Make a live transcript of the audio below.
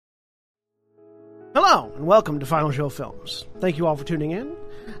Hello, and welcome to Final Show Films. Thank you all for tuning in.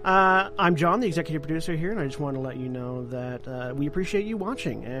 I'm John, the executive producer here, and I just want to let you know that we appreciate you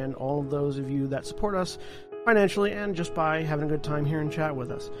watching, and all of those of you that support us financially and just by having a good time here and chat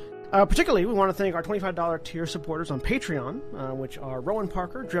with us. Particularly, we want to thank our $25 tier supporters on Patreon, which are Rowan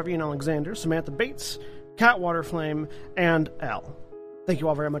Parker, Drevian Alexander, Samantha Bates, Cat Waterflame, and Elle. Thank you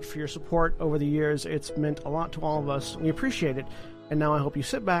all very much for your support over the years. It's meant a lot to all of us. We appreciate it, and now I hope you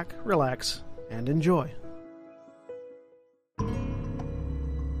sit back, relax, and enjoy.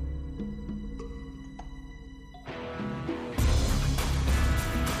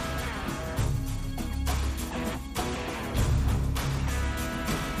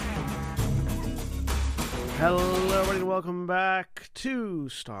 Hello, everybody, and welcome back to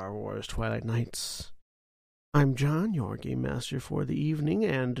Star Wars Twilight Nights. I'm John, your game master for the evening,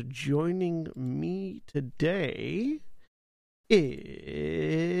 and joining me today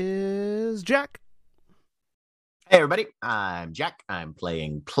is Jack. Hey everybody, I'm Jack. I'm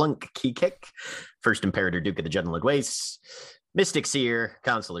playing Plunk Keykick, First Imperator Duke of the Jundland Wastes, Mystic Seer,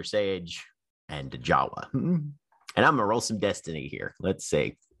 Counselor Sage, and Jawa. And I'm gonna roll some destiny here. Let's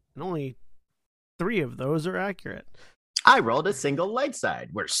see. And only 3 of those are accurate. I rolled a single light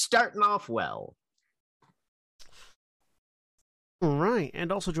side. We're starting off well. All right,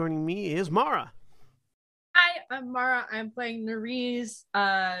 and also joining me is Mara. Hi, I'm Mara. I'm playing Nerys,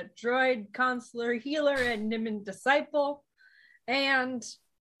 droid, consular, healer, and Nimin disciple, and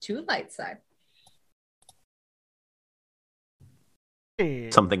 2 light side.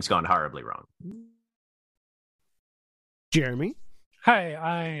 And Something's gone horribly wrong. Jeremy. Hi,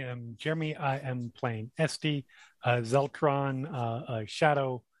 I am Jeremy. I am playing Esty, Zeltron,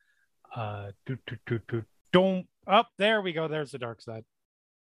 Shadow. Don't. Up there we go. There's the dark side.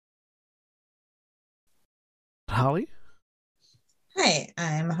 Holly. Hi,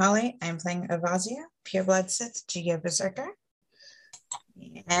 I'm Holly. I'm playing Avazia, Pureblood Sith, Geo Berserker,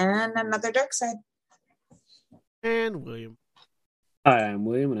 and another dark side. And William. Hi, I'm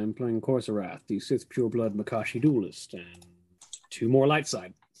William, and I'm playing Corsarath, the Sith Pureblood Makashi duelist, and 2 more light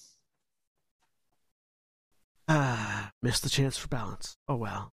side. Missed the chance for balance. Oh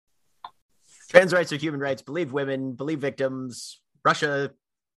well. Trans rights are human rights. Believe women. Believe victims. Russia.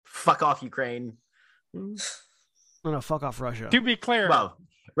 Fuck off Ukraine. No, fuck off Russia. To be clear, Well,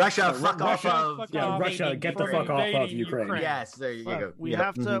 Russia. Fuck Russia, off of. fuck Yeah, off Russia, get the fuck off of invading Ukraine. Yes, there you go. We Yep.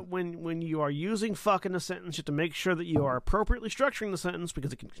 have to, when you are using fuck in a sentence, you have to make sure that you are appropriately structuring the sentence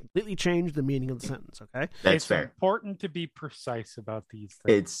because it can completely change the meaning of the sentence, okay? That's it's fair. important to be precise about these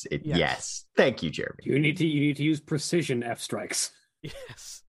things. Yes. Thank you, Jeremy. You need to use precision F strikes.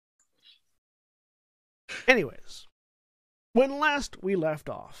 Yes. Anyways, when last we left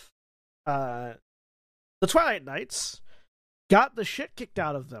off, the Twilight Knights got the shit kicked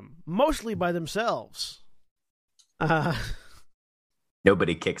out of them, mostly by themselves.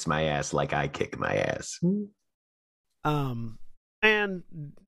 Nobody kicks my ass like I kick my ass. And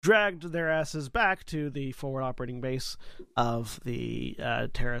dragged their asses back to the forward operating base of the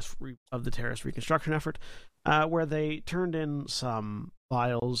terrorist reconstruction effort, where they turned in some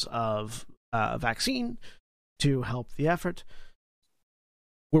vials of vaccine to help the effort,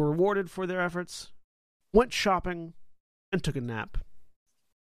 were rewarded for their efforts, went shopping, and took a nap.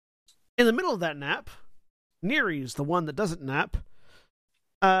 In the middle of that nap, Nerys, the one that doesn't nap,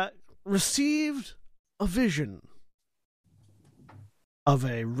 received a vision of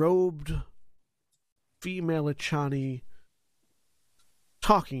a robed female Achani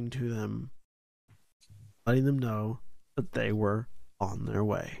talking to them, letting them know that they were on their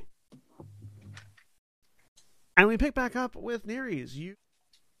way. And we pick back up with Nerys. You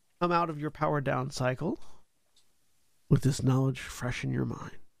come out of your power down cycle with this knowledge fresh in your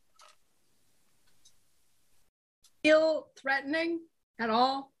mind. Feel threatening at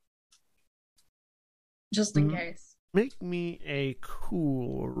all? Just in case. Make me a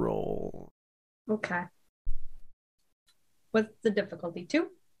cool roll. Okay. What's the difficulty? 2?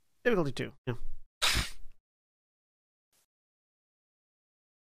 Difficulty 2, yeah.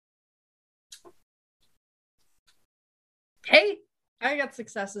 Hey, I got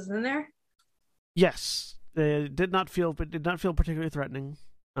successes in there. Yes, it did not feel particularly threatening.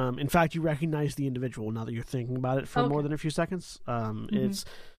 In fact, you recognize the individual now that you're thinking about it for more than a few seconds. It's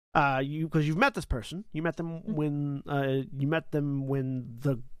because you've met this person. You met them when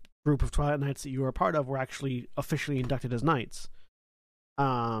the group of Twilight Knights that you were a part of were actually officially inducted as knights.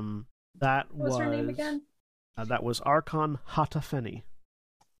 What was her name again? That was Archon Hatafeni.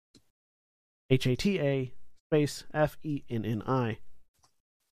 Hata space Fenni.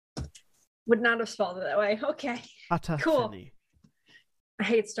 Would not have spelled it that way. Okay. Hatafeni. Cool. I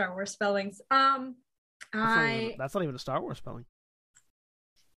hate Star Wars spellings. That's not even a Star Wars spelling.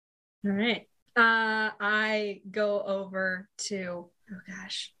 All right. I go over to, oh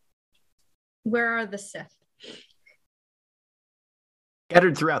gosh, where are the Sith?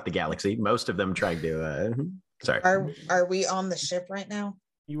 Scattered throughout the galaxy, most of them trying to. Sorry. Are we on the ship right now?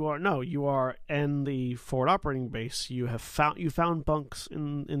 You are in the forward operating base. You found bunks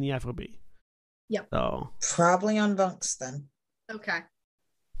in the FOB. Yep. So Probably on bunks then. Okay.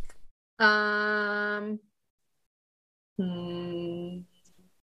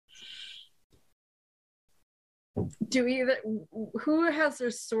 Who has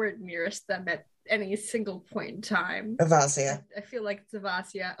their sword nearest them at any single point in time? Avasia. I feel like it's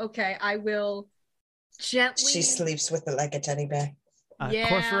Avasia. Okay, I will gently. She sleeps with it like a teddy bear.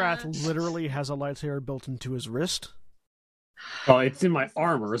 Corsorath literally has a lightsaber built into his wrist. Oh, it's in my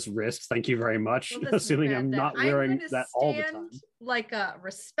armor's wrist. Thank you very much. Well, Assuming I'm not wearing that all the time. I'm like a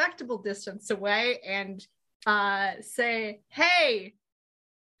respectable distance away and say, "Hey,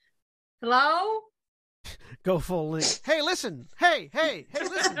 hello." Go full link. Hey, listen. Hey,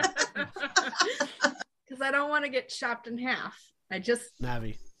 listen. Because I don't want to get chopped in half.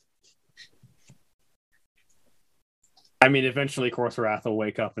 Navi. I mean, eventually Corsorath will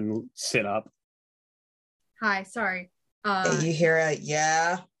wake up and sit up. Hi, sorry. You hear a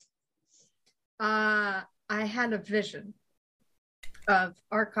yeah? I had a vision of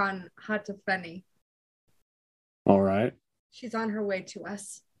Archon Hatafeni. All right. She's on her way to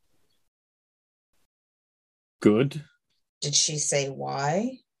us. Good. Did she say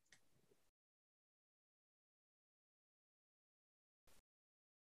why?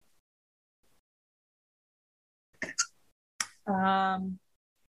 Because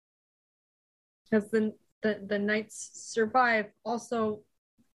the knights survive. Also,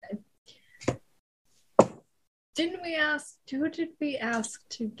 who did we ask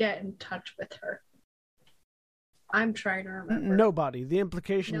to get in touch with her? I'm trying to remember. Nobody. The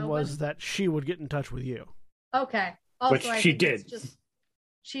implication was that she would get in touch with you. Okay. Also, Which she did.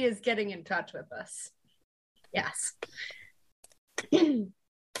 She is getting in touch with us. Yes.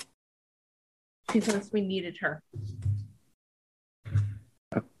 Because we needed her.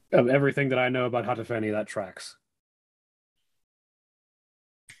 Of everything that I know about Hatafeni, that tracks.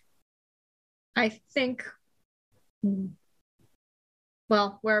 I think,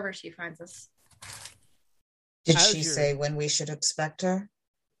 well, wherever she finds us. Did she say when we should expect her?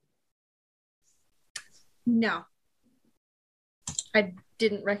 No. I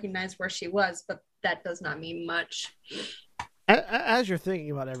didn't recognize where she was, but that does not mean much. As you're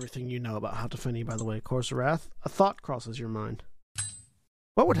thinking about everything you know about Hatafeni, by the way, Corsorath, a thought crosses your mind.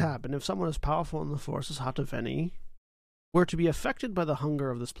 What would happen if someone as powerful in the Force as Hatafeni were to be affected by the hunger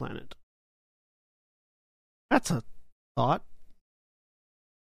of this planet? That's a thought.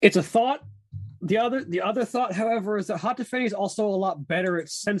 It's a thought. The other thought, however, is that Hatafeni is also a lot better at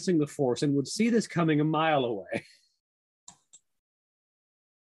sensing the Force and would see this coming a mile away.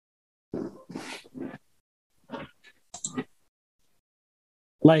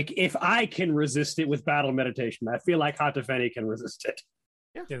 Like, if I can resist it with battle meditation, I feel like Hatafeni can resist it.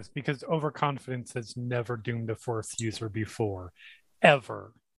 Yeah. Yes, because overconfidence has never doomed a Force user before.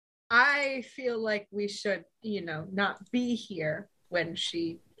 Ever. I feel like we should, not be here when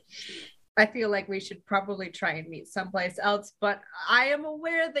I feel like we should probably try and meet someplace else, but I am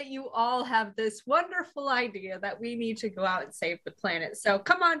aware that you all have this wonderful idea that we need to go out and save the planet. So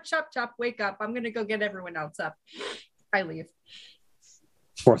come on, chop, wake up. I'm going to go get everyone else up. I leave.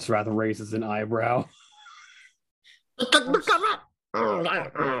 Corsorath raises an eyebrow.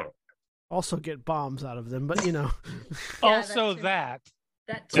 Also get bombs out of them, but also that.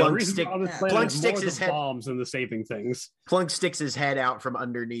 Plunk sticks his head. Bombs and the saving things. Plunk sticks his head out from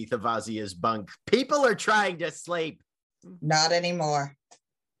underneath Avazia's bunk. People are trying to sleep. Not anymore.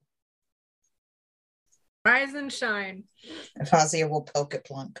 Rise and shine. Avazia will poke at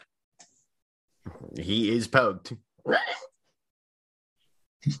Plunk. He is poked.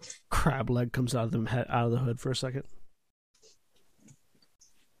 Crab leg comes out of the hood for a second.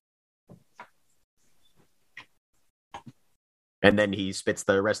 And then he spits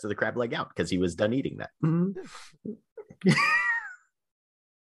the rest of the crab leg out because he was done eating that.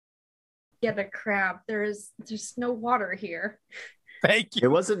 Get a crab. There's no water here. Thank you. It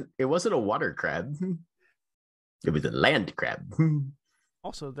wasn't a water crab. It was a land crab.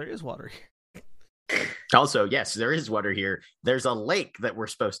 Also, there is water here. Also, yes, there is water here. There's a lake that we're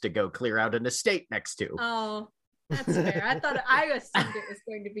supposed to go clear out an estate next to. Oh. That's fair. I assumed it was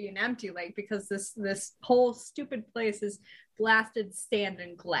going to be an empty lake because this whole stupid place is blasted sand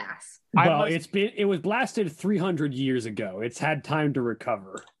and glass. Well, it was blasted 300 years ago. It's had time to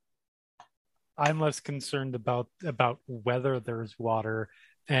recover. I'm less concerned about whether there's water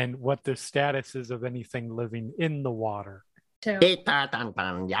and what the status is of anything living in the water.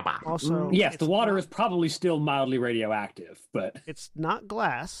 Also, yes, the water is probably still mildly radioactive, but it's not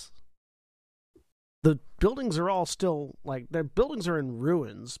glass. The buildings are all still the buildings are in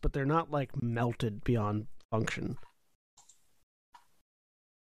ruins, but they're not melted beyond function.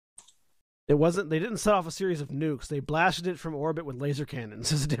 They didn't set off a series of nukes. They blasted it from orbit with laser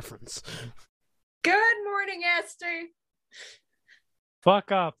cannons. There's a difference. Good morning, Esther.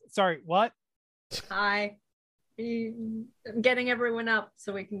 Fuck up. Sorry, what? Hi. I'm getting everyone up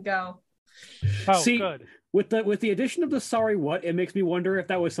so we can go. Oh, see, good. With the addition of the sorry what, it makes me wonder if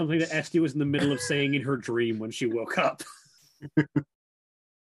that was something that Esty was in the middle of saying in her dream when she woke up.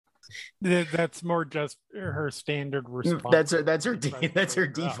 That's more just her standard response. That's her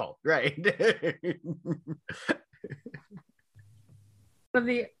default, right?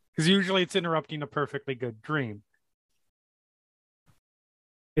 Because usually it's interrupting a perfectly good dream.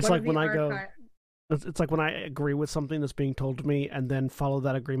 It's like when I go. It's like when I agree with something that's being told to me and then follow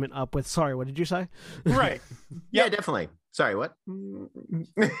that agreement up with, sorry, what did you say? Right. Yeah, definitely. Sorry, what? One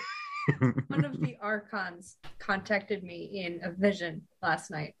of the Archons contacted me in a vision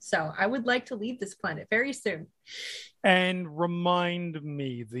last night, so I would like to leave this planet very soon. And remind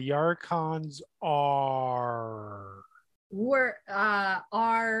me, the Archons are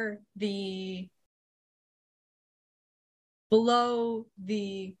the below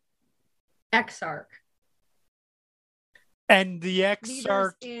the Exarch. And the was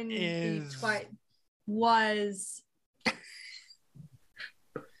Exarch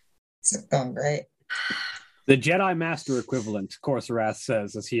It's going great. The Jedi Master equivalent, Corserath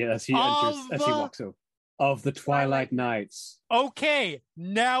says as he walks over, of the Twilight Knights. Okay,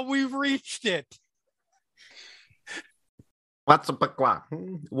 now we've reached it. What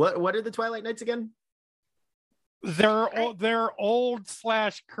are the Twilight Knights again? They're old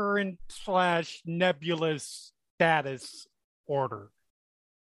 / current / nebulous status order.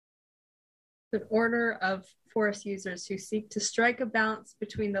 An order of Force users who seek to strike a balance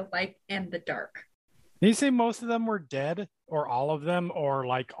between the light and the dark. Did you say most of them were dead, or all of them, or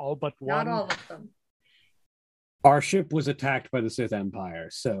all but one? Not all of them. Our ship was attacked by the Sith Empire,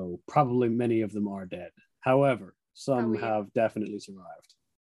 so probably many of them are dead. However, some have definitely survived.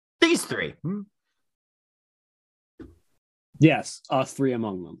 These three. Yes, us three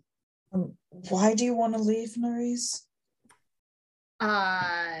among them. Why do you want to leave, Nerys?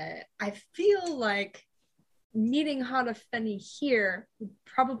 I feel like meeting Hada Fenny here would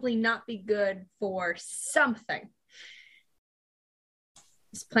probably not be good for something.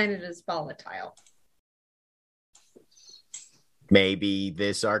 This planet is volatile. Maybe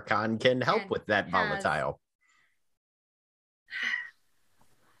this Archon can help with that volatile.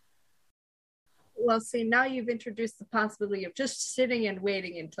 Well, see, now you've introduced the possibility of just sitting and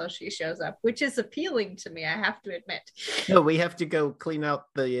waiting until she shows up, which is appealing to me, I have to admit. No, we have to go clean out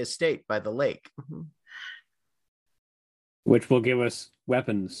the estate by the lake. Which will give us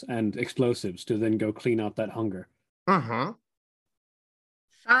weapons and explosives to then go clean out that hunger. Uh-huh.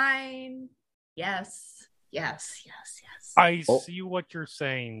 Fine. Yes. I see what you're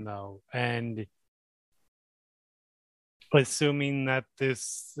saying, though, and assuming that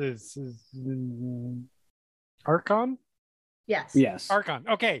this is Archon? Yes. Archon.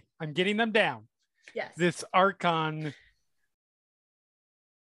 Okay, I'm getting them down. Yes. This Archon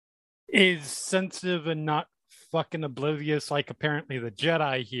is sensitive and not fucking oblivious like apparently the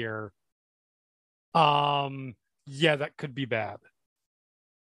Jedi here. Yeah, that could be bad.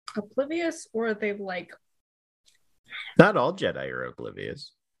 Oblivious, or are they Not all Jedi are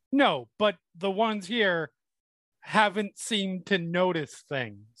oblivious. No, but the ones here haven't seemed to notice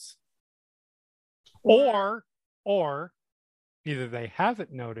things. Or either they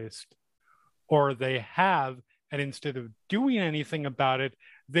haven't noticed or they have, and instead of doing anything about it,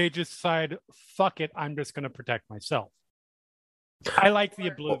 they just decide, fuck it, I'm just going to protect myself. I like the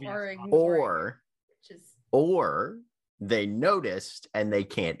oblivious. Or they noticed and they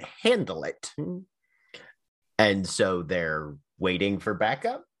can't handle it. And so they're waiting for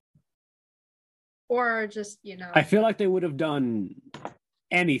backup? Or just, I feel like they would have done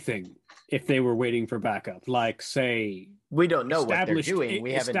anything if they were waiting for backup. Like, say... We don't know what they're doing.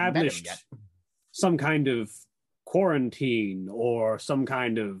 We haven't met them yet. Some kind of quarantine or some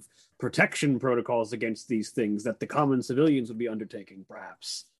kind of protection protocols against these things that the common civilians would be undertaking,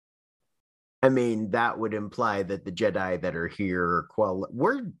 perhaps. I mean, that would imply that the Jedi that are here,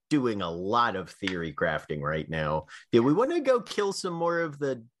 we're doing a lot of theory crafting right now. Do we want to go kill some more of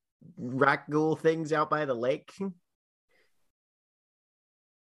the Rakghoul things out by the lake?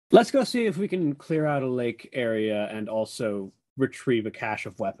 Let's go see if we can clear out a lake area and also retrieve a cache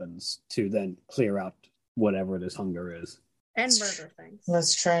of weapons to then clear out whatever this hunger is. And murder things.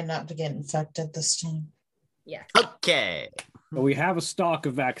 Let's try not to get infected this time. Yeah. Okay. But we have a stock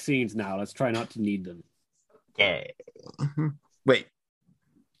of vaccines now. Let's try not to need them. Okay. Wait.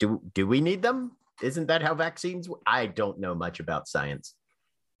 Do we need them? Isn't that how vaccines work? I don't know much about science.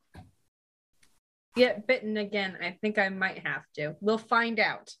 Get bitten again. I think I might have to. We'll find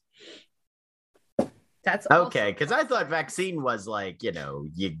out. That's okay, because I thought vaccine was like,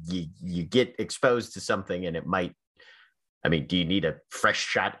 you get exposed to something and it might. I mean, do you need a fresh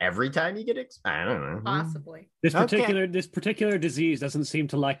shot every time you get I don't know. Possibly. This particular disease doesn't seem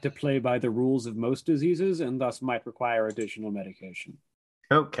to like to play by the rules of most diseases and thus might require additional medication.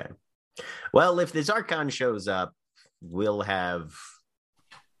 Okay. Well, if this Archon shows up, we'll have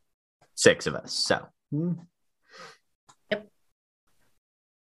 6 of us. So. Yep.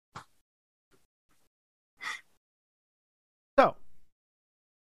 So.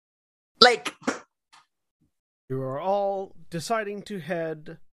 Lake. You are all deciding to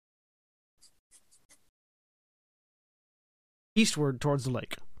head eastward towards the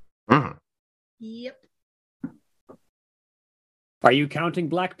lake. Mm-hmm. Yep. Are you counting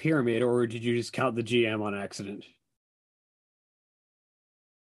Black Pyramid, or did you just count the GM on accident?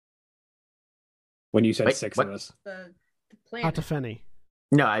 When you said Wait, 6 what? of us. The planet. Atafeni.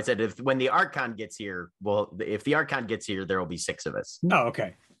 No, I said when the Archon gets here, if the Archon gets here, there will be 6 of us. Oh,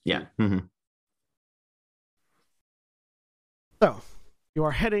 okay. Yeah. Mm-hmm. So, you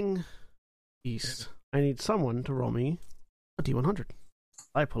are heading east. I need someone to roll me a D100.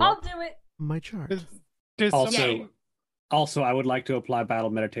 I pull I'll up do it. my chart. Does somebody- Also, I would like to apply battle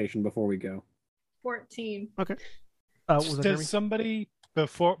meditation before we go. 14. Okay. Was that Jeremy? does somebody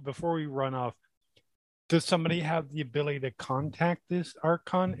before we run off? Does somebody have the ability to contact this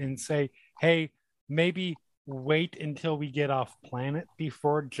Archon and say, "Hey, maybe wait until we get off planet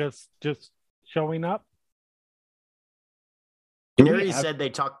before just showing up"? Neri said they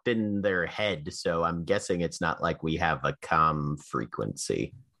talked in their head, so I'm guessing it's not like we have a comm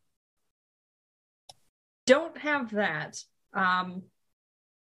frequency. Don't have that.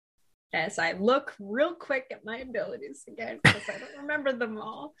 As I look real quick at my abilities again, because I don't remember them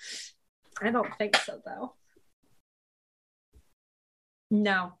all. I don't think so, though.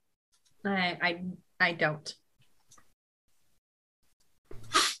 No, I don't.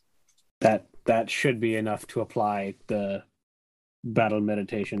 That should be enough to apply the battle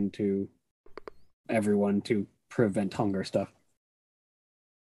meditation to everyone to prevent hunger stuff.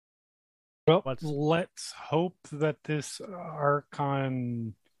 Well, let's hope that this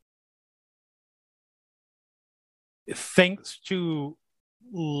Archon, thanks to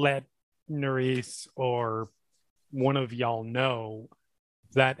let Nerys or one of y'all know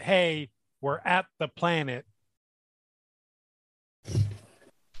that, hey, we're at the planet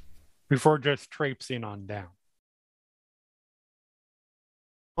before just traipsing on down.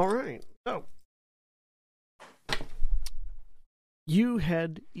 All right. So, you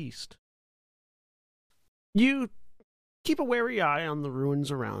head east. You keep a wary eye on the ruins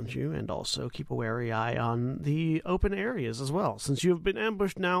around you, and also keep a wary eye on the open areas as well, since you have been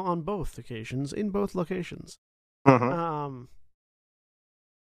ambushed now on both occasions, in both locations. Mm-hmm.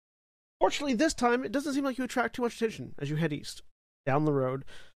 Fortunately, this time, it doesn't seem like you attract too much attention as you head east, down the road.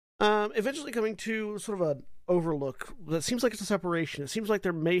 Eventually coming to sort of an overlook that seems like it's a separation. It seems like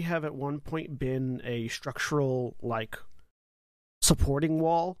there may have at one point been a structural, supporting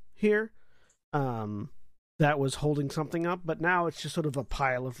wall here. That was holding something up, but now it's just sort of a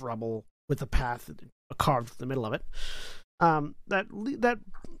pile of rubble with a path carved in the middle of it. That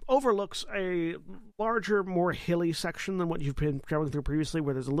overlooks a larger, more hilly section than what you've been traveling through previously,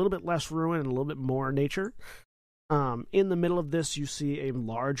 where there's a little bit less ruin and a little bit more nature. In the middle of this, you see a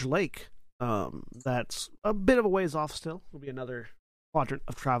large lake that's a bit of a ways off still. Will be another quadrant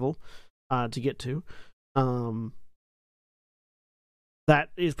of travel to get to. That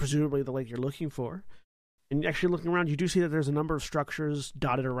is presumably the lake you're looking for. And actually looking around, you do see that there's a number of structures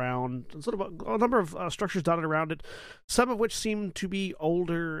dotted around, sort of a number of structures dotted around it, some of which seem to be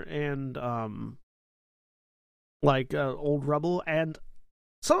older and old rubble, and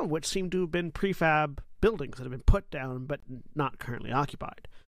some of which seem to have been prefab buildings that have been put down but not currently occupied.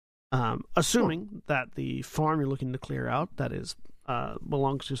 Assuming that the farm you're looking to clear out, that is,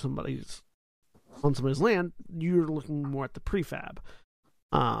 belongs to somebody's land, you're looking more at the prefab.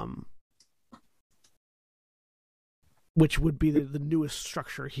 which would be the newest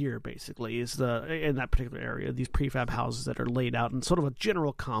structure here, basically, is in that particular area, these prefab houses that are laid out in sort of a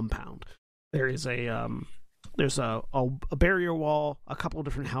general compound. There is there's a barrier wall, a couple of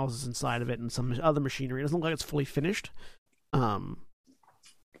different houses inside of it, and some other machinery. It doesn't look like it's fully finished, but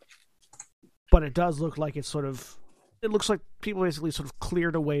it does look like it's sort of. It looks like people basically sort of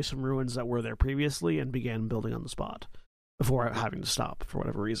cleared away some ruins that were there previously and began building on the spot before having to stop for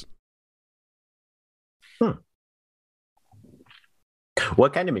whatever reason.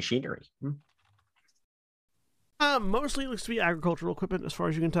 What kind of machinery? Mostly it looks to be agricultural equipment, as far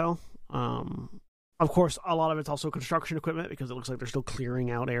as you can tell. Of course, a lot of it's also construction equipment because it looks like they're still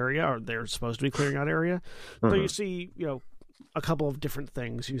clearing out area, or they're supposed to be clearing out area. So you see, a couple of different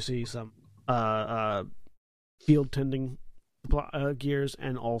things. You see some field tending gears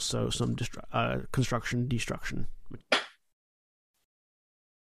and also some construction destruction.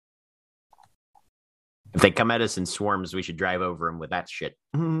 If they come at us in swarms, we should drive over them with that shit.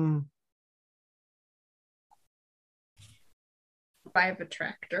 I have a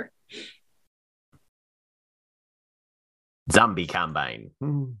tractor. Zombie combine. I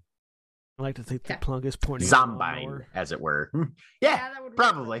like to think the plug is pointing. Zombine, as it were. Yeah, that would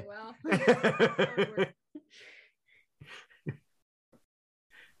probably. Work really well.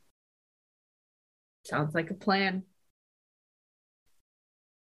 Sounds like a plan.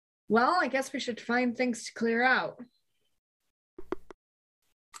 Well, I guess we should find things to clear out.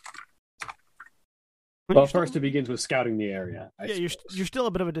 Well, first it begins with scouting the area. You're still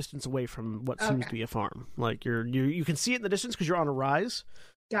a bit of a distance away from what seems to be a farm. Like you can see it in the distance because you're on a rise.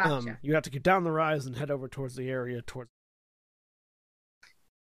 Gotcha. You have to get down the rise and head over towards the area.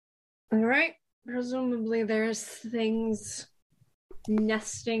 All right. Presumably there's things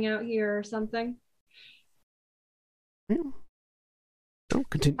nesting out here or something. Yeah. So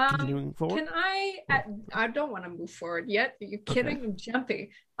continuing forward. Can I don't want to move forward yet. Are you kidding? Okay.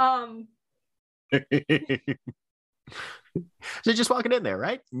 I'm jumpy. So just walking in there,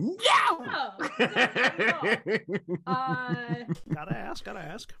 right? No! Gotta ask.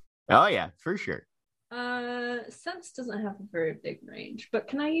 Oh yeah, for sure. Sense doesn't have a very big range, but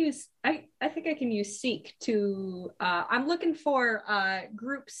can I use? I think I can use Seek to. I'm looking for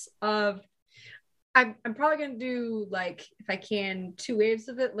groups of. I'm probably gonna do, like, if I can, 2 waves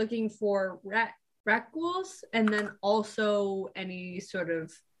of it, looking for rat ghouls, and then also any sort of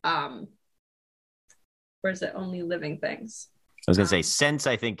or is it only living things? I was going to say, sense,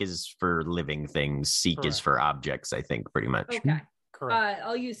 I think, is for living things. Seek Correct. is for objects, I think, pretty much. Okay. Correct.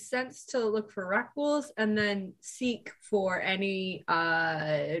 I'll use sense to look for rat ghouls, and then seek for any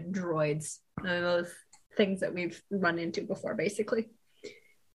droids. Those things that we've run into before, basically.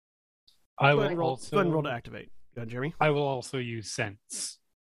 I Go will ahead also and roll to activate. Go ahead, Jeremy. I will also use sense.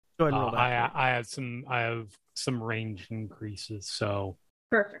 Go ahead and roll to activate. I have some range increases, so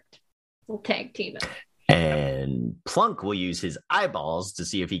Perfect. We'll tag team it. And Plunk will use his eyeballs to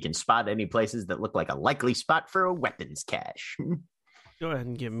see if he can spot any places that look like a likely spot for a weapons cache. Go ahead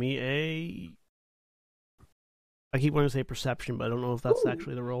and give me a. I keep wanting to say perception, but I don't know if that's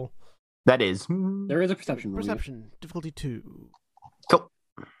actually the roll. That is. There is a perception roll. Perception, difficulty 2. Cool.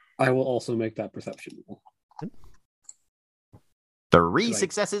 I will also make that perception roll. 3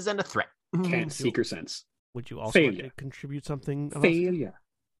 successes and a threat. Can't seek or sense. Would you also like Failure. to contribute something? Failure.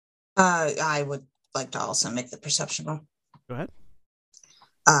 I would like to also make the perception roll. Go ahead.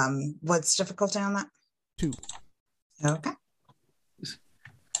 What's difficulty on that? 2. Okay.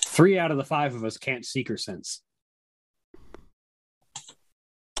 3 out of the 5 of us can't seek or sense.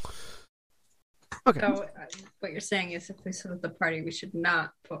 Okay. So what you're saying is, if we split the party, we should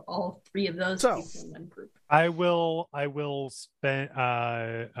not put all 3 of those people in one group. I will spend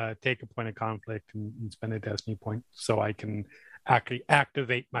take a point of conflict and spend a destiny point so I can actually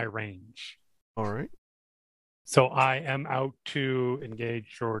activate my range. All right. So I am out to engage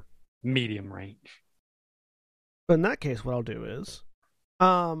short, medium range. But in that case, what I'll do is,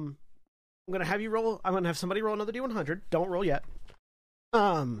 I'm going to have you roll. I'm going to have somebody roll another D100. Don't roll yet.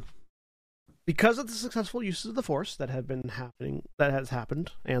 Because of the successful uses of the Force that has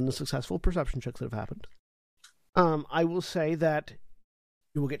happened, and the successful perception checks that have happened, I will say that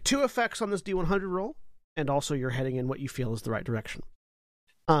you will get 2 effects on this D100 roll, and also you're heading in what you feel is the right direction.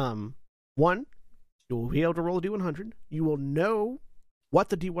 1, you will be able to roll a D100. You will know what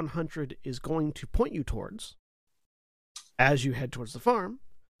the D100 is going to point you towards as you head towards the farm,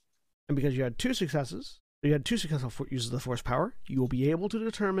 and because you had 2 successes, you had 2 successful uses of the Force power, you will be able to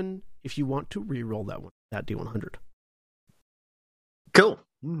determine if you want to re-roll that D100. Cool.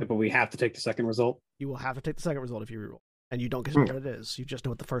 But we have to take the second result. You will have to take the second result if you re-roll. And you don't get to know what it is. You just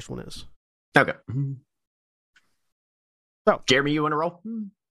know what the first one is. Okay. Jeremy, you want to roll?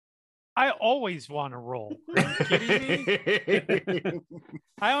 I always want to roll. Are you kidding me?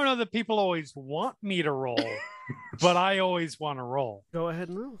 I don't know that people always want me to roll, but I always want to roll. Go ahead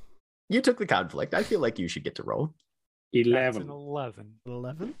and roll. You took the conflict. I feel like you should get to roll. 11. That's 11. an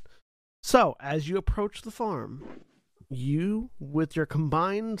 11. 11. So, as you approach the farm, you, with your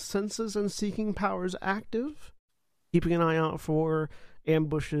combined senses and seeking powers active, keeping an eye out for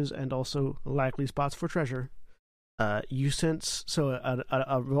ambushes and also likely spots for treasure, you sense, so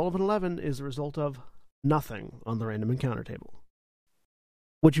a roll of an 11 is the result of nothing on the random encounter table.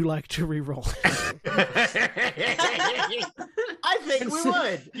 Would you like to re-roll? I think we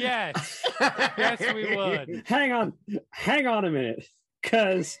would. Yes. Yes, we would. Hang on a minute,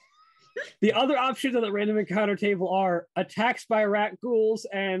 because the other options on the random encounter table are attacks by rat ghouls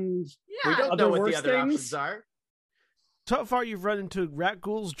and We don't know what the worse other things. options are. So far, you've run into rat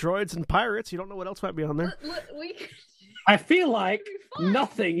ghouls, droids, and pirates. You don't know what else might be on there. I feel like fine.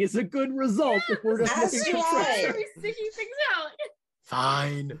 nothing is a good result if we're just As looking do for I. treasure. We're sticking things out.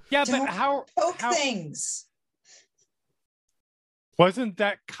 Fine. Yeah, Don't but how Poke things. wasn't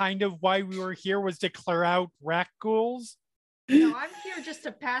that kind of why we were here, was to clear out rat ghouls? No, I'm here just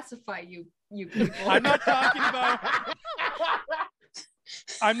to pacify you people. I'm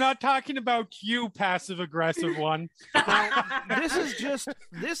not talking about you, passive aggressive one. This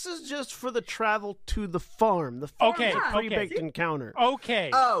is just for the travel to the farm. The farm Okay, is a okay. pre-baked encounter. Okay.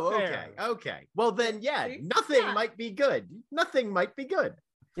 Oh, okay, fair. okay. Well, then, yeah, nothing might be good. Nothing might be good.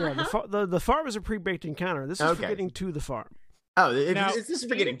 Yeah, the farm is a pre-baked encounter. This is for Okay. getting to the farm. Oh, if Now- this is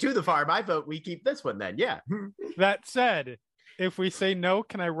for getting to the farm, I vote we keep this one then, yeah. That said, if we say no,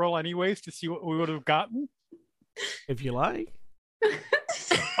 can I roll anyways to see what we would have gotten? If you like.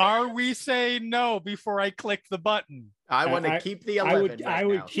 Are we saying no before I click the button? I want to keep the 11 I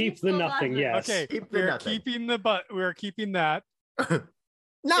would keep the Keep nothing. 11. Yes. Okay, Keep the we're nothing. keeping we're keeping that. It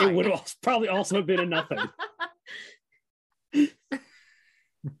 9. would probably also have been a nothing.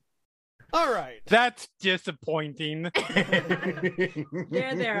 All right. That's disappointing.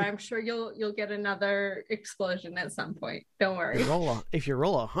 There. I'm sure you'll get another explosion at some point. Don't worry. If you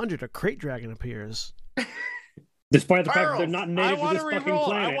roll 100, a crate dragon appears. Despite the fact that they're Pearls. not I native to want this to fucking re-roll.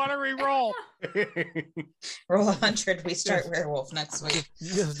 I planet. want to re-roll. Roll 100. We start werewolf next week.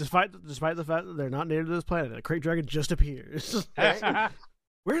 Yes, despite the fact that they're not native to this planet, a crate dragon just appears.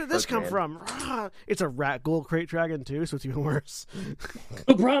 Where did this come man. from? It's a rat ghoul crate dragon too, so it's even worse.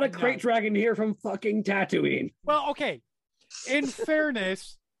 Who brought a crate dragon here from fucking Tatooine? Well, okay. In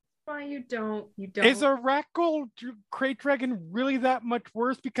fairness, Why you don't? is a Rackle crate dragon really that much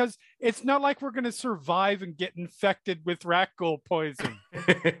worse? Because it's not like we're going to survive and get infected with Rackle poison.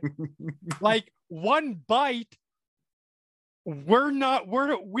 Like one bite, we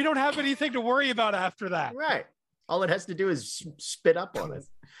don't have anything to worry about after that. Right. All it has to do is spit up on it.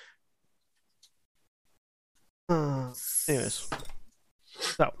 Anyways,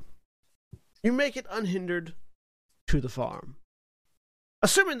 so you make it unhindered to the farm,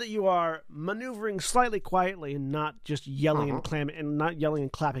 assuming that you are maneuvering slightly quietly and not just yelling and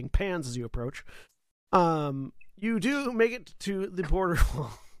clapping pans as you approach. You do make it to the border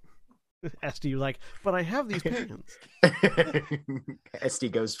wall. SD, like, but I have these pans.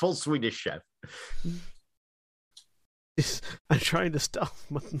 SD goes full Swedish chef. I'm trying to stealth.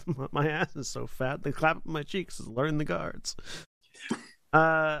 My ass is so fat. They clap on my cheeks to learn the guards.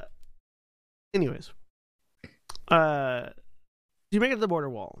 Anyways. You make it to the border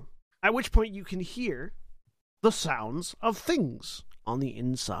wall, at which point you can hear the sounds of things on the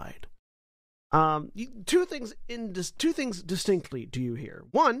inside. Two things distinctly do you hear.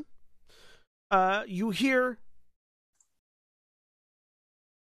 One, you hear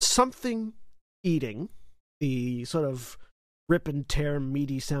something eating, the sort of rip and tear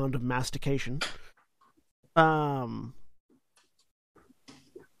meaty sound of mastication. And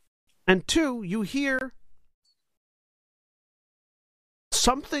two, you hear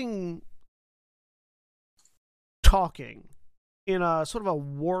something talking in a sort of a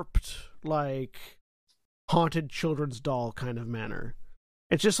warped, like, haunted children's doll kind of manner.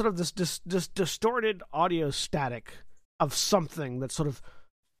 It's just sort of this distorted audio static of something that's sort of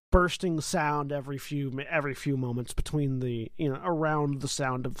bursting sound every few moments between around the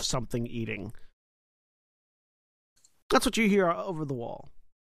sound of something eating. That's what you hear over the wall.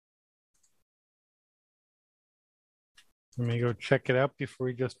 Let me go check it out before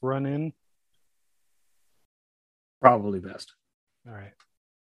we just run in. Probably best. All right.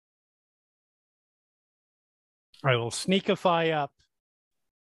 I will sneakify up.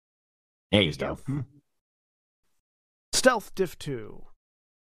 There you Stealth. go. Stealth diff 2.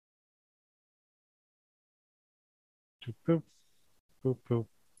 Boop, boop, boop.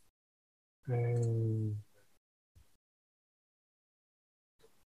 And...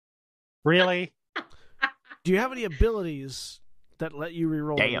 Really? Do you have any abilities that let you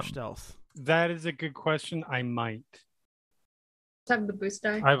reroll your stealth? That is a good question. I might. Have the boost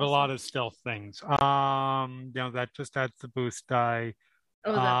die. I have a lot of stealth things. That just adds the boost die.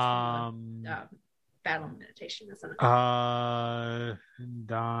 Oh, that's battle meditation, isn't it?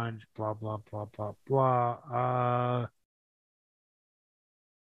 Dodge, blah blah blah blah blah.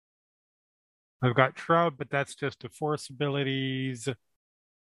 I've got Shroud, but that's just a force abilities.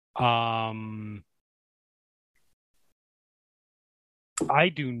 I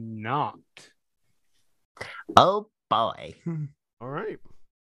do not. Oh boy. All right.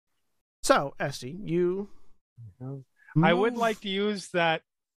 So, Esty, you. I would like to use that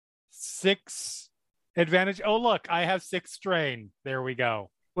 6 advantage. Oh, look, I have 6 strain. There we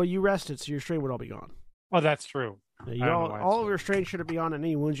go. Well, you rested, so your strain would all be gone. Oh, that's true. All of your strain should be on, and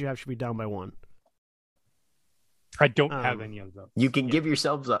any wounds you have should be down by 1. I don't have any of those. You can give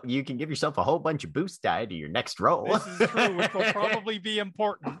yourself a whole bunch of boost die to your next roll. This is true, which will probably be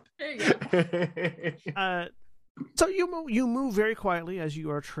important. There you go. So you move very quietly as you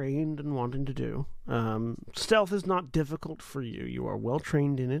are trained and wanting to do. Stealth is not difficult for you. You are well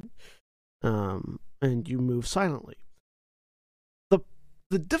trained in it, and you move silently.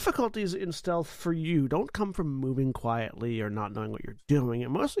 The difficulties in stealth for you don't come from moving quietly or not knowing what you're doing. It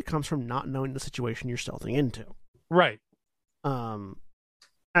mostly comes from not knowing the situation you're stealthing into. Right.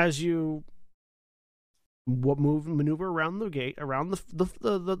 As you maneuver around the gate, around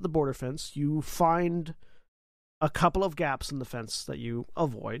the border fence, you find a couple of gaps in the fence that you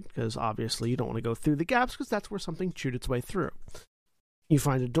avoid, because obviously you don't want to go through the gaps, because that's where something chewed its way through. You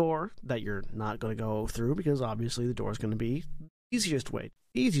find a door that you're not going to go through, because obviously the door is going to be the easiest way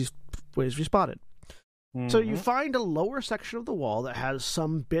to be spotted. Mm-hmm. So you find a lower section of the wall that has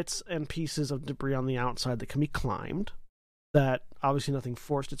some bits and pieces of debris on the outside that can be climbed, that obviously nothing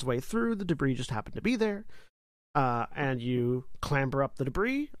forced its way through, the debris just happened to be there. And you clamber up the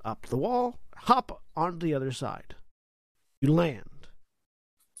debris, up the wall, hop onto the other side. You land.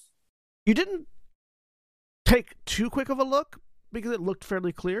 You didn't take too quick of a look, because it looked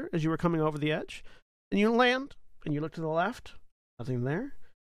fairly clear as you were coming over the edge. And you land, and you look to the left, nothing there.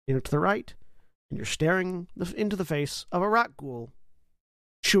 You look to the right, and you're staring into the face of a rat ghoul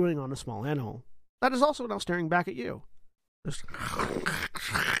chewing on a small animal that is also now staring back at you. Just...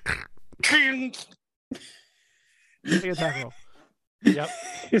 Make an attack roll. Yep.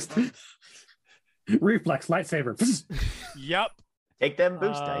 Reflex lightsaber. Yep. Take them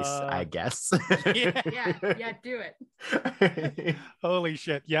boost dice, I guess. Yeah, do it. Holy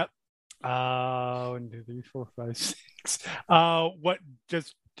shit. Yep. 1, 2, 3, 4, 5, 6. What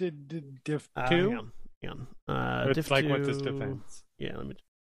just did diff 2? Yeah. It's Diff like 2, what's his defense? Yeah, let me.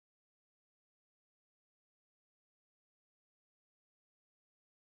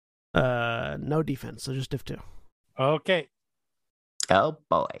 No defense, so just diff 2. Okay. Oh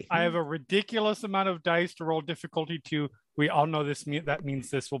boy. I have a ridiculous amount of dice to roll difficulty 2. We all know this. That means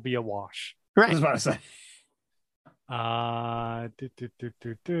this will be a wash. Right. I was about to say.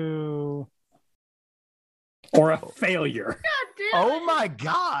 Or a failure. Oh my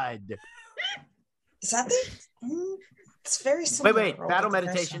god. Is that the? It's very similar. Wait. Battle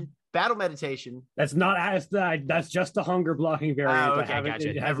meditation. Battle meditation. That's not as that's just the hunger blocking variant. Oh, okay, gotcha.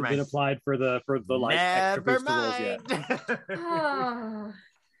 It hasn't been applied for the like extra booster rolls yet.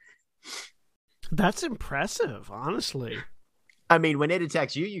 That's impressive, honestly. I mean, when it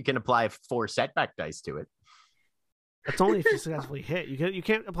attacks you, you can apply 4 setback dice to it. That's only if you successfully hit. You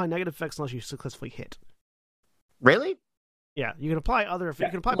can't apply negative effects unless you successfully hit. Really? Yeah, you can apply other effects.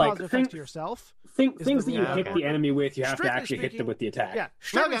 You can apply positive effects to yourself. Things that you hit the enemy with, you have to actually hit them with the attack. Yeah,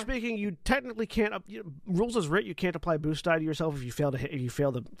 strictly speaking, you technically can't. Rules as written, you can't apply boost die to yourself if you fail to hit. If you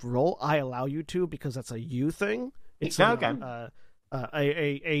fail to roll, I allow you to, because that's a you thing. It's a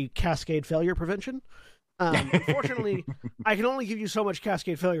cascade failure prevention. Unfortunately, I can only give you so much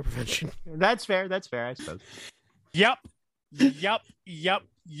cascade failure prevention. That's fair, I suppose. Yep.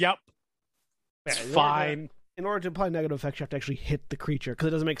 It's fine. In order to apply negative effects, you have to actually hit the creature, because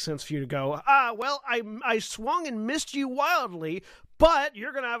it doesn't make sense for you to go, well, I swung and missed you wildly, but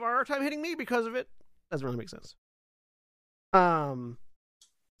you're going to have a hard time hitting me because of it. Doesn't really make sense.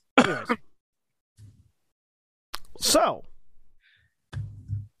 Anyways. So,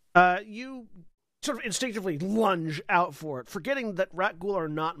 you sort of instinctively lunge out for it, forgetting that rat ghoul are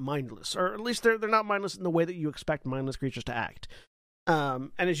not mindless, or at least they're not mindless in the way that you expect mindless creatures to act.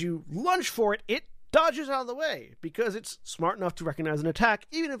 And as you lunge for it, it dodges out of the way, because it's smart enough to recognize an attack,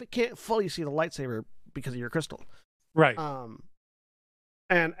 even if it can't fully see the lightsaber because of your crystal. Right.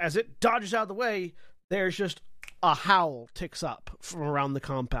 And as it dodges out of the way, there's just a howl ticks up from around the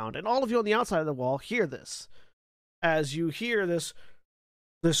compound, and all of you on the outside of the wall hear this. As you hear this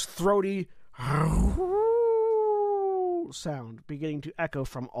throaty sound beginning to echo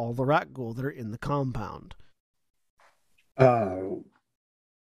from all the rat ghoul that are in the compound. Oh,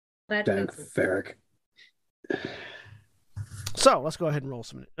 That dang, doesn't- Ferric. So let's go ahead and roll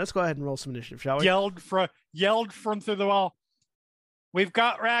some. Let's go ahead and roll some initiative, shall we? Yelled from through the wall. We've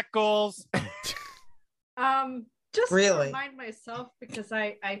got rat goals. Just Really? to remind myself, because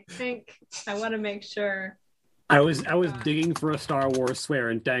I think I want to make sure. I was digging for a Star Wars swear,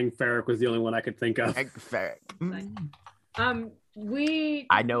 and dang, Ferric was the only one I could think of. Fair.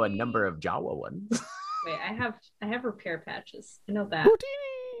 I know a number of Jawa ones. Wait, I have repair patches. I know that.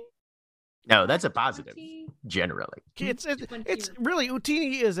 Utini. No, that's a positive. 20. Generally, It's 20. really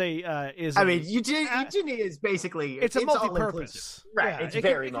Utini is a. I mean, Utini is basically It's a all multi-purpose. inclusive. Right? Yeah, It's it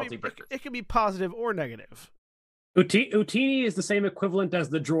very can- multi-purpose. It can be positive or negative. Utini is the same equivalent as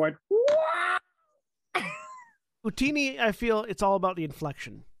the droid. Utini, I feel it's all about the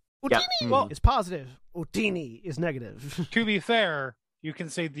inflection. Yep. Utini is positive. Utini is negative. To be fair, you can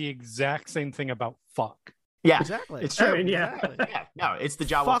say the exact same thing about fuck. Yeah, Exactly. it's true. I mean, yeah. Exactly. Yeah, no, it's the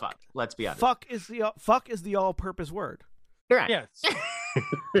Jawa Fuck. fuck. Let's be honest. Fuck is the all-purpose word. Right. Yes.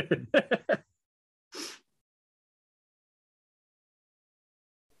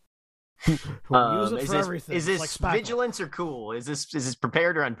 We'll use it Is for this, everything. is It's this like spackle. vigilance or cool? Is this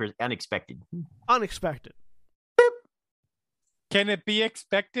prepared or unexpected? Unexpected. Can it be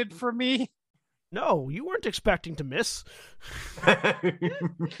expected for me? No, you weren't expecting to miss.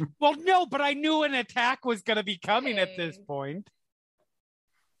 Well, no, but I knew an attack was going to be coming at this Hey. point.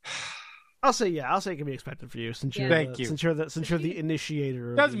 I'll say it can be expected for you since you're Thank the, you. since you're the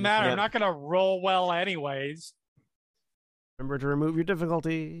initiator. of Doesn't the- matter. Yep. I'm not going to roll well anyways. Remember to remove your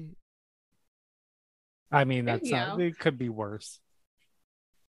difficulty. I mean, There that's you not, go. it could be worse.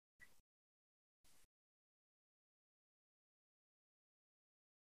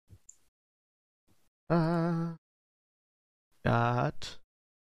 Got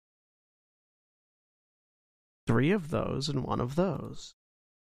 3 of those and 1 of those.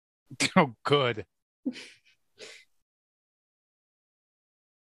 Oh, good.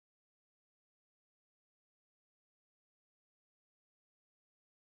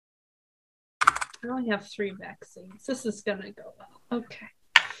 I only have 3 vaccines. This is gonna go well. Okay.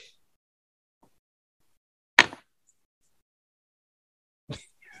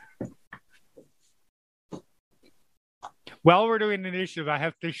 While we're doing initiative, I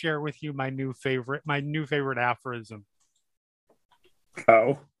have to share with you my new favorite aphorism.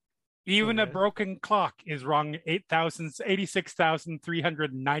 Oh. Even a Okay. broken clock is wrong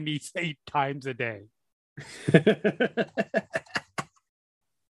 86,398 times a day.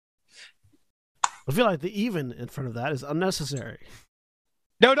 I feel like the even in front of that is unnecessary.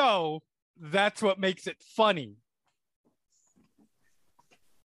 No, that's what makes it funny.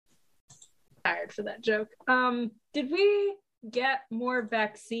 Tired for that joke. Did we get more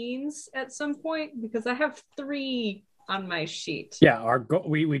vaccines at some point? Because I have 3 on my sheet. Yeah,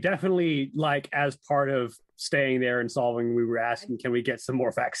 we definitely, like, as part of staying there and solving, we were asking, can we get some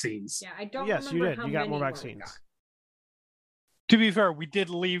more vaccines? Yeah, I don't Yes, you remember did. how You got many more more we vaccines. got. To be fair, we did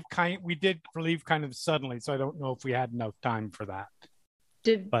leave kind of suddenly, so I don't know if we had enough time for that.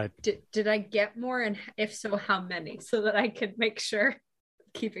 Did But did I get more, and if so, how many, so that I could make sure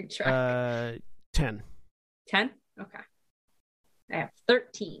keeping track? 10. 10? Okay. I have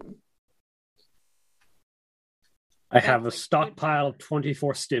 13. I have a That's a good stockpile of number.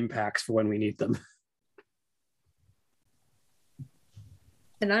 24 stim packs for when we need them.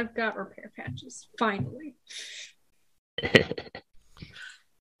 And I've got repair patches. Finally.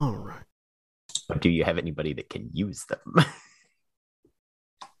 All right. Do you have anybody that can use them?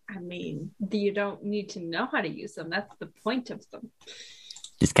 I mean, you don't need to know how to use them. That's the point of them.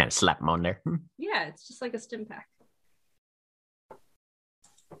 Just kind of slap them on there. Yeah, it's just like a stim pack.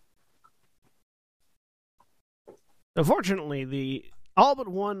 Unfortunately, all but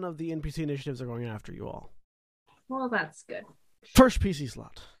one of the NPC initiatives are going after you all. Well, that's good. First PC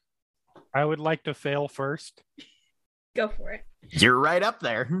slot. I would like to fail first. Go for it. You're right up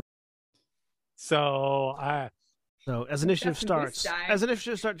there. So So as initiative Got some boost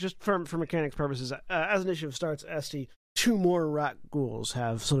starts, die. just for mechanics purposes, as initiative starts, Esty, 2 more rat ghouls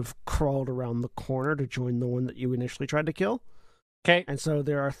have sort of crawled around the corner to join the one that you initially tried to kill. okay, And so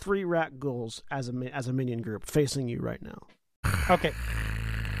there are 3 rat ghouls as a minion group facing you right now. okay.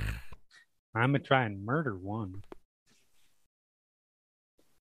 I'm gonna try and murder one.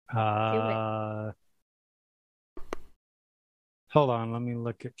 Hold on, let me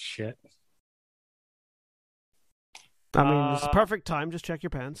look at shit. I mean, it's the perfect time. Just check your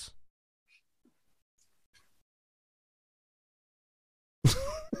pants.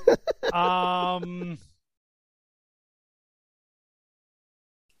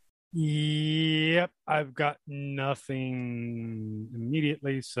 Yep, I've got nothing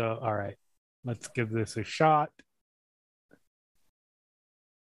immediately, so all right. Let's give this a shot.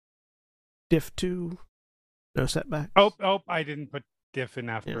 Diff 2. No setbacks. Oh, I didn't put diff in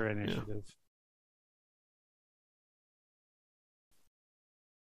after initiative. Yeah.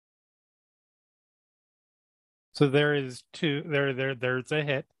 So there is two. There's a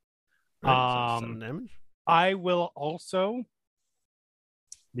hit. Right, so 7 damage. I will also,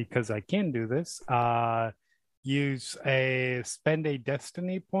 because I can do this, spend a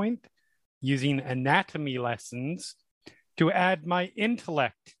destiny point using anatomy lessons to add my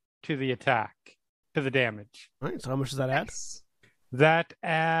intellect to the attack, to the damage. All right, so how much does that add? That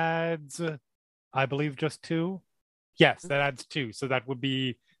adds, I believe, just 2. Yes, that adds 2. So that would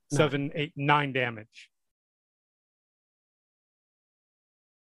be 7, 8, 9 damage.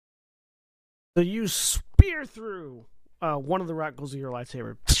 So you spear through one of the rattles of your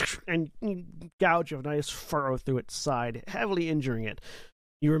lightsaber and you gouge a nice furrow through its side, heavily injuring it.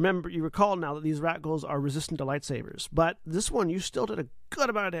 You recall now that these rattles are resistant to lightsabers, but this one you still did a good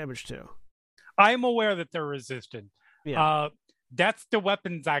amount of damage to. I'm aware that they're resistant. Yeah. That's the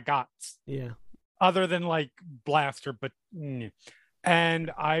weapons I got. Yeah. Other than like blaster, but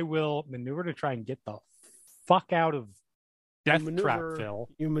and I will maneuver to try and get the fuck out of Death Trapville.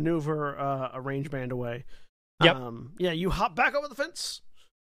 You maneuver a range band away. Yep. You hop back over the fence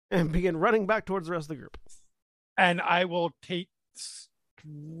and begin running back towards the rest of the group. And I will take strain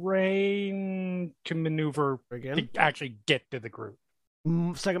to maneuver again to actually get to the group.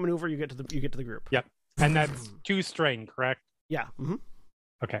 Second maneuver, you get to the group. Yep. And that's 2 strain, correct? Yeah. Mm-hmm.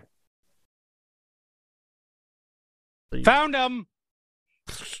 Okay. So found them.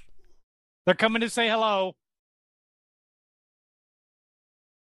 They're coming to say hello.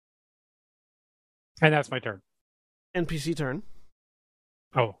 And that's my turn. NPC turn.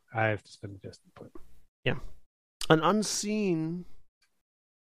 Oh, I have to spend a destiny point. Yeah. An unseen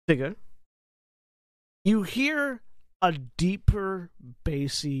figure. You hear a deeper,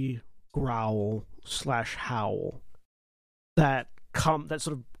 bassy growl / howl that sort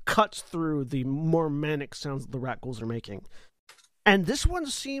of cuts through the more manic sounds that the rattles are making. And this one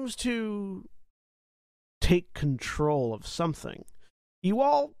seems to take control of something. You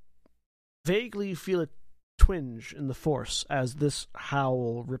all vaguely feel a twinge in the force as this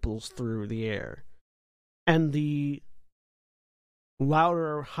howl ripples through the air. And the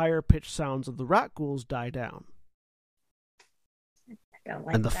louder, higher-pitched sounds of the rat ghouls die down. I don't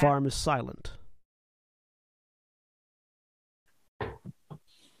like and the that. farm is silent.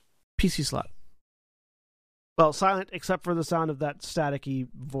 PC slot. Well, silent except for the sound of that staticky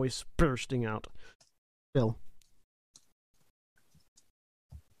voice bursting out. Bill.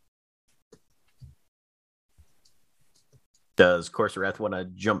 Does Corsoreth want to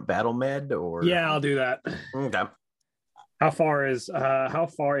jump battle med or? Yeah, I'll do that. Okay. How far is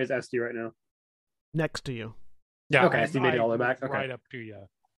SD right now? Next to you. Yeah. Okay, so you made it all the way back. Okay. Right up to you.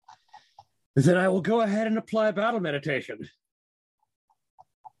 Then I will go ahead and apply battle meditation.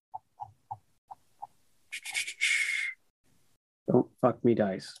 Don't fuck me,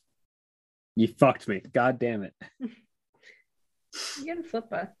 dice. You fucked me. God damn it. You can flip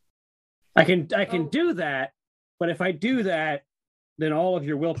a. I can do that, but if I do that, then all of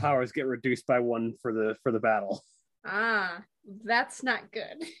your willpowers get reduced by 1 for the battle. Ah, that's not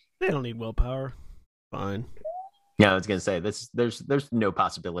good. They don't need willpower. Fine. Yeah, I was gonna say there's no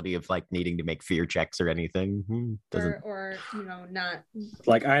possibility of like needing to make fear checks or anything. Or not.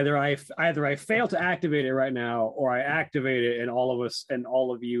 Like either I fail to activate it right now, or I activate it, and all of us and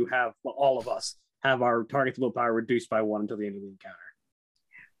all of you have all of us have our target's willpower reduced by 1 until the end of the encounter.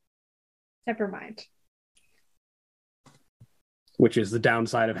 Never mind. Which is the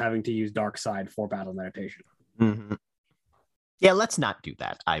downside of having to use dark side for battle meditation. Mm-hmm. Yeah, let's not do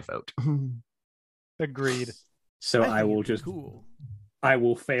that. I vote. Agreed. So I will just cool. I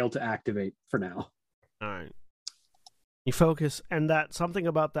will fail to activate for now. All right. You focus, and that something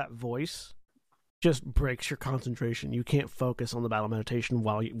about that voice just breaks your concentration. You can't focus on the battle meditation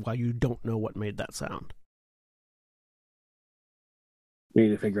while you don't know what made that sound. We need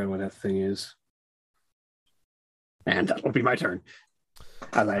to figure out what that thing is. And that will be my turn.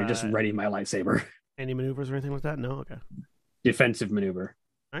 As I just ready my lightsaber. Any maneuvers or anything like that? No? Okay. Defensive maneuver.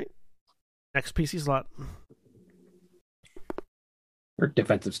 All right. Next PC slot. Or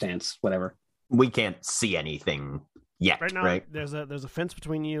defensive stance, whatever. We can't see anything yet, Right now, right? there's a fence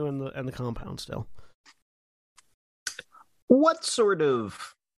between you and the compound still. What sort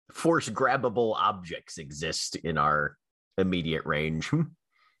of force grabbable objects exist in our immediate range?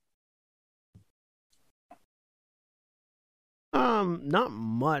 Not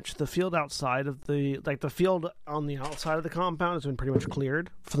much. The field outside of the field on the outside of the compound has been pretty much cleared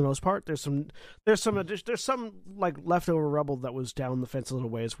for the most part. There's some like leftover rubble that was down the fence a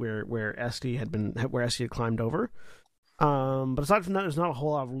little ways where Esty had climbed over. But aside from that, there's not a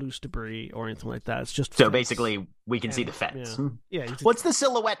whole lot of loose debris or anything like that. It's just So fence. basically, we can see the fence. Yeah. What's the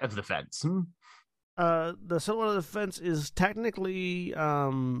silhouette of the fence? The silhouette of the fence is technically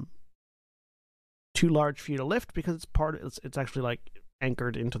too large for you to lift because it's actually like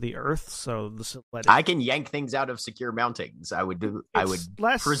anchored into the earth. So the silhouette. I can yank things out of secure mountings. I would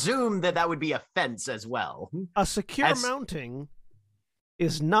presume that would be a fence as well. A secure mounting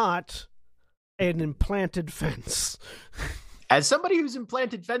is not an implanted fence. As somebody who's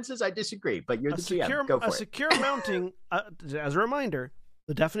implanted fences, I disagree, but you're the GM. Go for it. A secure mounting, as a reminder,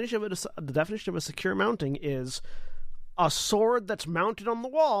 the definition of a secure mounting is a sword that's mounted on the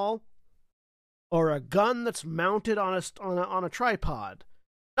wall or a gun that's mounted on a tripod,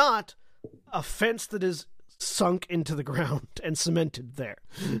 not a fence that is sunk into the ground and cemented there.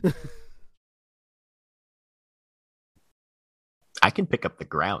 I can pick up the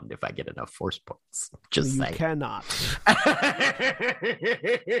ground if I get enough force points. Just you saying. Cannot.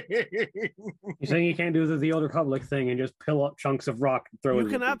 You're saying you can't do the Old Republic thing and just pill up chunks of rock and throw it. You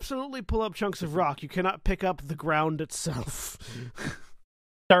can absolutely pull up chunks of rock. You cannot pick up the ground itself.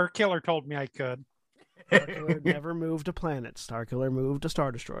 Starkiller told me I could. Starkiller never moved a planet. Starkiller moved a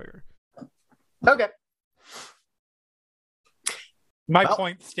Star Destroyer. Okay. My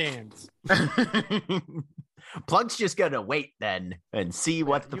point stands. Plunk's just gonna wait then and see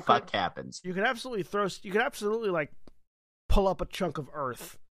what the fuck happens. You could absolutely like pull up a chunk of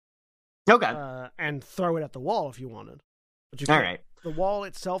earth. Okay. And throw it at the wall if you wanted. But all right. The wall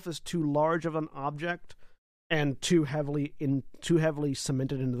itself is too large of an object and too heavily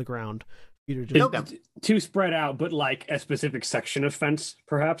cemented into the ground. Too spread out, but like a specific section of fence,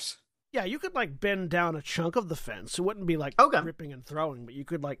 perhaps. Yeah, you could like bend down a chunk of the fence. It wouldn't be like ripping and throwing, but you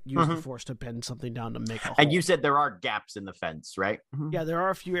could like use the force to bend something down to make a hole. And you said there are gaps in the fence, right? Yeah, there are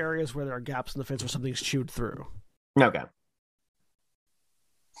a few areas where there are gaps in the fence where something's chewed through. Okay.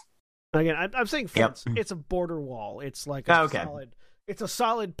 Again, I'm saying fence. Yep. It's a border wall. It's like a solid. It's a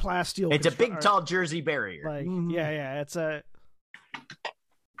solid plasteel. It's a big, tall Jersey barrier. Like, yeah. It's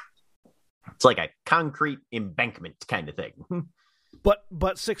like a concrete embankment kind of thing.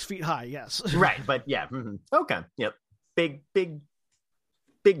 But 6 feet high, yes. Right, but yeah. Okay. Yep. Big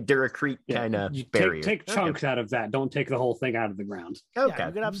Duracrete kind of barrier. Take chunks out of that. Don't take the whole thing out of the ground. Okay. Yeah,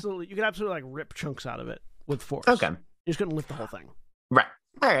 you could absolutely like rip chunks out of it with force. Okay. You're just gonna lift the whole thing. Right.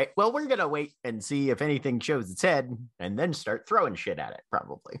 All right. Well, we're gonna wait and see if anything shows its head, and then start throwing shit at it.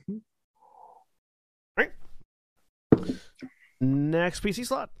 Probably. All right. Next PC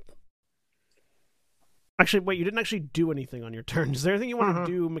slot. Actually, wait, you didn't actually do anything on your turn. Is there anything you want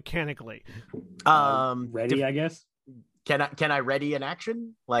to do mechanically? Ready, I guess. Can I ready an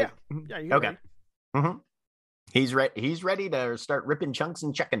action? Like, yeah you can. Okay. Mm-hmm. He's ready to start ripping chunks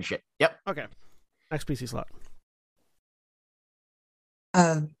and checking shit. Yep. Okay. Next PC slot.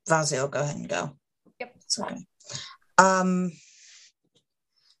 Vazzy will go ahead and go. Yep. It's okay.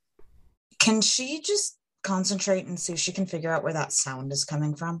 Can she just concentrate and see if she can figure out where that sound is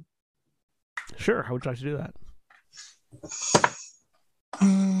coming from? Sure. How would you like to do that?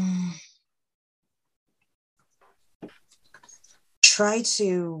 Try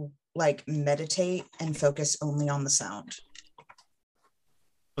to like meditate and focus only on the sound.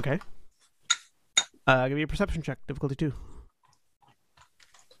 Okay. Give me a perception check. Difficulty 2.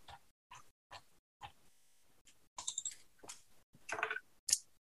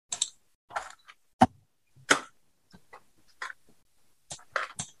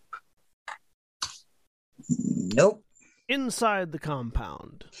 Nope. Inside the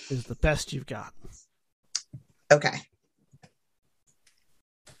compound is the best you've got. Okay.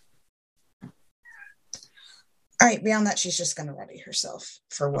 All right, beyond that, she's just going to ready herself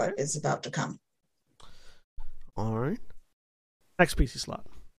for what is about to come. All right. Next PC slot.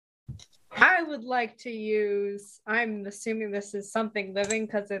 I would like to use, I'm assuming this is something living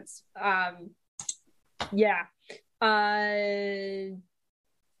because it's,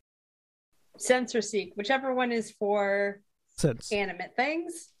 sense or seek, whichever one is for animate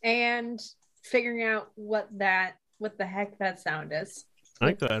things, and figuring out what the heck that sound is. All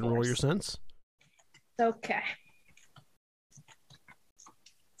right, go ahead and roll your sense. Okay.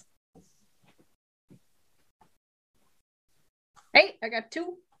 Hey, I got 2.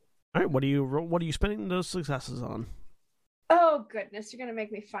 All right, what are you spending those successes on? Oh goodness, you're gonna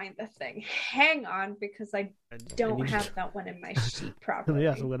make me find the thing. Hang on, because I don't have that one in my sheet properly.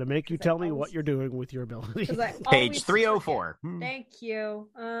 Yes, I'm going to make you tell me what you're doing with your ability. Page 304. Thank you.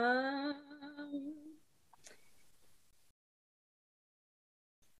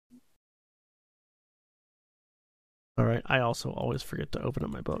 All right, I also always forget to open up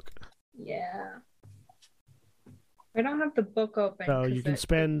my book. Yeah. I don't have the book open. So you can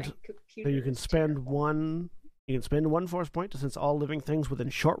spend one. You can spend 1 force point to sense all living things within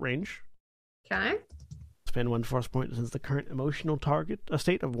short range. Okay. Spend 1 force point to sense the current emotional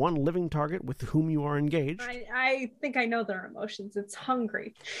state of one living target with whom you are engaged. I think I know their emotions. It's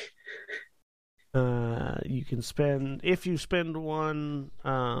hungry. You can spend if you spend one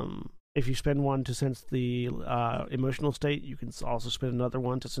to sense the emotional state. You can also spend another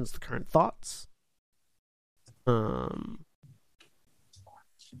one to sense the current thoughts.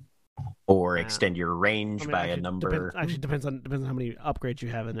 Or extend your range by a number. Depends on how many upgrades you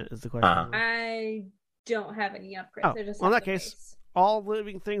have in it. Is the question? I don't have any upgrades. I just have in that the case, base. all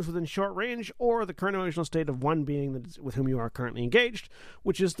living things within short range, or the current emotional state of one being with whom you are currently engaged,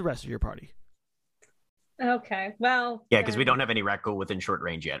 which is the rest of your party. Okay, well, yeah, because we don't have any Rakghoul within short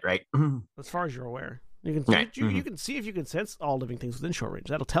range yet, right? As far as you're aware, you can you can see if you can sense all living things within short range.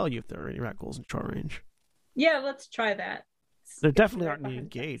 That'll tell you if there are any Rakghouls in short range. Yeah, let's try that. There definitely aren't any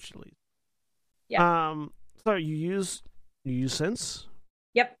engaged, at least. Yeah. So you use sense.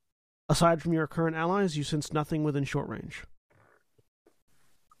 Yep. Aside from your current allies, you sense nothing within short range.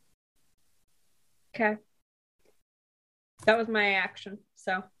 Okay. That was my action.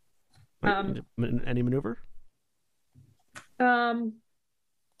 So. Any maneuver? I'm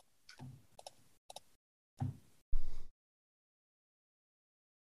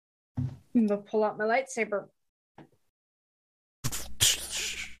gonna pull out my lightsaber.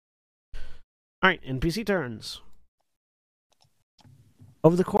 All right, NPC turns.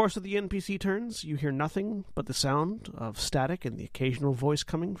 Over the course of the NPC turns, you hear nothing but the sound of static and the occasional voice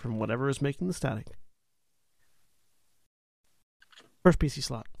coming from whatever is making the static. First PC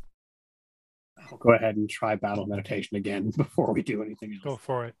slot. I'll go ahead and try battle meditation again before we do anything else. Go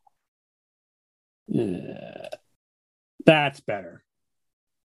for it. That's better.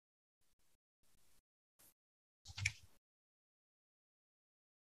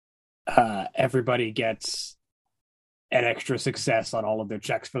 Everybody gets an extra success on all of their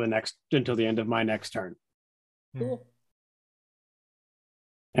checks for until the end of my next turn. Cool.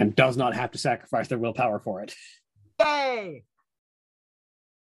 And does not have to sacrifice their willpower for it. Yay!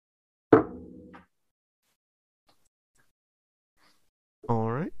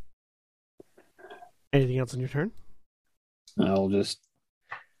 All right. Anything else on your turn?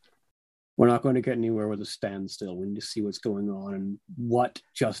 We're not going to get anywhere with a standstill. We need to see what's going on and what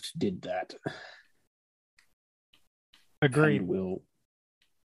just did that. Agreed. And we'll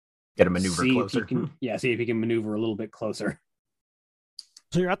get a maneuver closer. See if he can maneuver a little bit closer.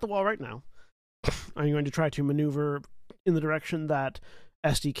 So you're at the wall right now. Are you going to try to maneuver in the direction that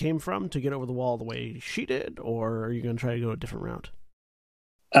SD came from to get over the wall the way she did, or are you going to try to go a different route?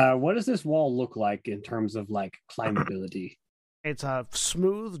 What does this wall look like in terms of climbability? It's a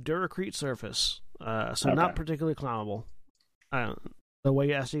smooth Duracrete surface, so not particularly climbable. The way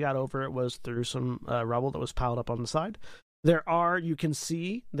SD got over it was through some rubble that was piled up on the side. You can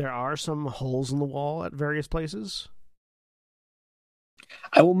see there are some holes in the wall at various places.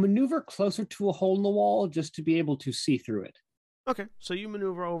 I will maneuver closer to a hole in the wall just to be able to see through it. Okay, so you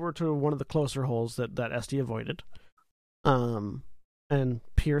maneuver over to one of the closer holes that SD avoided, and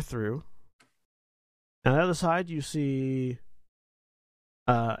peer through. On the other side, you see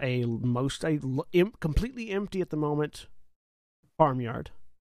completely empty at the moment farmyard,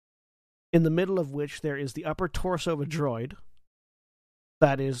 in the middle of which there is the upper torso of a droid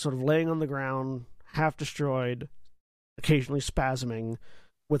that is sort of laying on the ground, half destroyed, occasionally spasming,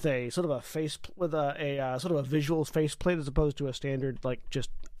 with a sort of a sort of a visual faceplate as opposed to a standard just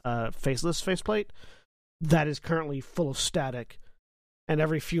faceless faceplate that is currently full of static. And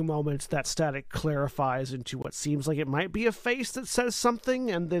every few moments, that static clarifies into what seems like it might be a face that says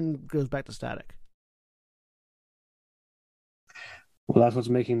something, and then goes back to static. Well, that's what's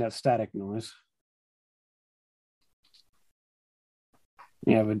making that static noise.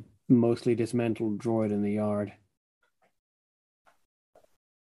 You have a mostly dismantled droid in the yard.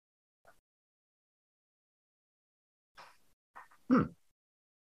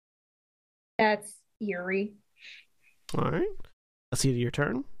 That's eerie. All right. Let's see to your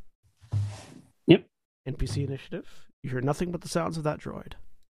turn. Yep. NPC initiative. You hear nothing but the sounds of that droid.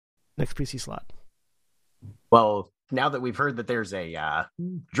 Next PC slot. Well, now that we've heard that there's a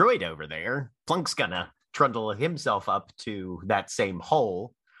droid over there, Plunk's gonna trundle himself up to that same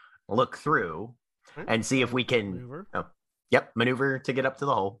hole, look through, and see if we can maneuver. Maneuver to get up to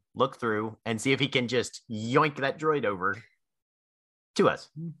the hole, look through, and see if he can just yoink that droid over to us.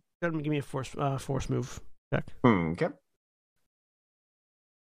 Go ahead and give me a force move check. Okay.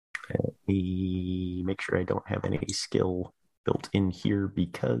 Let me make sure I don't have any skill built in here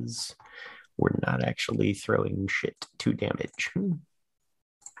because we're not actually throwing shit to damage.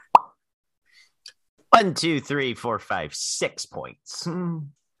 1, 2, 3, 4, 5, 6 points.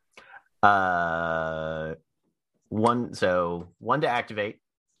 One to activate.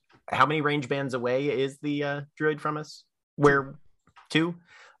 How many range bands away is the droid from us? Where 2?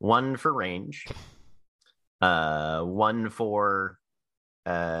 1 for range. 1 for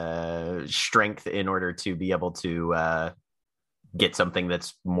strength in order to be able to get something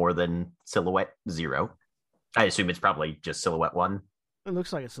that's more than silhouette 0. I assume it's probably just silhouette 1. It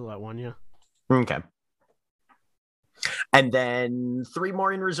looks like it's silhouette 1, yeah. Okay. And then 3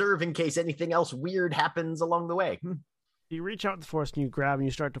 more in reserve in case anything else weird happens along the way. You reach out the force and you grab and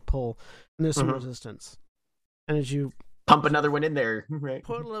you start to pull, and there's some resistance. And as you pump another one in there, right?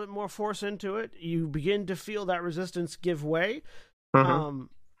 Put a little bit more force into it, you begin to feel that resistance give way.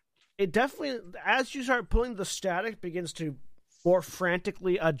 It definitely, as you start pulling, the static begins to more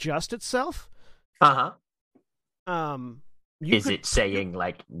frantically adjust itself. Is it saying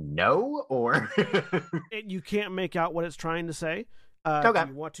like no, or you can't make out what it's trying to say? Okay. Do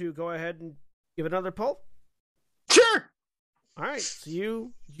you want to go ahead and give it another pull? Sure. All right, so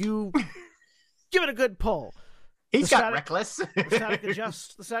you give it a good pull. He's got reckless. The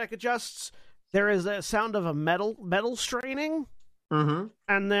static adjusts. There is a sound of a metal straining.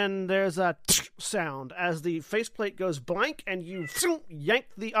 And then there's a sound as the faceplate goes blank and you yank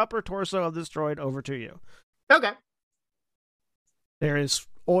the upper torso of this droid over to you. Okay. There is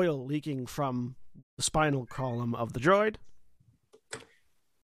oil leaking from the spinal column of the droid.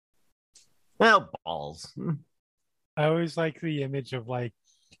 Well, balls. I always like the image of like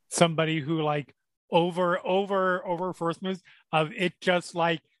somebody who like over first moves of it just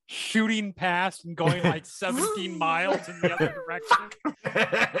like shooting past and going like 17 miles in the other direction.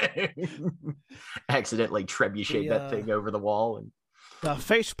 Accidentally trebuchet that thing over the wall. And the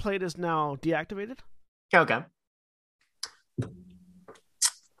faceplate is now deactivated. Okay.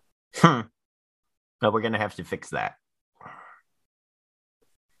 Well, we're going to have to fix that.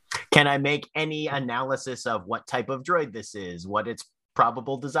 Can I make any analysis of what type of droid this is, what its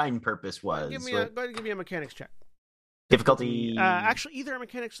probable design purpose was? Go ahead and give me a mechanics check. Difficulty... actually, either a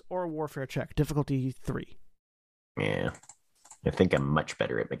mechanics or a warfare check. Difficulty 3. Yeah. I think I'm much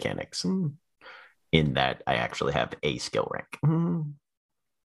better at mechanics. In that I actually have a skill rank.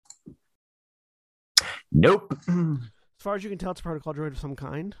 Nope. As far as you can tell, it's a protocol droid of some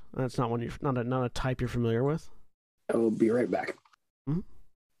kind. It's not one not a type you're familiar with. I will be right back.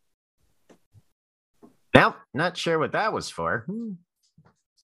 Now, not sure what that was for.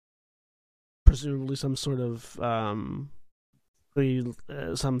 Presumably some sort of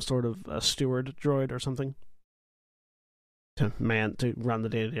steward droid or something to run the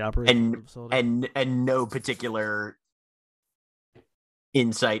day-to-day operation of the facility. And no particular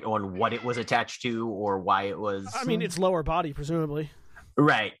insight on what it was attached to or why it was. I mean, its lower body, presumably.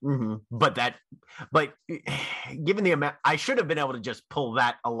 Right. But given the amount, I should have been able to just pull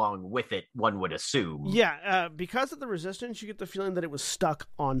that along with it, one would assume. Yeah, because of the resistance, you get the feeling that it was stuck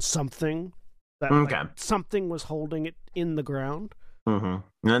on something. That something was holding it in the ground. And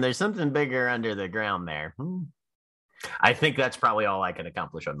then there's something bigger under the ground there. I think that's probably all I can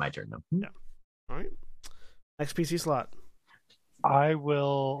accomplish on my turn, though. Yeah. All right. Next PC slot.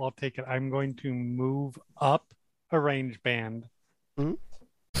 I'll take it. I'm going to move up a range band. To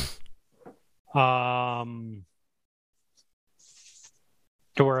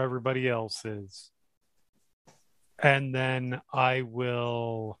where everybody else is. And then I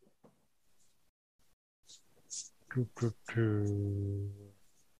will...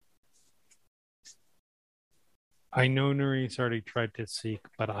 I know Nuri's already tried to seek,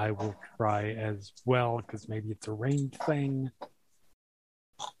 but I will try as well because maybe it's a range thing.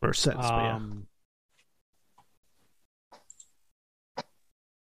 Or sense,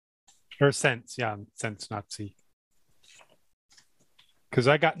 Or sense, sense, not seek. Because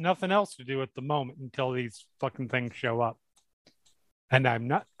I got nothing else to do at the moment until these fucking things show up. And I'm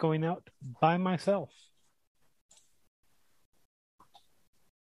not going out by myself.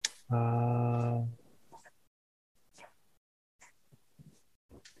 I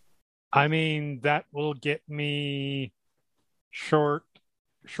mean, that will get me short.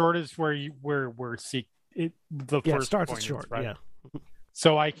 Short is where Seek the Yeah, it first starts point at is, short. right? Yeah.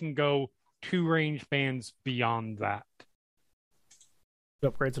 So I can go 2 range bands beyond that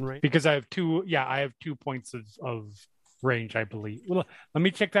Upgrades and range. because I have 2. Yeah, I have 2 points of range, I believe. Well, let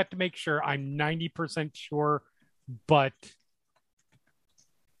me check that to make sure. I'm 90% sure, but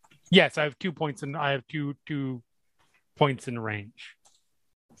yes, I have 2 points, and I have two points in range.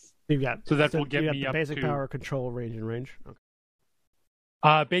 You've got So that will get you got me the up basic to power, control, range, and range. Okay.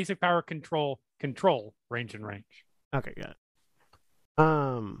 basic power, control, range and range. Okay, got it.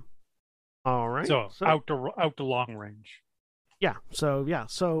 All right. So out to long range. Yeah. So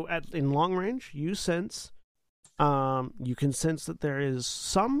in long range, you sense, you can sense that there is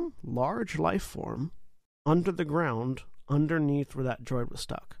some large life form under the ground, underneath where that droid was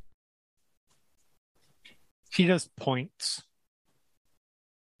stuck. She just points.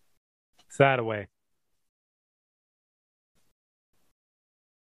 It's that away.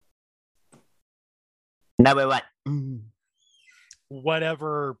 No, wait, what?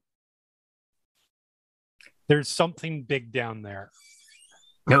 Whatever. There's something big down there.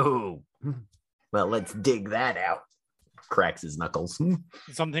 No. Well, let's dig that out. Cracks his knuckles.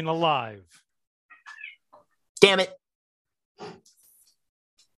 Something alive. Damn it.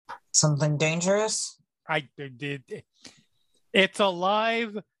 Something dangerous? I did. It's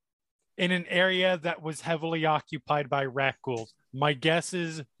alive in an area that was heavily occupied by raccoons. My guess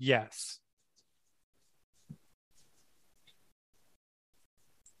is yes.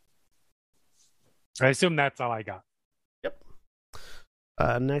 I assume that's all I got. Yep.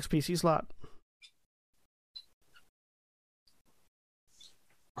 Next PC slot.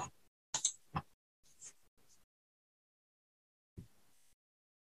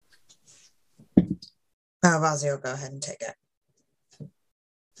 Vazio, go ahead and take it.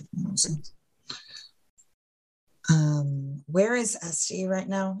 Where is SD right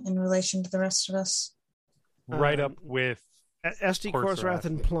now in relation to the rest of us? Right up with SD, Corserath,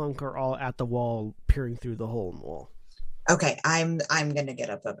 and Plunk are all at the wall, peering through the hole in the wall. Okay, I'm gonna get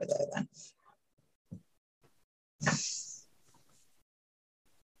up over there then.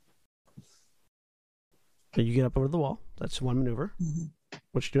 So you get up over the wall. That's one maneuver. Mm-hmm.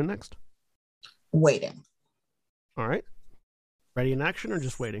 What you doing next? Waiting. All right. Ready in action or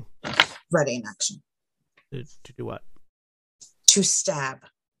just waiting? Ready in action. To do what? To stab.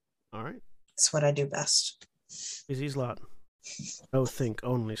 All right. That's what I do best. Easy slot. No think,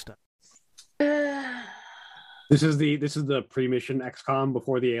 only step. This is the pre-mission XCOM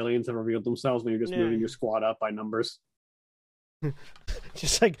before the aliens have revealed themselves when you're just moving your squad up by numbers.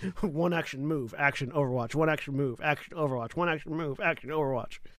 Just like one action move, action Overwatch, one action move, action Overwatch, one action move, action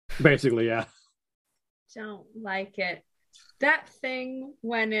Overwatch. Basically, yeah. Don't like it. That thing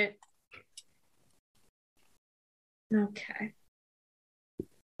when it... Okay.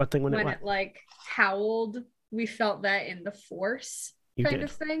 What thing when it like howled, we felt that in the Force kind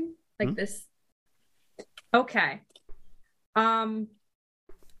of thing. Like this. Okay. In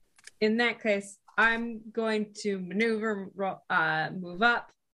that case, I'm going to maneuver, move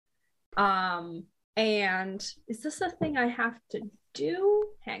up. And is this a thing I have to do?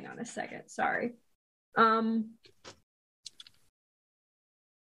 Hang on a second. Sorry. You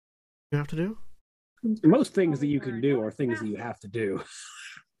have to do? Most things that you can do are things that you have to do.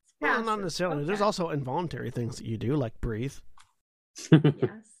 Well, not necessarily. Okay. There's also involuntary things that you do, like breathe.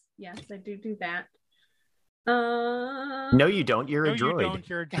 Yes, I do that. No, you don't. You're a droid. You don't.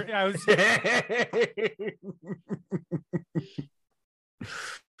 You're a droid.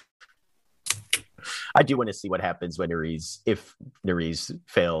 I do want to see what happens when if Nerys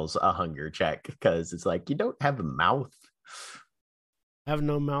fails a hunger check, because it's like, you don't have a mouth. I have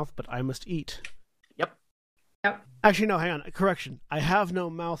no mouth, but I must eat. Yep. Actually, no, hang on. Correction. I have no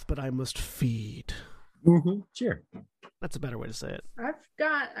mouth, but I must feed. Mm-hmm. Sure. That's a better way to say it. I've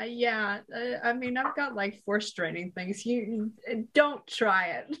got, I mean, I've got like force training things. You don't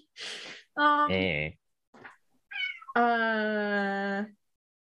try it.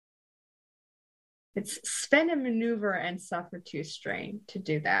 It's spend a maneuver and suffer 2 strain to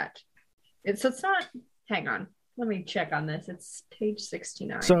do that. It's not. Hang on, let me check on this. It's page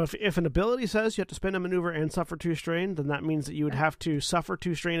 69. So if an ability says you have to spend a maneuver and suffer 2 strain, then that means that you would have to suffer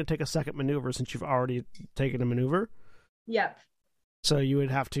 2 strain to take a second maneuver since you've already taken a maneuver. Yep. So you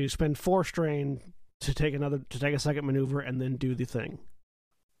would have to spend 4 strain to take a second maneuver and then do the thing.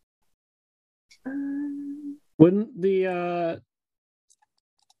 Wouldn't the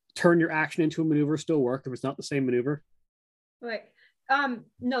turn your action into a maneuver still work if it's not the same maneuver? Wait.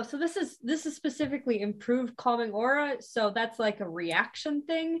 No, so this is specifically improved calming aura, so that's like a reaction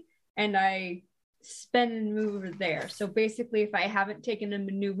thing, and I spend and maneuver there. So basically, if I haven't taken a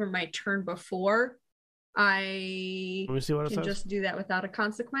maneuver my turn before, I Let me see what it can says. just do that without a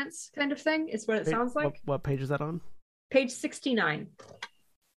consequence, kind of thing. Is what it sounds like. What page is that on? Page 69.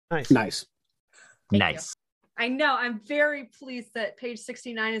 Nice. Nice. Thank Nice. I know. I'm very pleased that page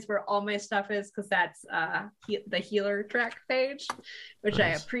 69 is where all my stuff is, because that's the healer track page, which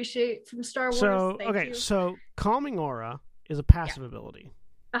I Nice. appreciate from Star Wars. So, Thank you. so Calming Aura is a passive ability.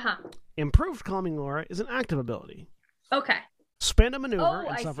 Uh-huh. Improved Calming Aura is an active ability. Okay. Spend a maneuver Oh,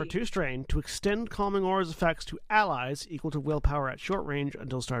 and I suffer see. 2 strain to extend Calming Aura's effects to allies equal to willpower at short range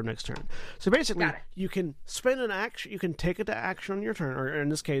until start of next turn. So basically, Got it. you can spend an action, you can take it to action on your turn, or in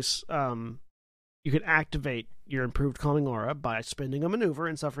this case, you can activate your improved Calming Aura by spending a maneuver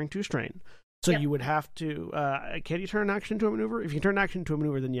and suffering 2 strain. So Yep. you would have to, can you turn an action to a maneuver? If you turn an action to a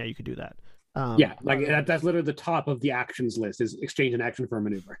maneuver, then yeah, you could do that. Yeah, like that's literally the top of the actions list is exchange an action for a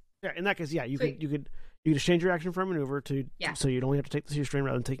maneuver. Yeah, in that case, yeah, you Sweet. could exchange your action for a maneuver Yeah. so you'd only have to take the 2 strain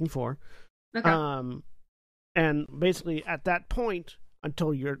rather than taking 4. Okay. And basically at that point,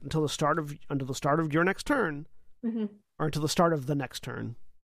 until the start of your next turn, Mm-hmm. or until the start of the next turn.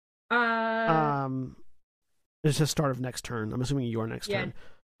 It's just start of next turn. I'm assuming your next turn.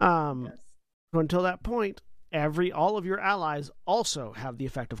 Yes. So until that point, all of your allies also have the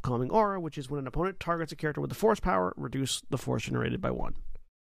effect of Calming Aura, which is when an opponent targets a character with the force power, reduce the force generated by 1.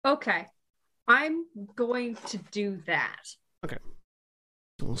 Okay. I'm going to do that. Okay.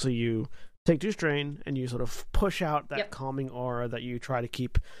 So you take 2 strain and you sort of push out that Calming Aura that you try to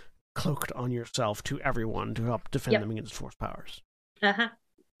keep cloaked on yourself to everyone to help defend them against force powers. Uh-huh.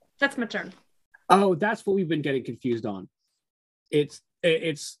 That's my turn. Oh, that's what we've been getting confused on. It's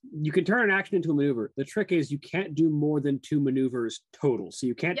you can turn an action into a maneuver. The trick is you can't do more than 2 maneuvers total. So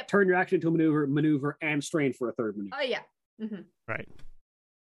you can't turn your action into a maneuver, and strain for a 3rd maneuver. Oh, yeah. Mm-hmm. Right.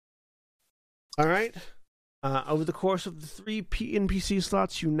 All right. Over the course of the 3 NPC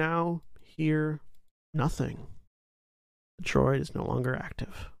slots, you now hear nothing. The droid is no longer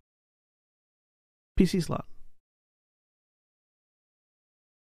active. PC slot.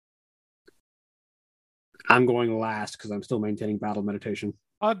 I'm going last because I'm still maintaining battle meditation.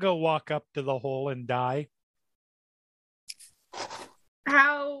 I'll go walk up to the hole and die.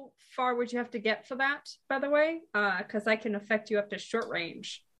 How far would you have to get for that, by the way? Because I can affect you up to short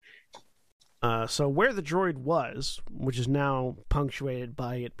range. So where the droid was, which is now punctuated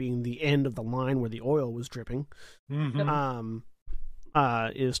by it being the end of the line where the oil was dripping,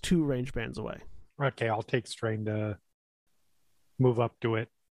 is 2 range bands away. Okay, I'll take strain to move up to it.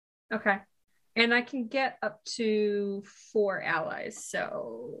 Okay. And I can get up to 4 allies.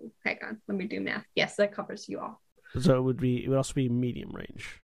 So hang on, let me do math. Yes, that covers you all. So it would also be medium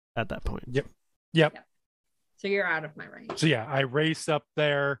range at that point. Yep. So you're out of my range. So yeah, I race up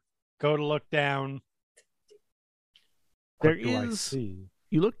there, go to look down. There What do I is. see?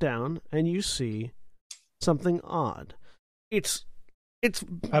 You look down and you see something odd. It's A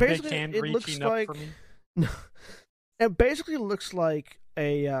big basically hand it reaching looks up like for me. it basically looks like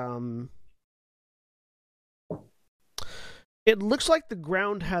a It looks like the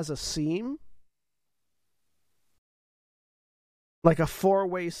ground has a seam, like a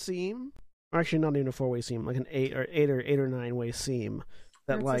 4-way seam. Or actually, not even a 4-way seam, like an 8 or 9-way seam.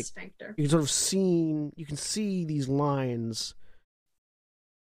 That That's a like sphincter. you can see these lines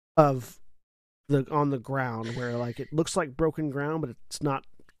of on the ground where like it looks like broken ground, but it's not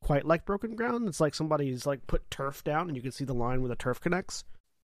quite like broken ground. It's like somebody's like put turf down, and you can see the line where the turf connects.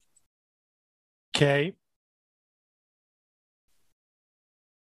 Okay.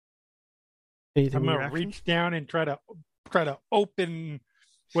 Anything I'm in your gonna action? reach down and try to open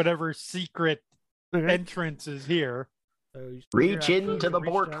whatever secret Okay. entrance is here. So you Reach your action, into the reach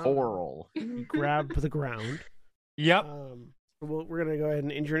bork down, coral. You grab the ground. Yep. We're gonna go ahead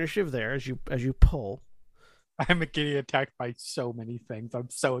and end your initiative there as you pull. I'm getting attacked by so many things. I'm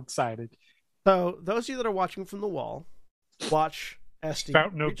so excited. So those of you that are watching from the wall, watch SD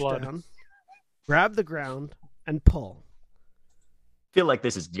Fountain of reach blood. down, grab the ground, and pull. Feel like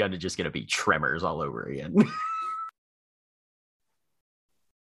this is gonna be Tremors all over again.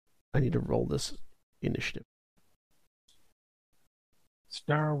 I need to roll this initiative.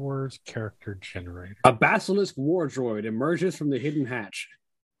 Star Wars character generator. A basilisk war droid emerges from the hidden hatch.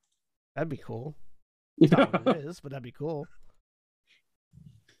 That'd be cool. Not what it is, but that'd be cool.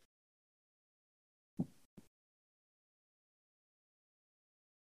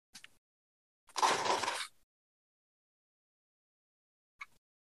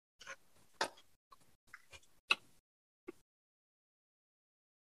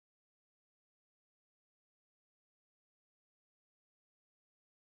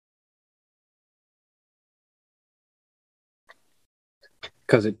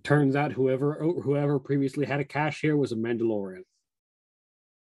 Because it turns out whoever previously had a cache here was a Mandalorian.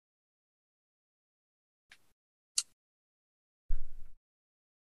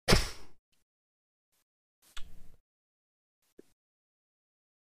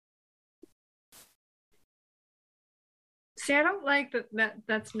 See, I don't like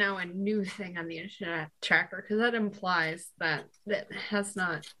that's now a new thing on the internet tracker because that implies that it has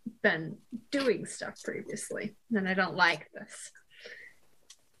not been doing stuff previously, and I don't like this.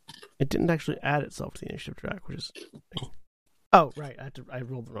 It didn't actually add itself to the initiative track, which is... Oh, right. I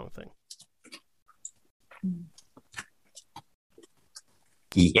rolled the wrong thing.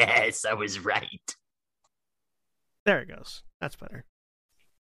 Yes, I was right. There it goes. That's better.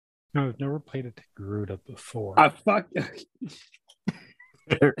 No, I've never played it to Garuda before. Fuck.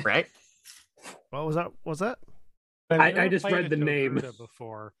 Right? What was that? What was that? I just read the name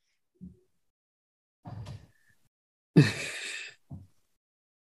before.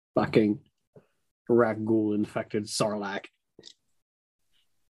 Fucking Ragul infected Sarlacc.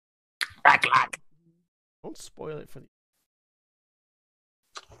 Racklack. Don't spoil it for the...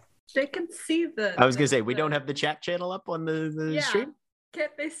 They can see the. I was going to say, we don't have the chat channel up on the stream?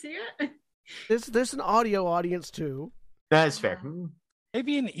 Can't they see it? There's an audio audience too. That's fair.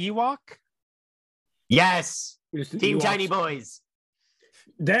 Maybe an Ewok? Yes! Team Ewoks. Tiny Boys.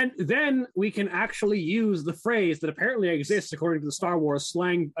 Then we can actually use the phrase that apparently exists according to the Star Wars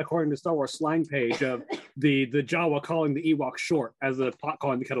slang page of the Jawa calling the Ewok short as the pot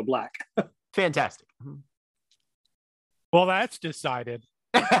calling the kettle black. Fantastic. Well, that's decided.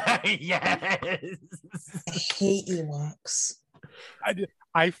 Yes. I hate Ewoks.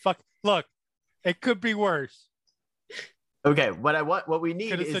 Look, it could be worse. Okay, what we need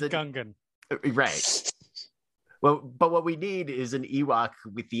Could have is said Gungan. right. Well, but what we need is an Ewok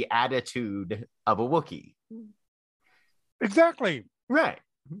with the attitude of a Wookiee. Exactly. Right.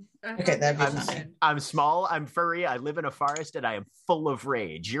 Okay, that'd be fine. I'm small, I'm furry, I live in a forest, and I am full of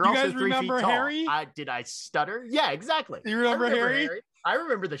rage. You're You also guys 3 feet remember tall. Harry? Did I stutter? Yeah, exactly. You remember Harry? I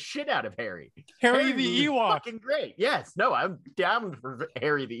remember the shit out of Harry. Harry the was Ewok. fucking great. Yes. No, I'm down for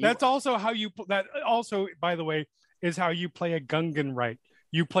Harry the Ewok. That's also how you. That also, by the way, is how you play a Gungan right.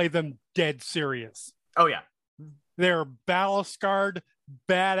 You play them dead serious. Oh yeah. They're battle scarred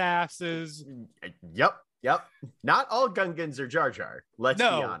badasses. Yep. Not all Gungans are Jar Jar. Let's be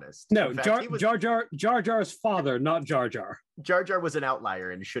honest. No, In fact, Jar Jar's father, not Jar Jar. Jar Jar was an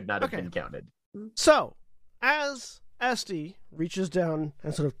outlier and should not have been counted. So, as Esty reaches down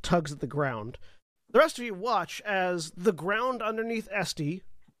and sort of tugs at the ground, the rest of you watch as the ground underneath Esty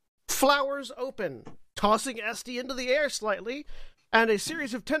flowers open, tossing Esty into the air slightly, and a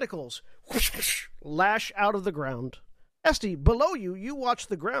series of tentacles lash out of the ground. Esty, below you, you watch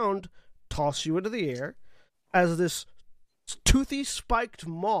the ground toss you into the air as this toothy spiked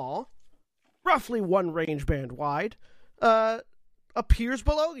maw, roughly one range band wide, appears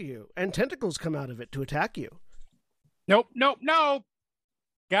below you, and tentacles come out of it to attack you. Nope.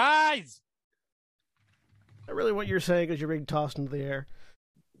 Guys! Is that really what you're saying as you're being tossed into the air?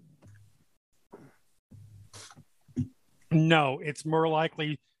 No, it's more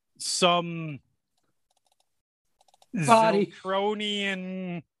likely some Body.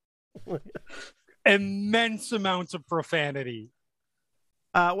 Zeltronian immense amounts of profanity.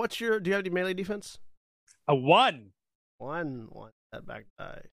 Do you have any melee defense? A 1. One. That back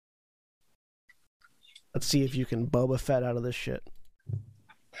die. Let's see if you can Boba Fett out of this shit.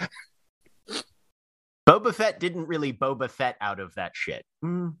 Boba Fett didn't really Boba Fett out of that shit.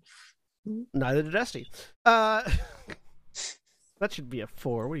 Neither did Esty. That should be a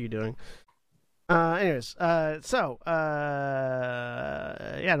 4. What are you doing? Anyways, yeah, no,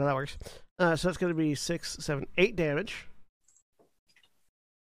 that works. So that's going to be 6, 7, 8 damage.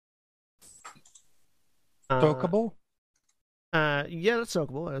 Soakable? Yeah, that's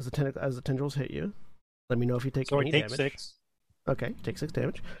soakable as the tendrils hit you. Let me know if you take any damage. 6. Okay, take 6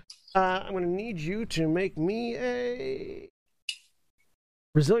 damage. I'm going to need you to make me a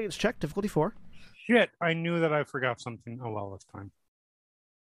resilience check, difficulty 4. Shit, I knew that I forgot something. Oh well, it's fine.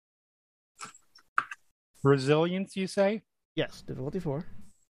 Resilience, you say? Yes, difficulty 4.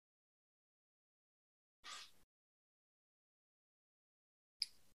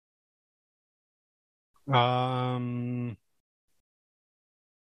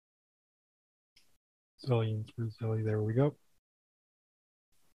 Resilience, there we go.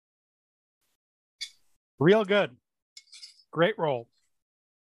 Real good. Great roll.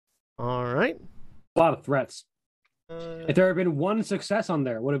 All right. A lot of threats. If there had been one success on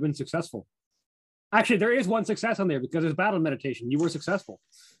there, it would have been successful. Actually, there is one success on there because there's battle meditation. You were successful.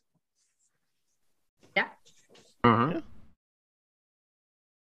 Yeah. Mm-hmm. Yeah.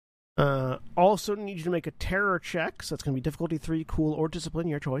 Also need you to make a terror check, so that's going to be difficulty 3, cool, or discipline,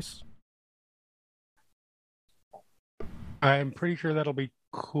 your choice. I'm pretty sure that'll be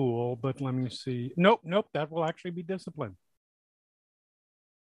cool, but let me see. Nope, that will actually be discipline.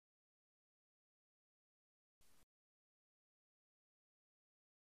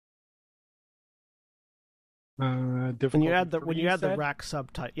 When you add the rack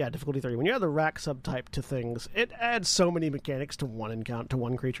subtype, difficulty 3. When you add the rack subtype to things, it adds so many mechanics to one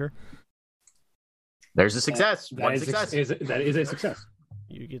creature. There's a success. That is a success.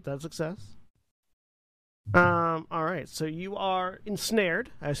 You get that success. All right. So you are ensnared.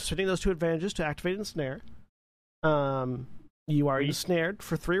 I was setting those 2 advantages to activate ensnare. You are ensnared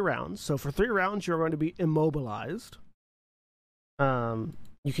for 3 rounds. So for 3 rounds, you're going to be immobilized.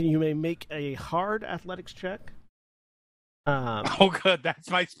 You may make a hard athletics check. Oh, good. That's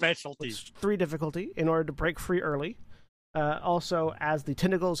my specialty. It's 3 difficulty in order to break free early. Also, as the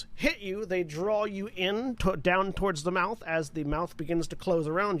tentacles hit you, they draw you down towards the mouth as the mouth begins to close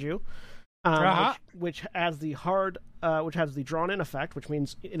around you. Which has the drawn in effect, which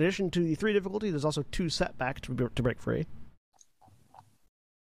means in addition to the 3 difficulty, there's also 2 setback to break free.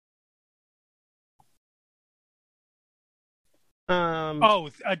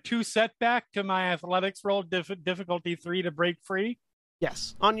 A 2 setback to my athletics roll, difficulty 3 to break free?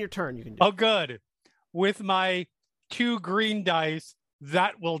 Yes, on your turn you can do. Oh, good. With my 2 green dice,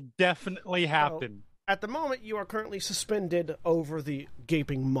 that will definitely happen. So, at the moment, you are currently suspended over the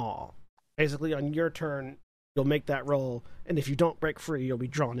gaping maw. Basically, on your turn, you'll make that roll, and if you don't break free, you'll be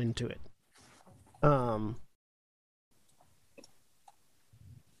drawn into it. All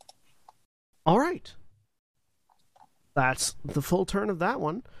right. That's the full turn of that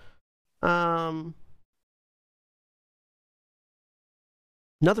one. Another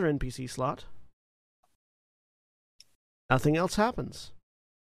NPC slot. Nothing else happens.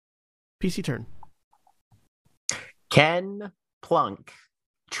 PC turn. Can Plunk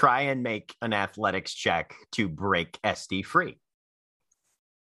try and make an athletics check to break SD free?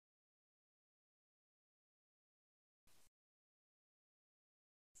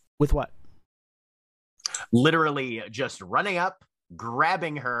 With what? Literally just running up,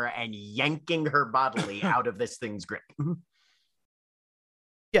 grabbing her, and yanking her bodily out of this thing's grip.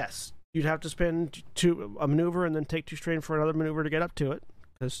 Yes. You'd have to spend a maneuver and then take 2 strain for another maneuver to get up to it,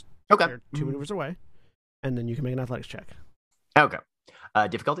 because they're 2 maneuvers away. And then you can make an athletics check. Okay.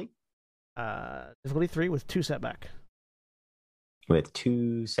 Difficulty? Difficulty 3 with 2 setback. With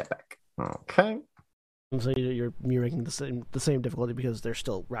 2 setback. Okay. And so you're making the same difficulty because they're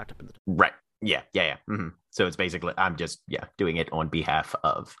still wrapped up in the... Right. Yeah. Mm-hmm. So it's basically, I'm just, doing it on behalf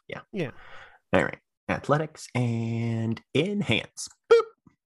of, Yeah. All right. Athletics and enhance. Boop.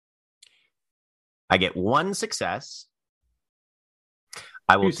 I get 1 success.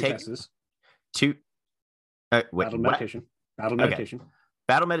 I will 2 take successes. 2. Battle meditation.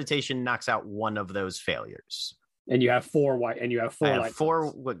 Battle meditation knocks out 1 of those failures. And you have 4 white. And you have 4 I have light.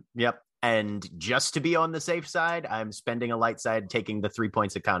 4. Yep. And just to be on the safe side, I'm spending a light side, taking the 3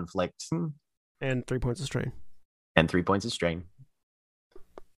 points of conflict. And 3 points of strain. And 3 points of strain.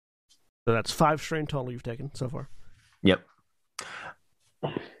 So that's 5 strain total you've taken so far. Yep.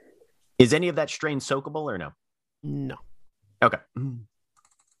 Is any of that strain soakable or no? No. Okay.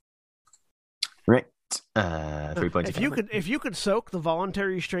 Right. 3 points. If you could soak the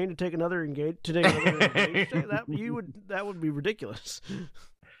voluntary strain to take another engage strain, that would be ridiculous.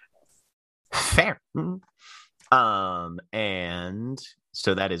 Fair. And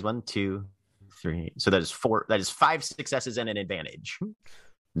so that is 1, 2, 3. So that is 4. That is 5 successes and an advantage.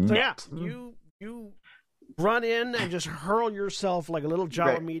 So you run in and just hurl yourself like a little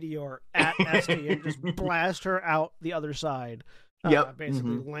Jawa meteor at Esty and just blast her out the other side.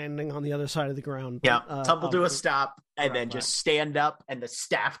 Basically landing on the other side of the ground. Yeah, tumble to a stop and then just stand up, and the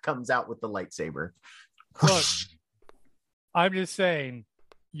staff comes out with the lightsaber. Look, I'm just saying,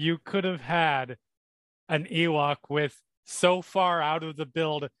 you could have had an Ewok with, so far out of the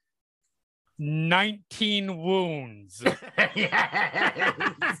build, 19 wounds.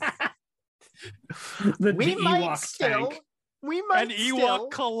 We might still. An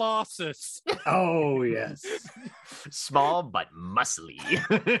Ewok Colossus. Oh, yes. Small but muscly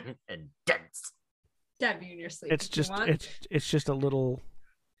and dense. Stab you in your sleep. It's just a little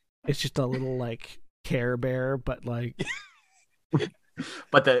like Care Bear, but like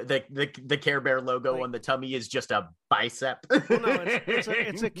But the Care Bear logo on the tummy is just a bicep. Well, no,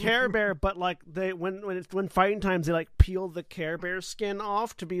 it's a Care Bear, but like when fighting times they like peel the Care Bear skin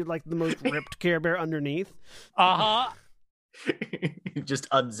off to be like the most ripped Care Bear underneath. Just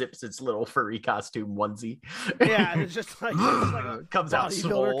unzips its little furry costume onesie. Yeah, it's just like a comes out bodybuilder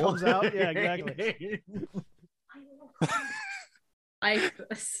swole. comes out. Yeah, exactly. I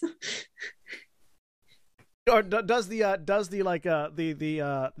this. Or does the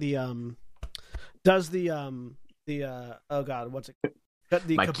oh god, what's it?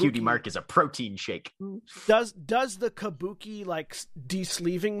 The My kabuki, cutie mark is a protein shake. does the kabuki like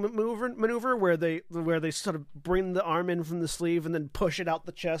de-sleeving maneuver where they sort of bring the arm in from the sleeve and then push it out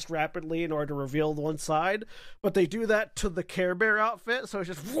the chest rapidly in order to reveal one side, but they do that to the Care Bear outfit, so it's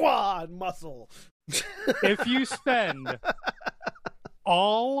just wah muscle. If you spend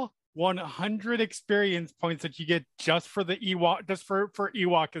all 100 experience points that you get just for the Ewok, just for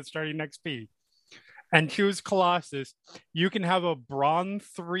Ewok is starting XP, and choose Colossus, you can have a Brawn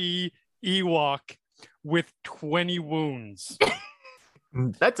 3 Ewok with 20 wounds.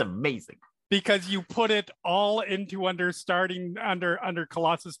 That's amazing. Because you put it all into under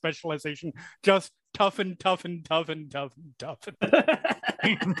Colossus specialization, just toughen.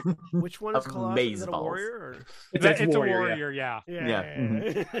 Which one is Colossus? Is it a Amazeballs. warrior? Or? It's warrior, a warrior, yeah.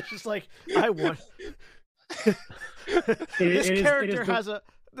 It's just like I want. This character has a.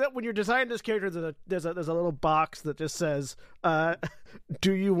 When you're designing this character, there's a little box that just says,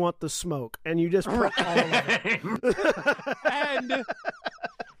 "Do you want the smoke?" And you just put all of it. And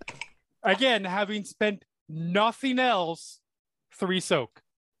again, having spent nothing else, 3 soak.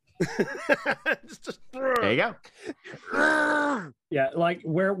 There you go. Yeah, like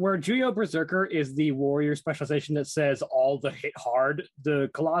where Juyo Berserker is the warrior specialization that says all the hit hard, the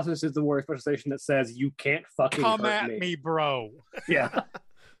Colossus is the warrior specialization that says you can't fucking Come hurt at me, bro. Yeah.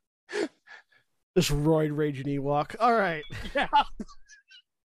 This roid raging Ewok. All right. Yeah.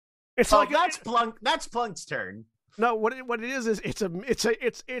 It's Like that's Plunk. That's Plunk's turn. No, what it is it's a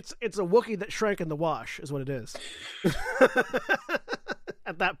Wookiee that shrank in the wash is what it is.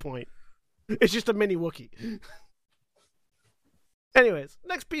 At that point, it's just a mini Wookiee. Anyways,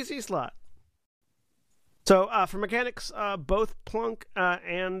 next PC slot. So for mechanics, both Plunk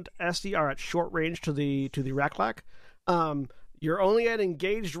and SD are at short range to the Raklak. You're only at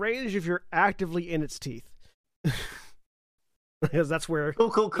engaged range if you're actively in its teeth, because that's where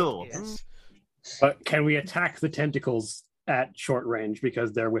Cool. Yes. But can we attack the tentacles at short range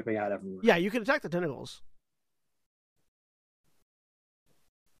because they're whipping out everywhere? Yeah, you can attack the tentacles.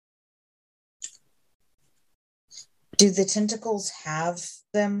 Do the tentacles have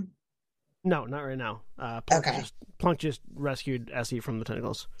them? No, not right now. Plunk just rescued Essie from the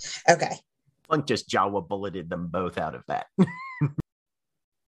tentacles. Okay. Plunk just Jawa bulleted them both out of that.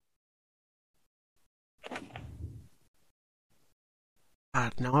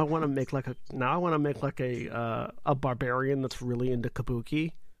 God, now I want to make like a barbarian that's really into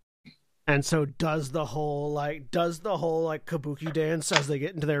kabuki, and so does the whole kabuki dance as they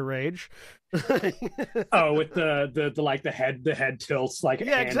get into their rage. Oh, with the head tilts like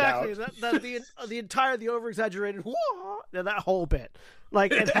yeah, hand exactly. out. The over exaggerated that whole bit,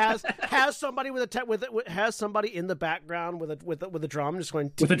 like it has somebody has somebody in the background with a drum just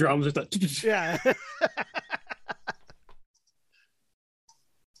going with the drums with the yeah.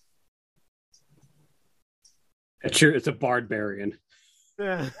 It's a barbarian.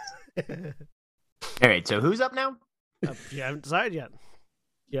 Yeah. All right, so who's up now? You haven't decided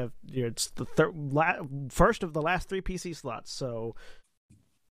yet. It's the first of the last 3 PC slots. So,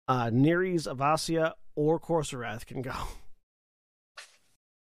 Neres, Avasia, or Corsarath can go.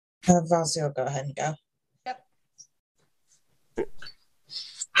 Valsy will go ahead and go. Yep.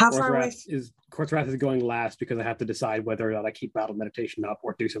 How far away? Corsarath is going last because I have to decide whether or not I keep battle meditation up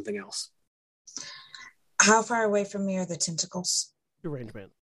or do something else. How far away from me are the tentacles? Your range man.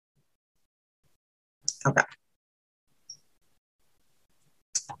 Okay.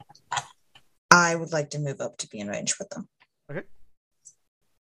 I would like to move up to be in range with them. Okay.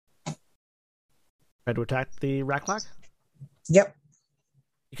 Try to attack the Raklak? Yep.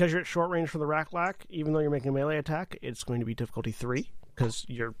 Because you're at short range for the Raklak, even though you're making a melee attack, it's going to be difficulty 3 because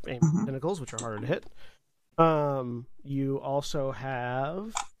you're aiming at tentacles, which are harder to hit. You also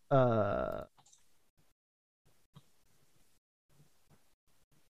have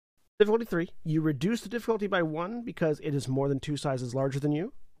difficulty 3. You reduce the difficulty by 1 because it is more than 2 sizes larger than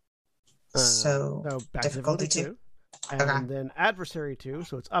you. So back difficulty to 2. And then adversary 2,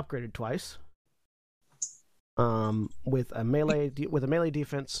 so it's upgraded twice. With a melee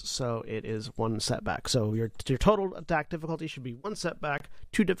defense, so it is 1 setback. So your total attack difficulty should be 1 setback,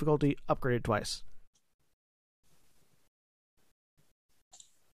 2 difficulty, upgraded twice.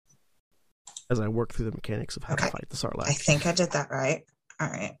 As I work through the mechanics of how to fight the Sarlacc. I think I did that right. All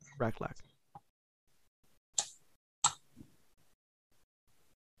right. Raklak.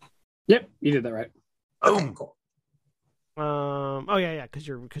 Yep, you did that right. Okay, cool. Oh yeah, because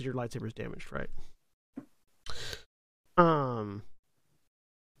your lightsaber's damaged, right?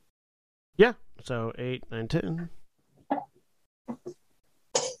 Yeah. So 8, 9, 10.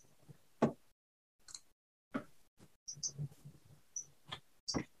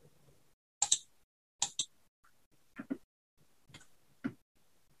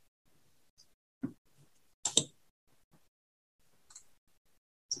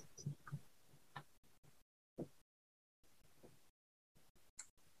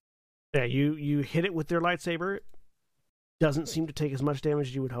 Yeah, you hit it with their lightsaber. Doesn't seem to take as much damage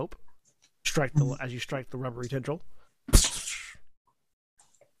as you would hope. As you strike the rubbery tendril.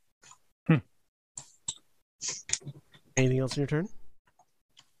 Anything else in your turn?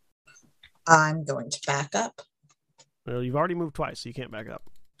 I'm going to back up. Well, you've already moved twice, so you can't back up.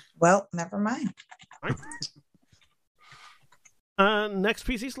 Well, never mind. All right. Next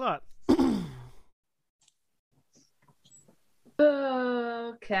PC slot.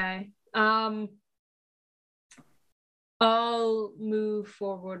 Okay. I'll move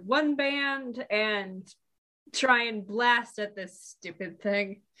forward one band and try and blast at this stupid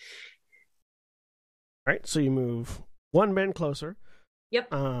thing. All right, so you move one band closer.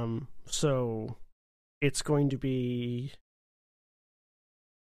 Yep. So it's going to be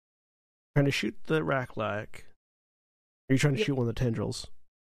trying to shoot the Racklack. Are you trying to shoot one of the tendrils?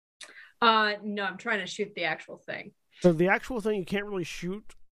 No, I'm trying to shoot the actual thing. So the actual thing you can't really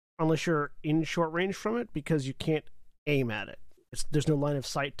shoot unless you're in short range from it because you can't aim at it. There's no line of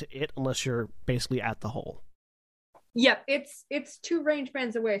sight to it unless you're basically at the hole. Yep, it's 2 range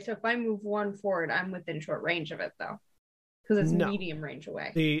bands away. So if I move one forward, I'm within short range of it though, because it's medium range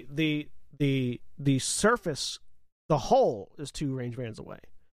away. The surface, the hole is 2 range bands away.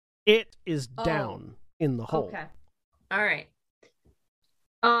 It is down in the hole. Okay, all right.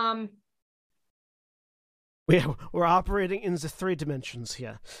 We're operating in the 3 dimensions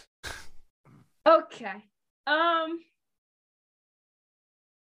here. Okay. I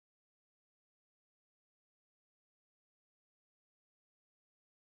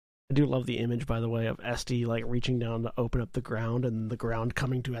do love the image, by the way, of Esty like reaching down to open up the ground and the ground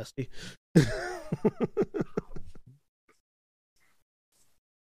coming to Esty.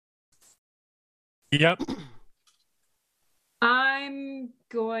 Yep. I'm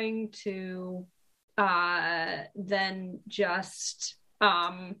going to then just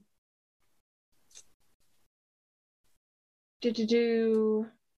do do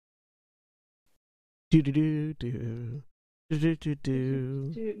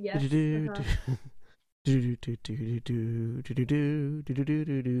yes.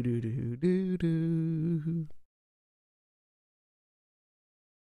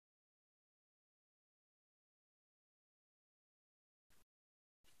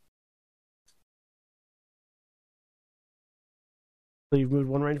 So you've moved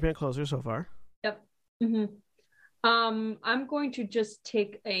 1 range band closer so far. Yep. Mm-hmm. I'm going to just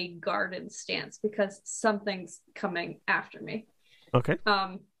take a guarded stance because something's coming after me. Okay.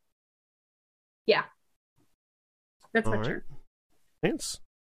 Yeah. That's all my right. turn. Thanks.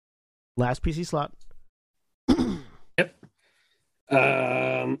 Last PC slot. Yep.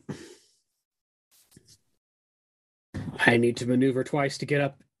 I need to maneuver twice to get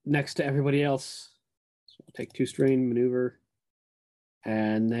up next to everybody else. So I'll take 2 strain, maneuver.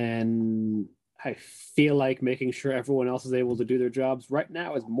 And then I feel like making sure everyone else is able to do their jobs right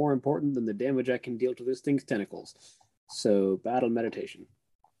now is more important than the damage I can deal to this thing's tentacles. So, battle meditation.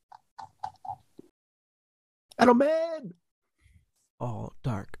 Battle med! All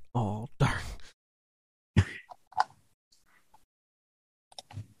dark, all dark.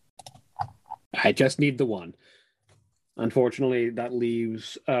 I just need the 1. Unfortunately, that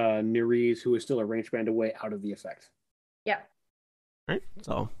leaves Nerys, who is still a range band away, out of the effect. Yep. Right,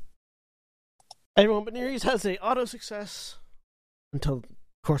 so everyone but Nerys has a auto success until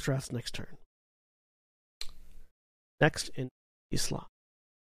Course next turn. Next in the slot.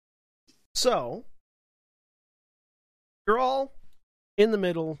 So you're all in the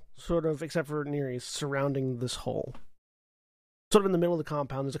middle, sort of, except for Nerys, surrounding this hole. Sort of in the middle of the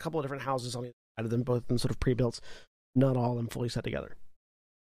compound. There's a couple of different houses on the side of them, both in sort of pre-built, not all of them fully set together.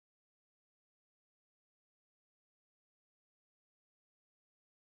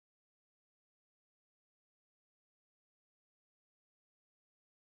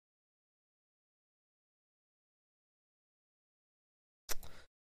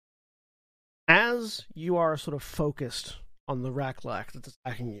 As you are sort of focused on the Racklack that's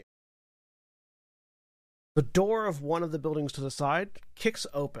attacking you, the door of one of the buildings to the side kicks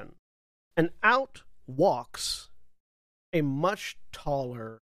open, and out walks a much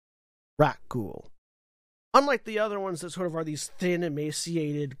taller rat ghoul. Unlike the other ones that sort of are these thin,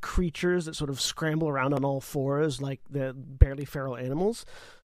 emaciated creatures that sort of scramble around on all fours like the barely feral animals,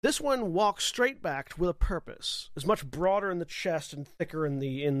 this one walks straight backed with a purpose. Is much broader in the chest and thicker in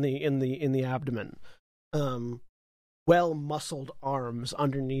the abdomen. Well muscled arms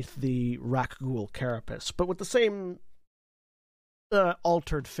underneath the rat ghoul carapace, but with the same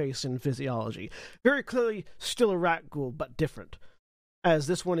altered face and physiology. Very clearly still a rat ghoul, but different. As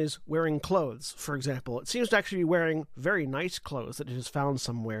this one is wearing clothes, for example. It seems to actually be wearing very nice clothes that it has found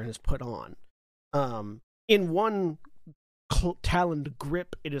somewhere and has put on. In one taloned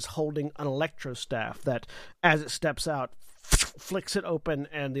grip, it is holding an electrostaff that, as it steps out, flicks it open,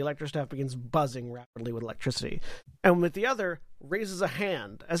 and the electrostaff begins buzzing rapidly with electricity. And with the other, raises a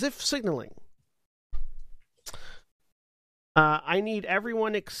hand, as if signaling. I need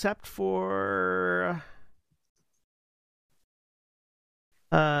everyone except for...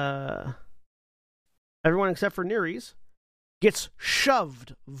 everyone except for Nerees gets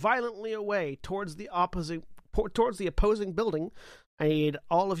shoved violently away towards the opposing building. I need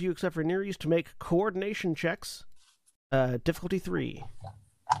all of you except for Nerees to make coordination checks. Difficulty 3.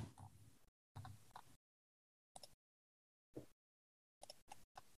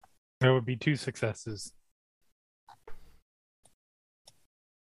 There would be 2 successes.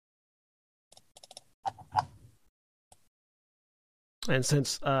 And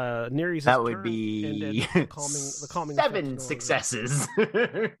since Nerees' That would turn be ended, the calming 7 effects successes.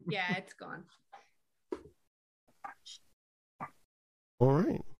 Yeah, it's gone. All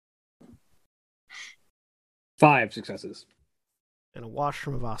right. 5 successes. And a wash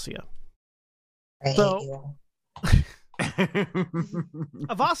from Avasia. Right, So-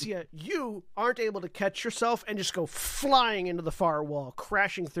 Avasia, you aren't able to catch yourself and just go flying into the far wall,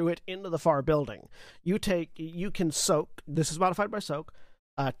 crashing through it into the far building. You can soak, this is modified by soak,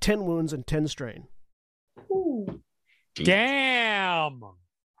 10 wounds and 10 strain. Ooh. Damn!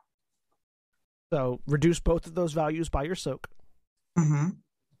 So reduce both of those values by your soak. Mm-hmm.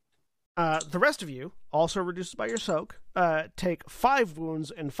 The rest of you, also reduced by your soak, take 5 wounds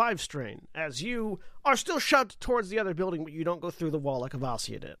and 5 strain, as you are still shoved towards the other building, but you don't go through the wall like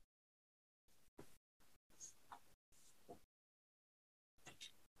Avasia did.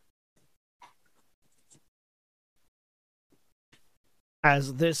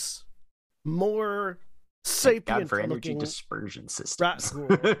 As this more Thank God for energy sapient-looking dispersion rat systems.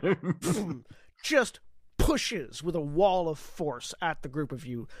 ghoul just pushes with a wall of force at the group of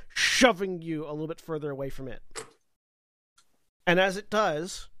you, shoving you a little bit further away from it. And as it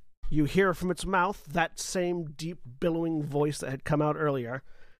does, you hear from its mouth that same deep billowing voice that had come out earlier.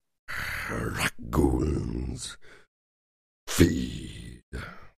 Raccoons, feed.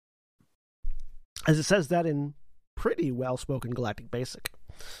 As it says that in pretty well-spoken Galactic Basic.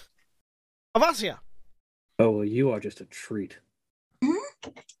 Avasia! Oh, well, you are just a treat.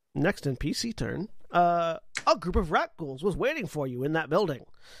 Next NPC turn. A group of rat ghouls was waiting for you in that building.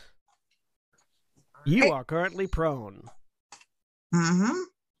 You are currently prone. Mm-hmm.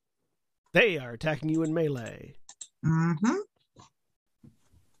 They are attacking you in melee. Mm-hmm.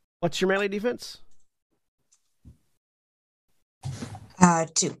 What's your melee defense? 2. All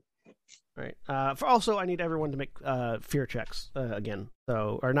right. For also, I need everyone to make fear checks again.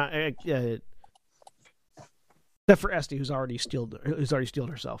 So, or not, except for Esty, who's already steeled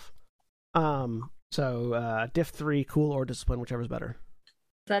herself. So, diff 3, cool, or discipline, whichever's better.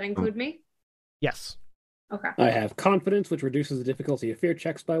 Does that include me? Yes. Okay. I have confidence, which reduces the difficulty of fear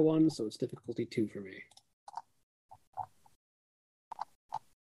checks by 1, so it's difficulty 2 for me.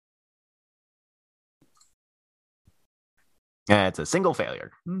 It's a single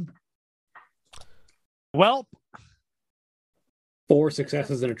failure. Well, 4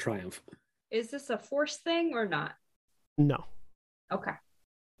 successes and a triumph. Is this a force thing or not? No. Okay.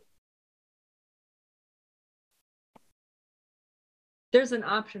 There's an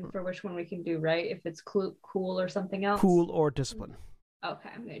option for which one we can do, right? If it's cool or something else. Cool or discipline. Okay,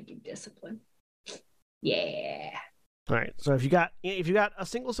 I'm gonna do discipline. Yeah. All right. So if you got a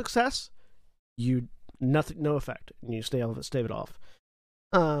single success, no effect, and you stave it off.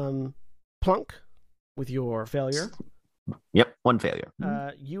 Plunk, with your failure. Yep, 1 failure.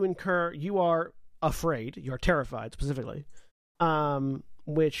 You are afraid. You are terrified specifically,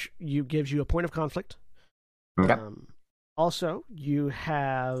 which gives you a point of conflict. Okay. Also, you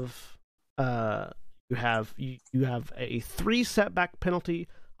have a 3 setback penalty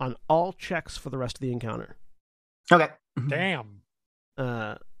on all checks for the rest of the encounter. Okay. damn.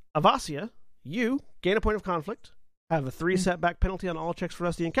 Avasia, you gain a point of conflict, have a 3 setback penalty on all checks for the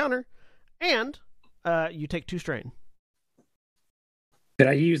rest of the encounter, and you take 2 strain. Did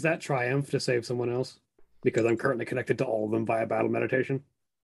I use that triumph to save someone else? Because I'm currently connected to all of them via battle meditation.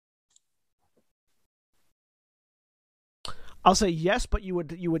 I'll say yes, but you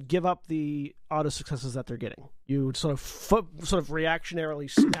would give up the auto successes that they're getting. You would sort of reactionarily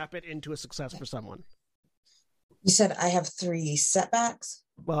snap it into a success for someone. You said I have 3 setbacks.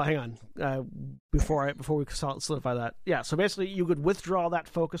 Well, hang on. Before we solidify that, yeah. So basically, you could withdraw that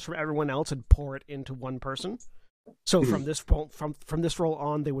focus from everyone else and pour it into one person. So from this roll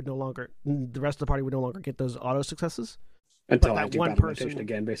on, they would no longer. The rest of the party would no longer get those auto successes. Until I do battle meditation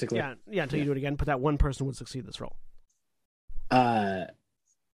again, basically. Yeah, until you do it again. But that one person would succeed this roll. I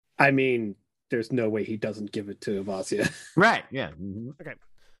mean, there's no way he doesn't give it to Avasia. Right. Yeah. Mm-hmm. Okay.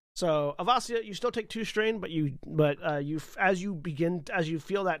 So Avasia, you still take 2 strain, but you as you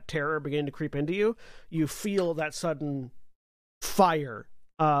feel that terror begin to creep into you, you feel that sudden fire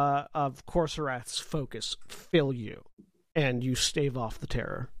of Corsorath's focus fill you, and you stave off the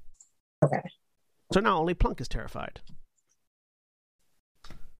terror. Okay. So now only Plunk is terrified.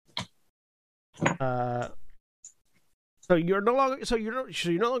 So you're no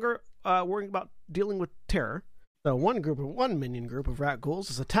longer worrying about dealing with terror. So one minion group of rat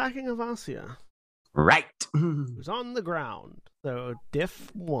ghouls is attacking Avasia. Right. Who's on the ground. So diff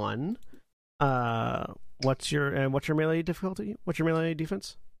 1. What's your melee difficulty? What's your melee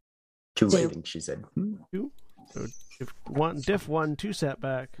defense? 2, I think she said. 2. So diff 1, 2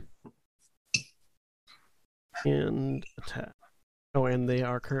 setback. And attack. Oh, and they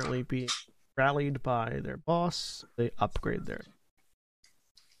are currently being rallied by their boss. They upgrade their.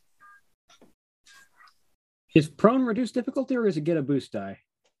 Is prone reduced difficulty, or is it get a boost die?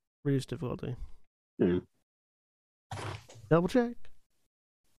 Reduced difficulty. Mm. Double check.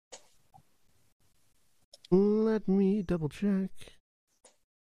 Let me double check.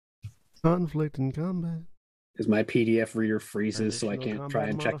 Conflict in combat. Because my PDF reader freezes, so I can't try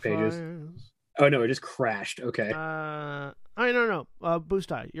and check pages. Oh no, it just crashed. Okay. I don't know. Boost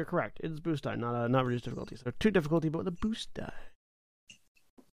die. You're correct. It's boost die, not reduced difficulty. So 2 difficulty, but with a boost die.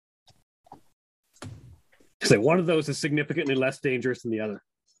 So one of those is significantly less dangerous than the other.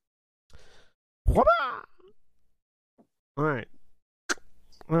 All right.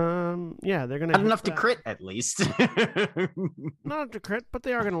 Yeah, they're gonna Not enough to crit, at least. Not enough to crit, but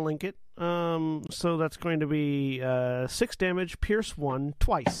they are gonna link it. So that's going to be 6 damage, pierce 1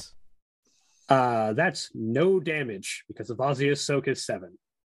 twice. That's no damage because Avasia's soak is 7.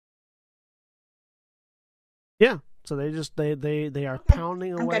 Yeah. So they are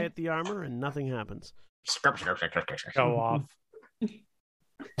pounding away at the armor and nothing happens. Go off. Yeah,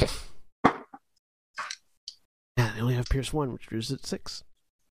 they only have pierce 1, which reduces it 6.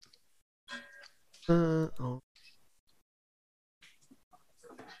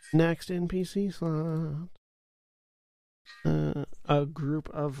 Next NPC slot. A group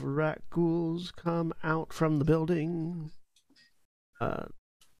of rat ghouls come out from the building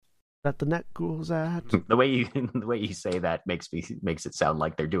that the net ghouls at. The way you say that makes it sound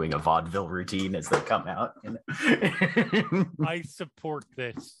like they're doing a vaudeville routine as they come out. I support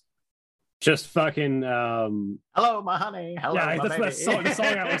this. Just fucking hello, my honey. Hello, yeah, my that's baby. the song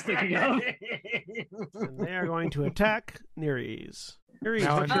I was thinking of. And they are going to attack Neres. Neres,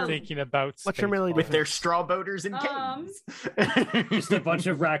 Now I'm thinking about what's your melee With defense? their straw boaters and canes. Just a bunch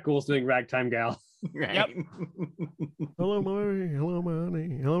of rat ghouls doing ragtime gal. Right. Yep. Hello, my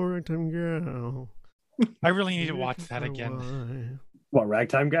honey. Hello, ragtime gal. I really need to watch that again. What,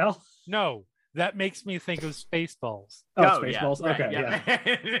 ragtime gal? No, that makes me think of Spaceballs. Oh, Oh, Spaceballs. yeah, Okay, right,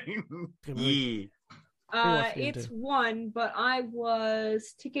 yeah. yeah. It's 1, but I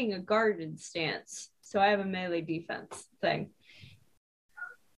was taking a guarded stance, so I have a melee defense thing.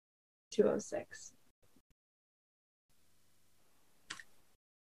 206.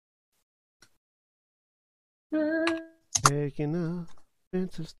 Taking a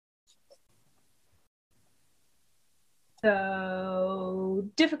defensive. So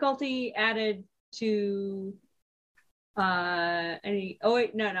difficulty added to any. Oh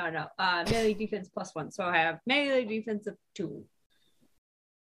wait, no. Melee defense +1. So I have melee defense of 2.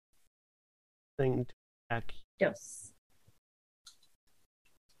 Thing to attack. Yes.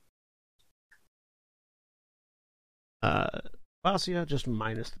 Vasia, just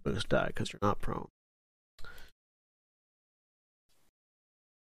minus the boost die because you're not prone.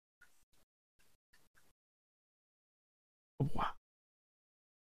 Wow.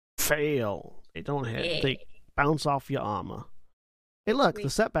 Fail. They don't hit. They bounce off your armor. Hey, look,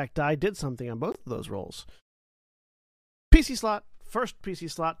 the setback die did something on both of those rolls. PC slot, first PC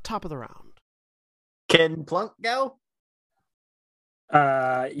slot, top of the round. Can Plunk go?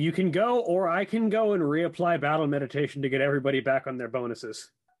 You can go, or I can go and reapply battle meditation to get everybody back on their bonuses.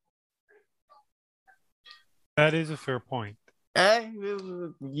 That is a fair point.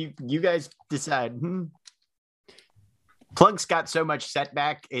 You guys decide. Plunk's got so much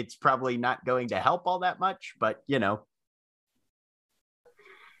setback, it's probably not going to help all that much, but you know.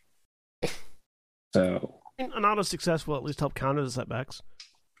 So an auto success will at least help counter the setbacks.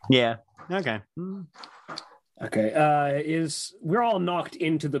 Yeah. Okay. Okay. We're all knocked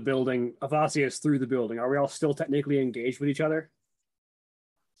into the building. Avasia is through the building. Are we all still technically engaged with each other?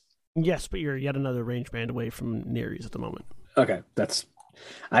 Yes, but you're yet another range band away from Nerees at the moment. Okay,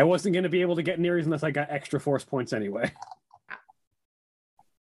 I wasn't going to be able to get Nerees unless I got extra force points anyway.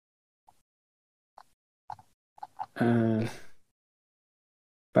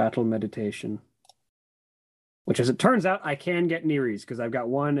 Battle meditation. Which, as it turns out, I can get Nerees because I've got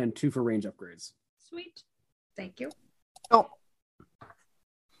 1 and 2 for range upgrades. Sweet. Thank you. Oh.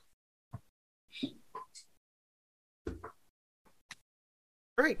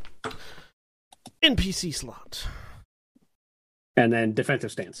 All right. NPC slot. And then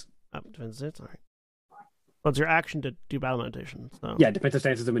defensive stance. Defensive stance, all right. Well, it's your action to do battle meditation. So. Yeah, defensive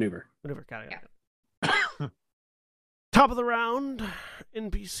stance is a maneuver. Got it. Top of the round,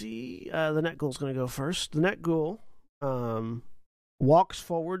 NPC. The net ghoul's going to go first. The net ghoul walks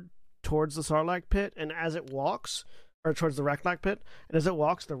forward towards the Sarlacc pit, and as it walks, or towards the Raklak pit, and as it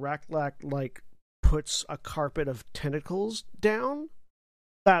walks, the Raklak puts a carpet of tentacles down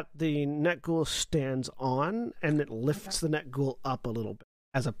that the net ghoul stands on, and it lifts the net ghoul up a little bit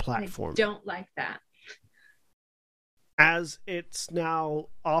as a platform. I don't like that. As it's now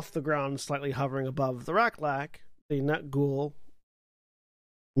off the ground, slightly hovering above the Raklak, the net ghoul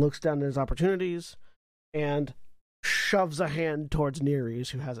looks down at his opportunities and shoves a hand towards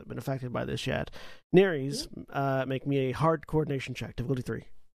Nerees, who hasn't been affected by this yet. Nerees, make me a hard coordination check, difficulty 3,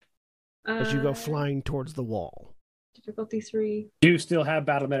 as you go flying towards the wall. Difficulty 3. You still have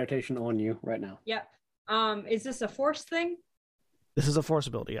battle meditation on you right now. Yep. Is this a force thing? This is a force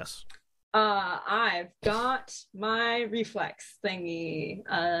ability, yes. I've got my reflex thingy.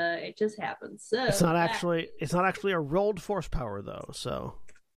 It just happens. So it's not actually a rolled force power though. So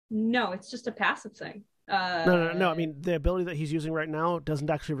no, it's just a passive thing. No. I mean, the ability that he's using right now doesn't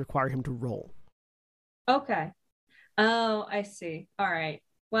actually require him to roll. Okay. Oh, I see. All right.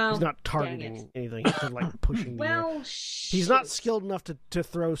 Well, he's not targeting anything. He's just, pushing. He's not skilled enough to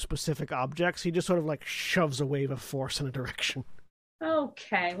throw specific objects. He just sort of shoves a wave of force in a direction.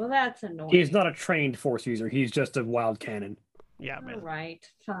 Okay, well that's annoying. He's not a trained force user. He's just a wild cannon. Yeah, man. All right,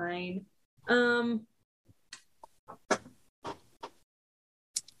 fine.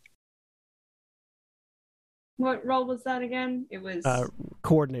 What role was that again? It was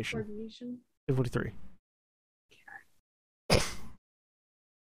coordination. Coordination. 53. Okay.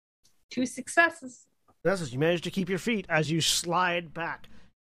 2 successes. You managed to keep your feet as you slide back.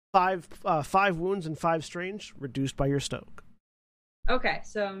 5 wounds and 5 strains reduced by your stoke. Okay,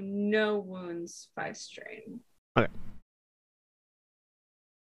 so no wounds, 5 strain. Okay.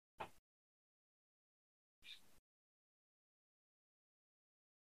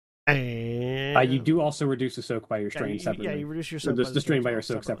 And you do also reduce the soak by your strain separately. Yeah, you reduce your soak. The strain by your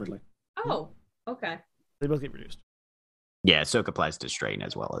soak separately. Oh, okay. They both get reduced. Yeah, soak applies to strain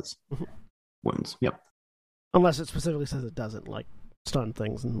as well as wounds. Yep. Unless it specifically says it doesn't, like stun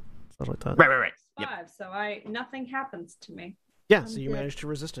things and stuff like that. Right. 5, yep. So nothing happens to me. Yeah, so you manage to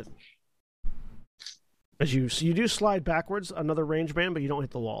resist it. As you do slide backwards, another range band, but you don't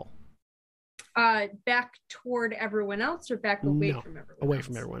hit the wall. Back toward everyone else, or back away from everyone else? Away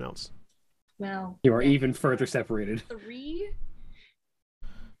from everyone else. Well, you are even further separated. 3.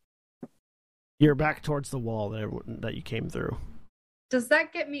 You're back towards the wall that you came through. Does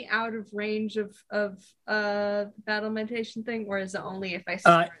that get me out of range of the battle meditation thing, or is it only if I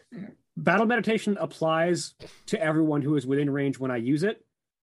start? Battle meditation applies to everyone who is within range when I use it.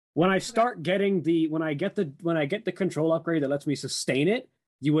 When I start getting when I get the control upgrade that lets me sustain it,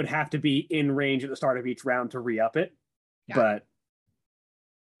 you would have to be in range at the start of each round to re-up it.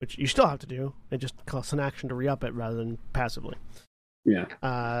 Which you still have to do. It just costs an action to re-up it rather than passively. Yeah.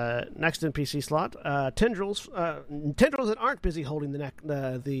 Next NPC slot, tendrils that aren't busy holding the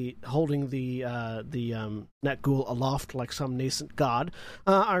net ghoul aloft like some nascent god,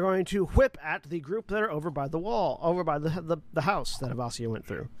 are going to whip at the group that are over by the wall, over by the house that Avasia went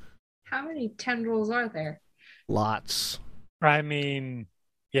through. How many tendrils are there? Lots. I mean,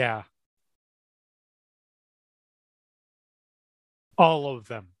 yeah. All of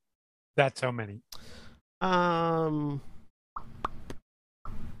them. That's how many.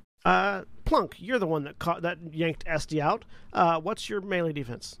 Plunk, you're the one that yanked SD out. What's your melee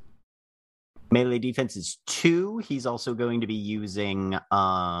defense? Melee defense is 2. He's also going to be using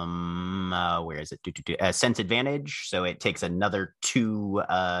where is it? Sense advantage, so it takes another 2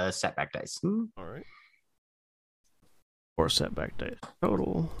 setback dice. All right. 4 setback dice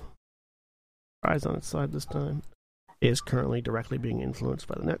total. Rise on its side this time. Is currently directly being influenced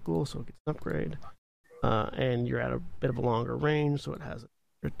by the net ghoul, so it gets an upgrade. And you're at a bit of a longer range, so it has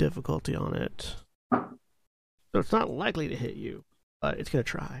a difficulty on it. So it's not likely to hit you, but it's going to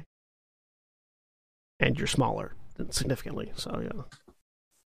try. And you're smaller significantly, so yeah.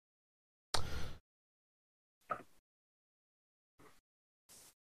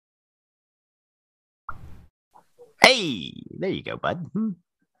 Hey, there you go, bud.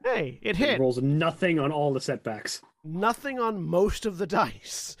 Hey, it hit. It rolls nothing on all the setbacks. Nothing on most of the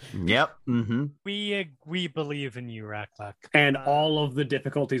dice. Yep. Mm-hmm. We believe in you, Raklak. And all of the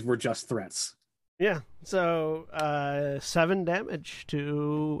difficulties were just threats. Yeah, so 7 damage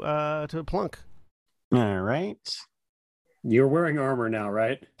to Plunk. All right. You're wearing armor now,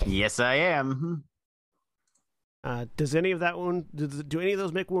 right? Yes, I am. Does any of that wound? Do any of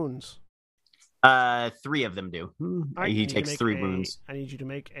those make wounds? 3 of them do. Right, He takes 3 wounds. I need you to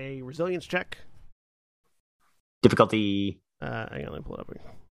make a resilience check. Difficulty. Hang on, let me pull it up.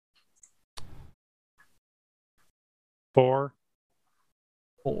 4.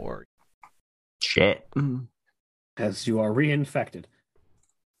 4. Shit. As you are reinfected.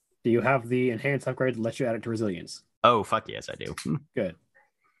 Do you have the enhanced upgrade that lets you add it to resilience? Oh, fuck yes, I do. Good.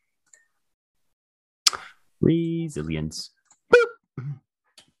 Resilience.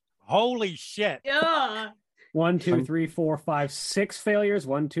 Holy shit. Yeah. 1, 2, 3, 4, 5, 6 failures.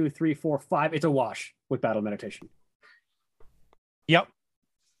 1, 2, 3, 4, 5. It's a wash with battle meditation. Yep.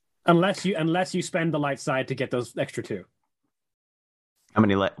 Unless you spend the light side to get those extra 2. How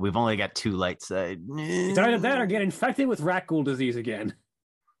many we've only got 2 light side. It's either that or get infected with rat ghoul disease again.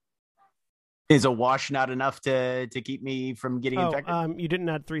 Is a wash not enough to keep me from getting infected? You didn't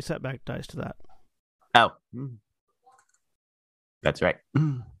add 3 setback dice to that. Oh. That's right.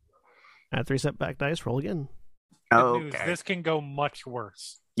 Add 3 setback dice, roll again. Good news. Okay. This can go much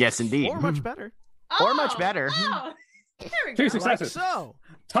worse. Yes, indeed. Or much better. Or much better. Oh, there we 2 go. successes. Like so.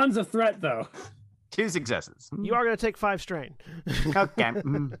 Tons of threat, though. 2 successes. You are going to take 5 strain. Okay.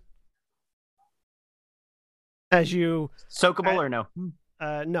 As you... Soakable or no?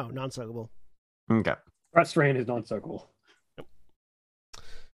 no, non-soakable. Okay. Threat strain is not so cool.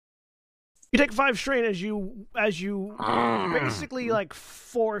 You take 5 strain as you basically like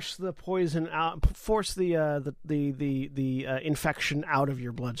force the poison out, force the infection out of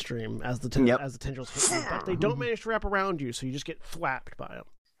your bloodstream as the tendrils hit you, but they don't manage to wrap around you, so you just get thwapped by them.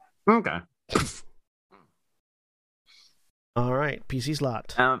 Okay. All right, PC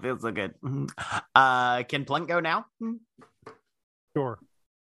slot. Oh, it feels so good. Can Plunk go now? Sure.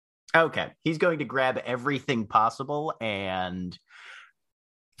 Okay. He's going to grab everything possible and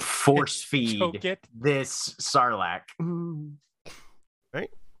force feed Choke it. this Sarlacc. Right.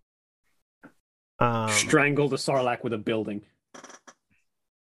 Strangle the Sarlacc with a building.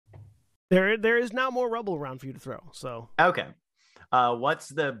 There is now more rubble around for you to throw. So Okay. What's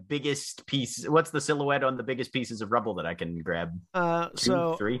the biggest piece? What's the silhouette on the biggest pieces of rubble that I can grab?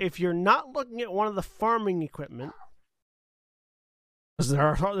 2, 3? If you're not looking at one of the farming equipment, because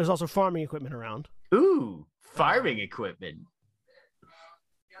there's also farming equipment around. Ooh, farming equipment.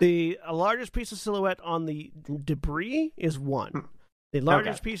 The largest piece of silhouette on the debris is 1. The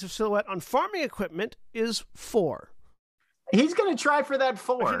largest piece of silhouette on farming equipment is 4. He's going to try for that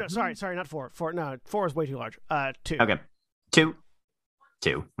 4. Actually, no, sorry, not 4. 4. No, 4 is way too large. 2. Okay. 2.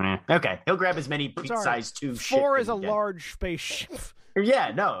 Okay. He'll grab as many size 2 shit. 4 is as a he can. large spaceship.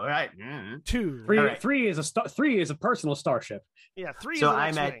 Yeah, no, right. 2. 3, right. 3 is a personal starship. Yeah, 3 So is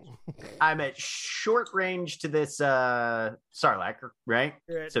I'm the at next I'm at short range to this Sarlacc, right?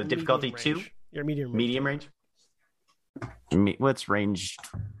 wing. So difficulty 2? You're medium range. Medium range? What's range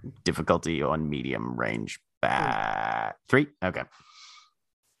difficulty on medium range? 3? Okay.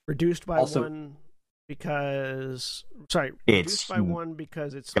 Reduced by Also- 1 because... Sorry, It's reduced by 1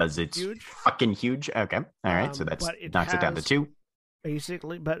 because it's huge. fucking huge. Okay. All right. So that's but it knocks it down to has- 2.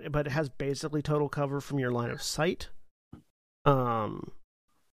 Basically, but it has basically total cover from your line of sight. Can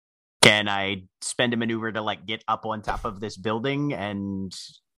I spend a maneuver to like get up on top of this building and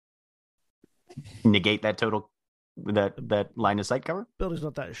negate that total that line of sight cover? Building's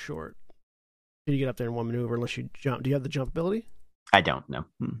not that short. Can you get up there in 1 maneuver unless you jump? Do you have the jump ability? I don't know.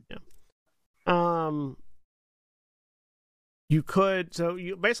 You could, so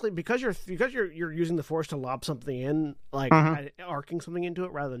you basically because you're using the force to lob something in, like arcing something into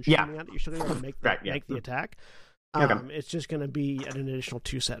it rather than shooting at it. You're still going to make the attack. Okay. It's just going to be an additional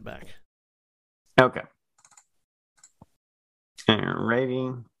 2 setback. Okay.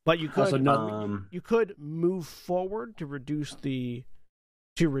 Alrighty. But you could Also, you could move forward to reduce the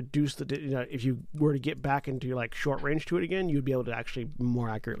if you were to get back into like short range to it again, you'd be able to actually more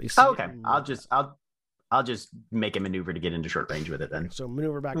accurately see. Okay. I'll just make a maneuver to get into short range with it then. So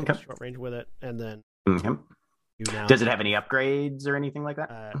maneuver back into short range with it, and then Does it have any upgrades or anything like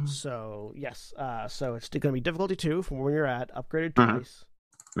that? So yes. So it's going to be difficulty 2 from where you're at, upgraded twice.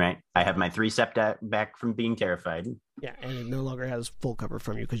 Right. I have my 3 step back from being terrified. Yeah, and it no longer has full cover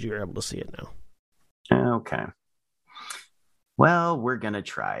from you because you're able to see it now. Okay. Well, we're gonna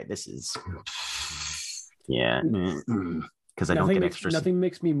try. This is because I don't get extra. Nothing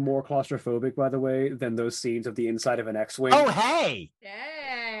makes me more claustrophobic, by the way, than those scenes of the inside of an X-wing. Oh, hey!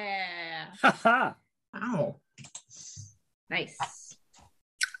 Yeah. Ha Ow. Nice.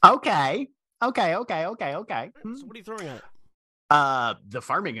 Okay. So what are you throwing at it? The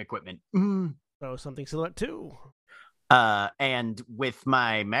farming equipment. So something silhouette 2. And with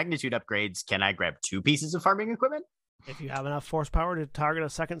my magnitude upgrades, can I grab 2 pieces of farming equipment? If you have enough horsepower to target a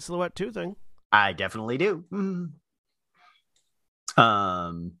second silhouette 2 thing. I definitely do.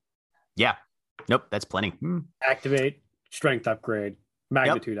 Yeah. Nope, that's plenty. Activate, strength upgrade,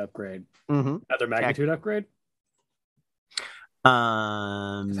 magnitude upgrade. Another magnitude upgrade?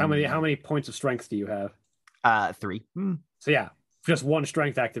 How many points of strength do you have? 3. So yeah, just 1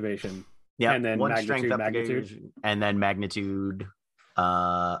 strength activation. Yeah, and then 1 magnitude, strength magnitude, and then magnitude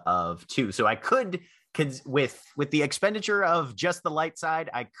of 2. So I could, with the expenditure of just the light side,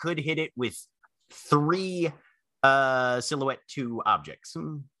 I could hit it with 3 silhouette 2 objects,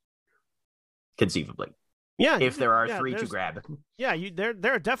 conceivably. Yeah, if there are 3 to grab. Yeah, there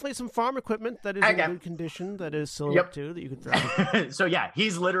are definitely some farm equipment that is in good condition that is silhouette 2 that you could throw. So yeah,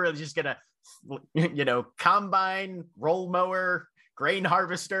 he's literally just gonna, combine, roll mower, grain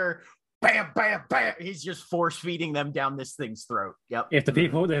harvester. Bam, bam, bam! He's just force feeding them down this thing's throat. Yep. If the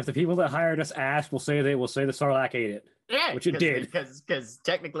people that hired us asked, will say the Sarlacc ate it. Yeah, which it did. Because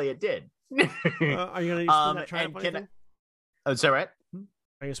technically it did. Are you going to spend that triumph on anything? Oh, sorry, what? Are you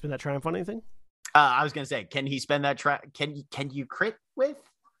going to spend that triumph on anything? I was going to say, can he spend that Can you crit with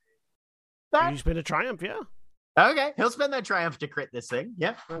that? You spend a triumph, yeah. Okay, he'll spend that triumph to crit this thing.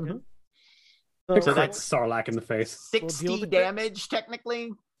 Yep. Okay. So that's Sarlacc in the face. 60 damage,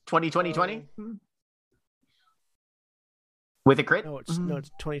 technically. 20. With a crit? No, it's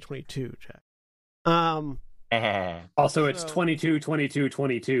 2022, Jack. Also, it's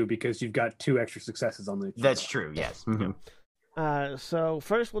 22 because you've got 2 extra successes on the. That's true. Yes. So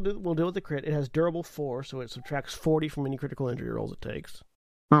first we'll deal with the crit. It has durable 4, so it subtracts 40 from any critical injury rolls it takes.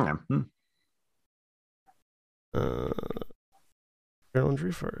 Journal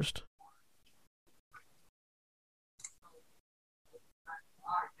injury first.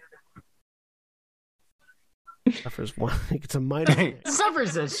 Suffers 1. It's a minor.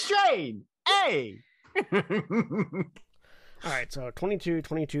 Suffers a strain. Hey. All right, so 22,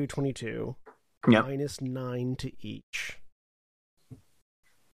 22, 22. Yep. Minus 9 to each.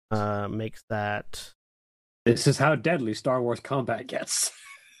 Makes that. This is how deadly Star Wars combat gets.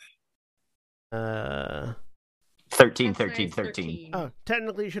 13. Oh,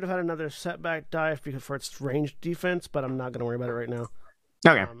 technically you should have had another setback die for its ranged defense, but I'm not going to worry about it right now.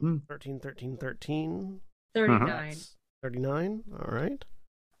 Okay. 13. 39. 39. All right.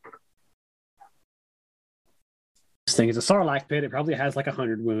 This thing is a Sarlacc pit. It probably has like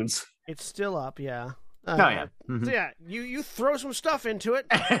 100 wounds. It's still up, yeah. Oh yeah. So yeah, you throw some stuff into it.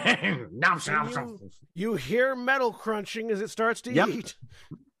 You hear metal crunching as it starts to eat.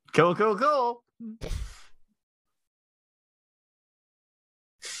 Cool.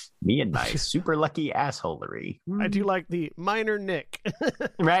 Me and my super lucky assholery. I do like the minor Nick.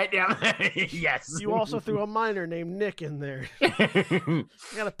 Right? Yeah. Yes. You also threw a minor named Nick in there. You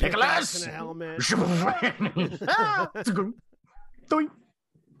got a pickaxe and a helmet.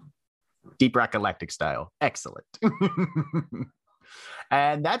 Deep Rock Galactic style. Excellent.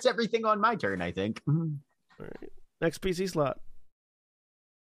 And that's everything on my turn, I think. All right. Next PC slot.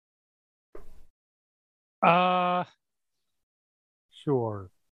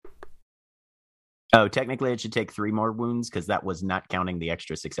 Sure. Oh, technically it should take 3 more wounds because that was not counting the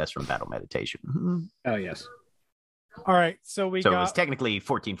extra success from battle meditation. Oh, yes. All right, so it was technically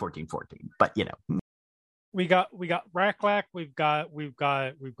 14, but we got Raklack, we've got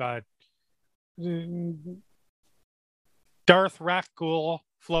Darth Rakghoul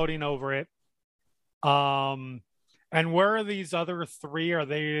floating over it. And where are these other 3? Are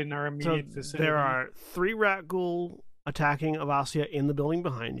they in our immediate vicinity? There are 3 rat ghoul attacking Avasia in the building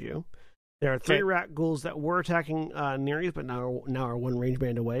behind you. There are 3 rat ghouls that were attacking Nereus, but now are 1 range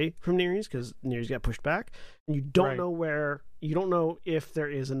band away from Nereus because Nereus got pushed back. And you don't know where. You don't know if there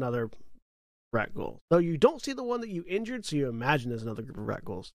is another rat ghoul. Though you don't see the one that you injured, so you imagine there's another group of rat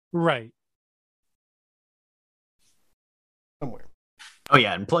ghouls. Right. Somewhere. Oh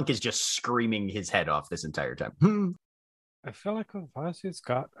yeah, and Plunk is just screaming his head off this entire time. I feel like Avasia's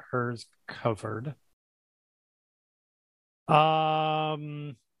got hers covered.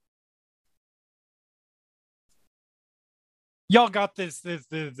 Y'all got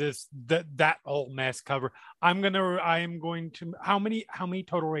that whole mess covered. I am going to. How many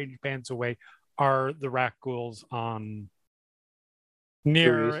total range bands away are the rat ghouls on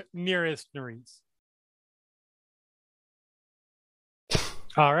nearest Nereus?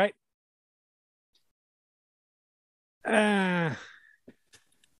 All right.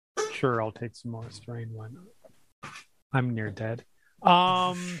 Sure, I'll take some more strain. Why not? I'm near dead.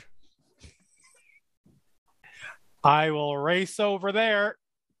 I will race over there.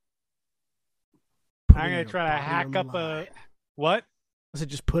 I'm going to try to hack up a... What? I said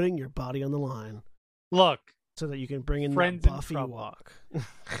just putting your body on the line. Look. So that you can bring in friends that Buffy walk.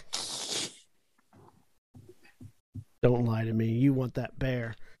 Don't lie to me. You want that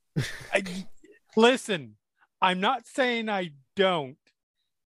bear. Listen, I'm not saying I don't.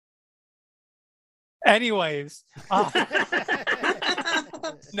 Anyways.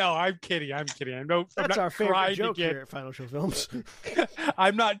 No, I'm kidding. That's our favorite joke here at Final Show Films.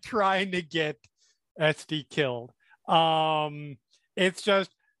 I'm not trying to get SD killed. It's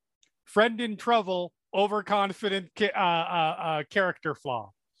just friend in trouble, overconfident character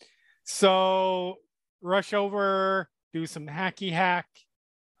flaw. So rush over, do some hacky hack.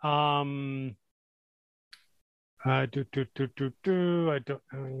 I don't know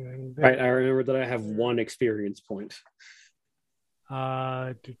anything there. Right, I remember that I have 1 experience point.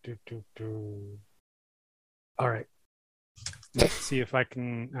 All right. Let's see if I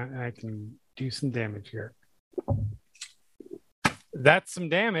can do some damage here. That's some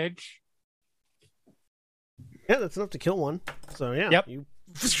damage. Yeah, that's enough to kill 1. So yeah, yep. You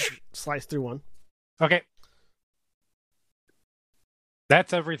slice through 1. Okay.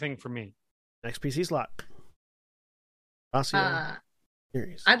 That's everything for me. Next PC slot. I'd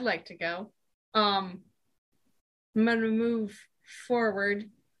like to go. I'm gonna move forward.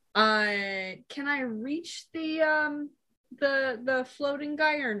 Can I reach the floating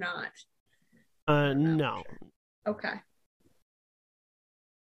guy or not? No. Okay.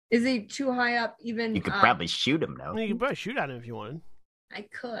 Is he too high up? Even you could probably shoot him now. You could probably shoot at him if you wanted. I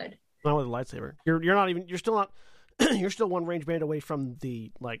could. Not with a lightsaber. You're still not. You're still 1 range band away from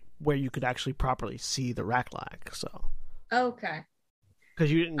the where you could actually properly see the Raklag. So. Okay. Because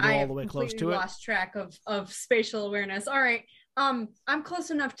you didn't go all the way close to it. I lost track of spatial awareness. All right. I'm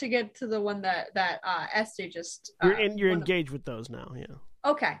close enough to get to the one that Esty just. You're engaged with those now. Yeah.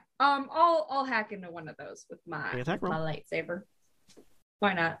 Okay. I'll hack into one of those with my lightsaber.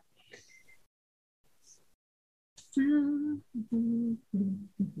 Why not?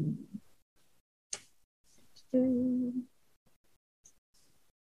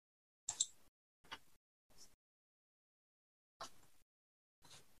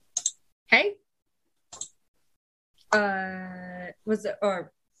 Hey. Was it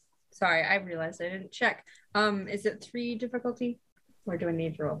sorry, I realized I didn't check. Is it 3 difficulty? Or do I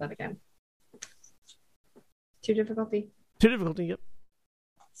need to roll that again? 2 difficulty? 2 difficulty, yep.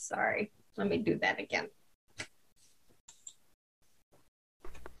 Sorry. Let me do that again.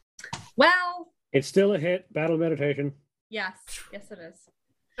 Well, it's still a hit. Battle meditation. Yes, it is.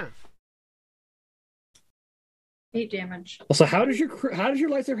 Yeah. 8 damage. Also, how does your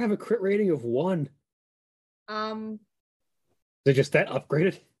lightsaber have a crit rating of 1? Is it just that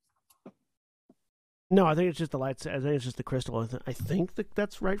upgraded? No, I think it's just the lights. I think it's just the crystal. I think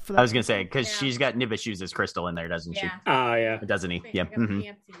that's right for that. I was gonna say because she's got Nibishu's crystal in there, doesn't she? Yeah. Doesn't he? Yep.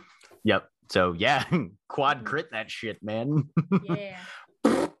 Mm-hmm. Yep. So yeah, quad crit that shit, man. Yeah.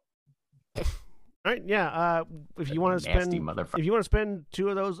 All right, yeah. If you want to spend 2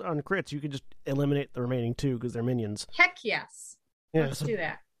 of those on crits, you can just eliminate the remaining 2 because they're minions. Heck yes. Yeah, let's do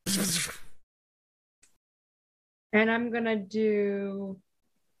that. And I'm gonna do.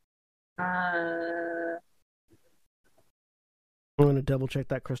 I'm gonna double check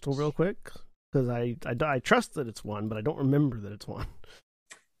that crystal real quick because I trust that it's 1, but I don't remember that it's 1.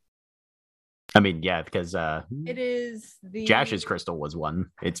 I mean, yeah, because it is the Jash's crystal was 1.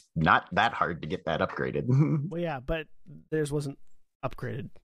 It's not that hard to get that upgraded. Well, yeah, but theirs wasn't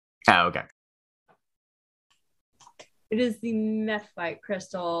upgraded. Oh, okay. It is the Mephite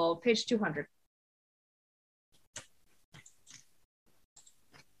crystal, page 200.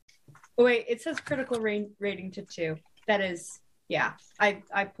 Oh, wait, it says critical rating to 2. That is, yeah, I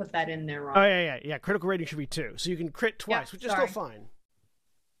put that in there wrong. Oh, yeah. Critical rating should be 2. So you can crit twice, which is still fine.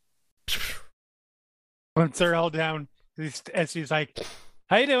 Once they're all down, Essie's like,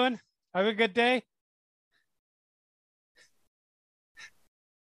 how you doing? Have a good day?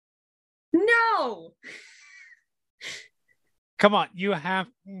 No! Come on, you have...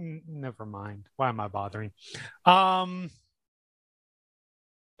 Never mind. Why am I bothering?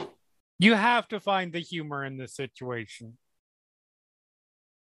 You have to find the humor in this situation.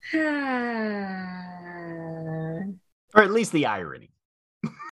 Or at least the irony.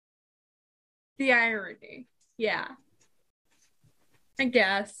 The irony. Yeah. I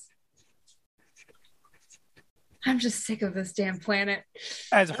guess. I'm just sick of this damn planet.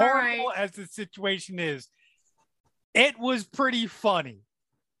 As horrible as the situation is, it was pretty funny.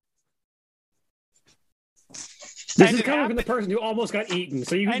 This is coming from the person who almost got eaten,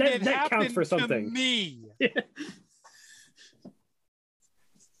 so that counts for something. To me.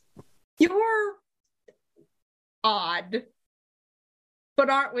 You're odd, but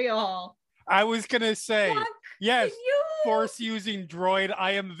aren't we all? I was gonna say, Plunk, yes, force using droid.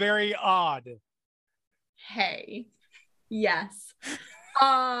 I am very odd. Hey, yes.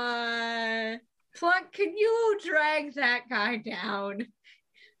 Plunk, can you drag that guy down?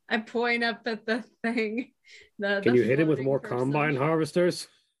 I point up at the thing. Can you hit him with more combine harvesters?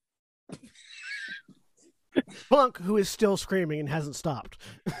 Plunk, who is still screaming and hasn't stopped.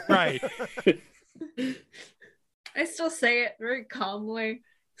 Right. I still say it very calmly.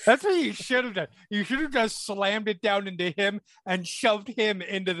 That's what you should have done. You should have just slammed it down into him and shoved him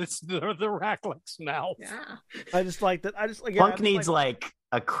into the Racklix now. Yeah. I just like that. Plunk needs like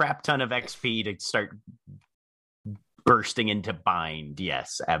a crap ton of XP to start bursting into bind.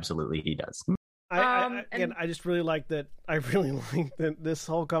 Yes, absolutely, he does. I just really like that. I really like that this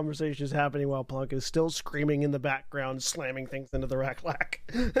whole conversation is happening while Plunk is still screaming in the background, slamming things into the Racklack.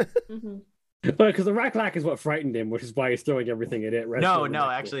 Mm-hmm. But because the Racklack is what frightened him, which is why he's throwing everything at it. No,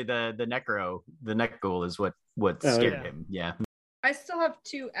 actually, the neck ghoul is what scared him. Yeah. I still have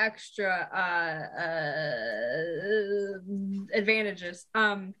 2 extra advantages.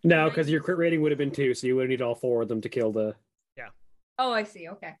 No, because your crit rating would have been 2, so you would need all 4 of them to kill the. Yeah. Oh, I see.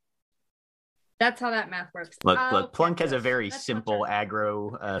 Okay. That's how that math works. Look, Plunk has a very simple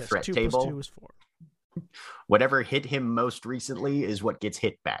aggro threat 2 table. 2 is 4. Whatever hit him most recently is what gets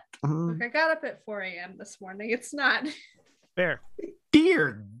hit back. Look, I got up at 4 a.m. this morning. It's not Fair.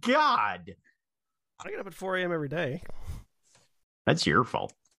 Dear God. I get up at 4 a.m. every day. That's your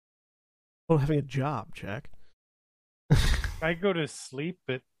fault. Oh, having a job, Jack. I go to sleep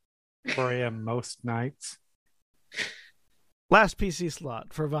at 4 a.m. most nights. Last PC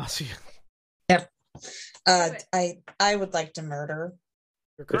slot for Vasia. Yep. I would like to murder.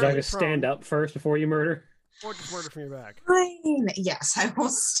 Would you like to stand up first before you murder? Or just murder from your back. Fine. Yes, I will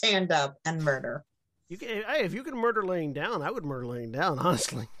stand up and murder. If you can murder laying down, I would murder laying down,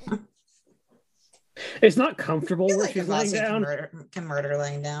 honestly. It's not comfortable where Like she's laying down. Can murder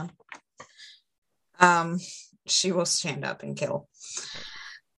laying down. She will stand up and kill.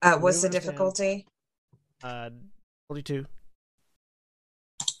 What's the difficulty? 42.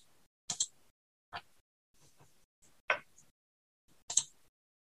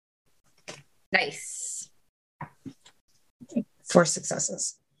 nice. 4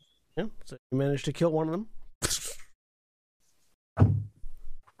 successes. Yeah, so you managed to kill one of them.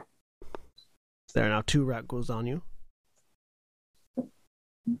 There are now 2 rat ghouls on you.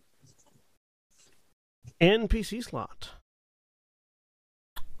 NPC slot.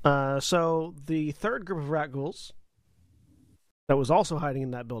 So the third group of rat ghouls that was also hiding in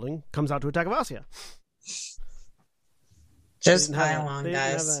that building comes out to attack Vasia. Just pile on,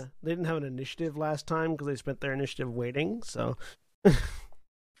 guys. They didn't have an initiative last time because they spent their initiative waiting, so they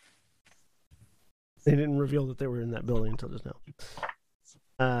didn't reveal that they were in that building until just now.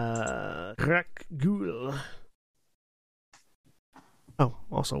 Rat ghoul. Oh,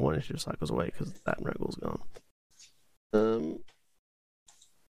 also 1 initiative slot goes away because that rat ghoul's gone.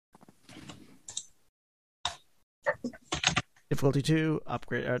 Difficulty 2,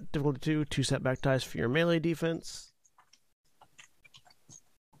 upgrade. Difficulty 2, 2 setback dice for your melee defense.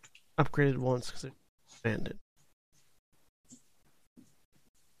 Upgraded once because it expanded.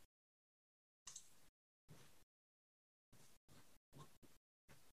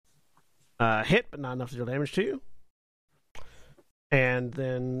 Hit, but not enough to deal damage to you. And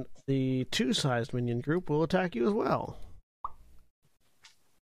then the 2-sized minion group will attack you as well.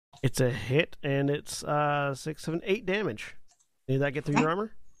 It's a hit, and it's 6, 7, 8 damage. Did that get through your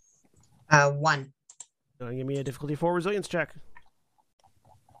armor? 1. Give me a difficulty 4 resilience check.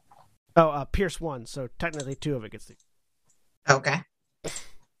 Oh, pierce 1, so technically 2 of it gets through. Okay.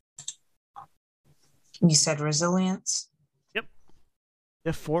 You said resilience? Yep. You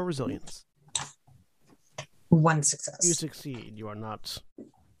have 4 resilience. 1 success. You succeed. You are not...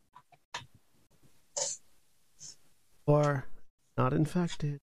 or not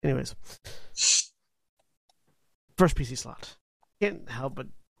infected. Anyways. First PC slot. Can't help but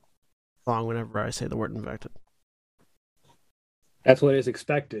wrong whenever I say the word infected. That's what is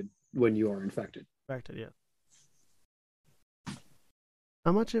expected when you are infected. Infected, yeah.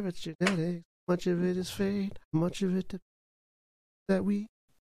 How much of it's genetic? How much of it is fate? How much of it that we...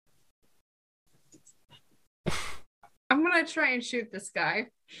 I'm gonna try and shoot this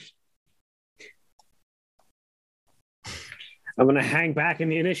guy. I'm going to hang back in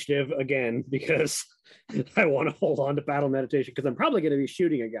the initiative again because I want to hold on to battle meditation because I'm probably going to be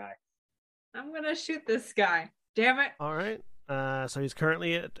shooting a guy. I'm gonna shoot this guy. Damn it. All right. So he's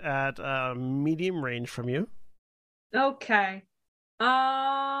currently at medium range from you. Okay.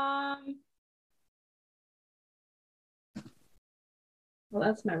 Well,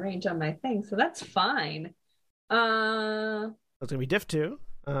 that's my range on my thing, so that's fine. That's gonna be diff 2.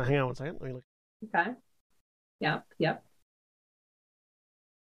 Hang on one second. Let me look. Okay. Yep.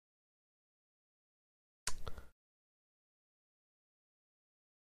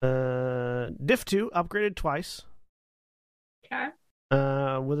 Diff 2 upgraded twice. Okay.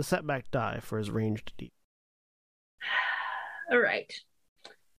 With a setback die for his ranged deep. All right.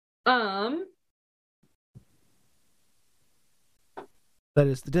 That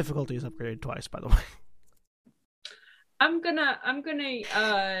is, the difficulty is upgraded twice, by the way. I'm gonna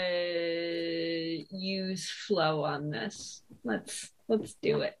use flow on this. Let's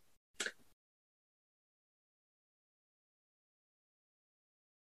do it.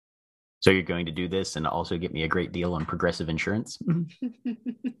 So you're going to do this and also get me a great deal on progressive insurance? What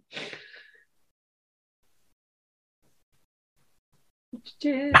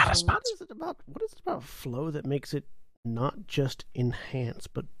is it about flow that makes it not just enhance,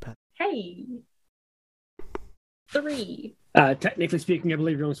 but better? Hey. 3. Technically speaking, I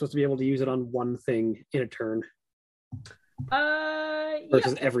believe you're only supposed to be able to use it on one thing in a turn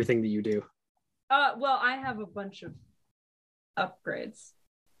versus everything that you do. Well, I have a bunch of upgrades.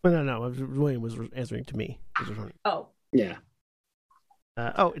 No. William was answering to me. Oh. Yeah.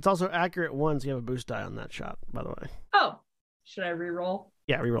 It's also accurate 1, so you have a boost die on that shot, by the way. Oh. Should I re-roll?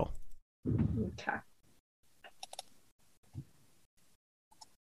 Yeah, re-roll. Okay.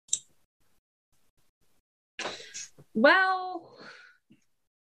 Well,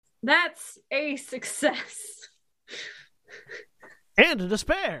 that's a success. And a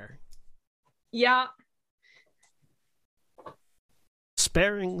despair. Yeah.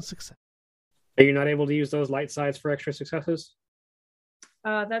 Sparing success. Are you not able to use those light sides for extra successes?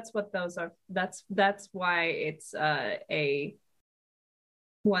 That's what those are. That's why it's a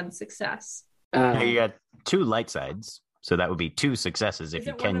 1 success. You got 2 light sides, so that would be 2 successes if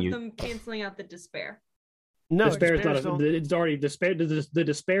you can use. One of them canceling out the despair? No, despair is not. still... It's already despair. The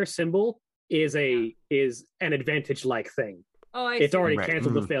despair symbol is an advantage-like thing. Oh, it's already Right.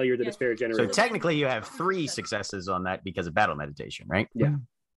 canceled the failure the Yes. despair So generated. technically you have 3 successes on that because of battle meditation, right? Yeah.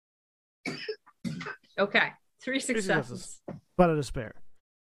 Okay. 3 successes. successes. But a despair.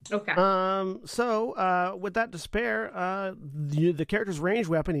 Okay. So with that despair, the character's ranged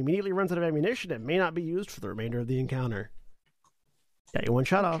weapon immediately runs out of ammunition and may not be used for the remainder of the encounter. Got you 1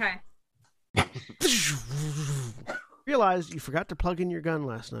 shot off. Okay. Realized you forgot to plug in your gun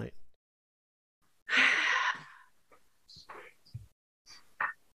last night.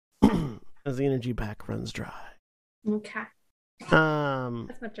 As the energy pack runs dry. Okay. That's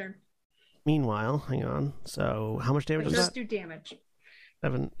That's my turn. Meanwhile, hang on. So how much damage is Just that? do damage.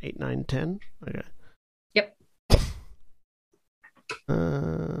 7, 8, 9, 10? Okay. Yep.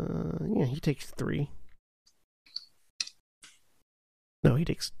 Yeah, he takes 3. No, he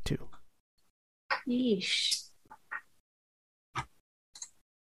takes 2. Yeesh.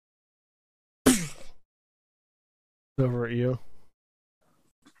 Over at you.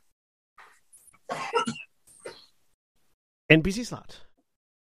 NPC slot.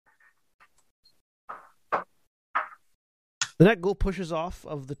 The net ghoul pushes off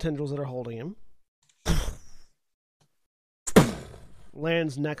of the tendrils that are holding him.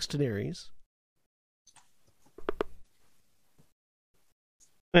 Lands next to Neres.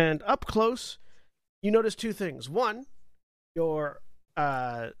 And up close, you notice 2 things. 1, your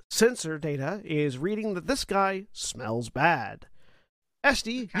sensor data is reading that this guy smells bad.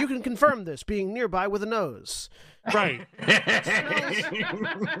 Esty, you can confirm this, being nearby with a nose. Right.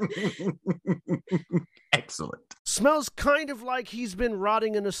 Excellent. Smells kind of like he's been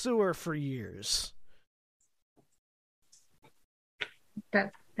rotting in a sewer for years.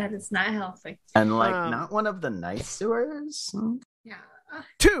 That is not healthy. And not one of the nice sewers. Yeah.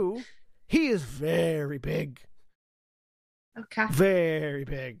 2, he is very big. Okay. Very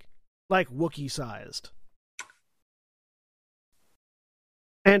big. Like Wookiee sized.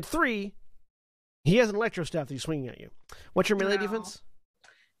 And 3, he has an electro staff that he's swinging at you. What's your melee defense?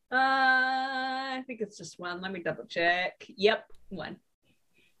 I think it's just 1. Let me double check. Yep, 1.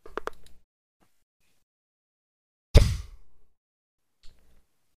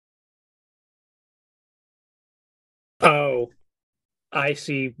 Oh, I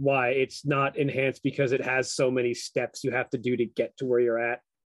see why it's not enhanced, because it has so many steps you have to do to get to where you're at.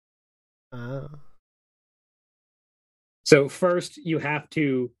 So first you have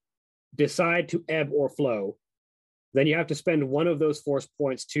to decide to ebb or flow. Then you have to spend one of those force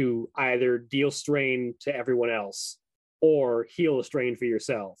points to either deal strain to everyone else or heal a strain for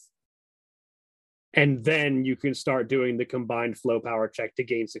yourself. And then you can start doing the combined flow power check to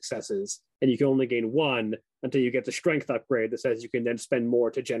gain successes. And you can only gain 1 until you get the strength upgrade that says you can then spend more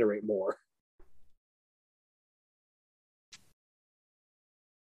to generate more.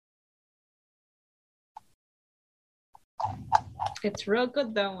 It's real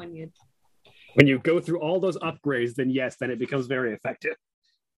good though when you go through all those upgrades, then yes, then it becomes very effective.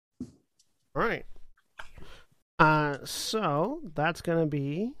 All right. So that's gonna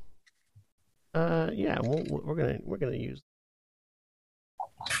be, we're gonna use.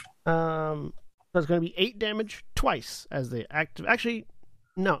 So it's gonna be 8 damage twice as the active. Actually,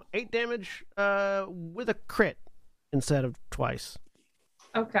 no, 8 damage with a crit instead of twice.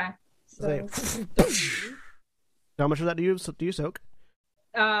 Okay. So how much of that do you soak?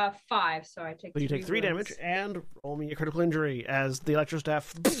 5, so I take. So you take 3 damage and roll me a critical injury as the electro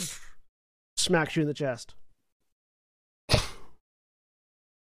staff smacks you in the chest.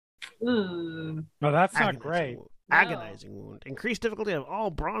 Mm. No, that's not great. Wound. Agonizing wound. Increased difficulty of all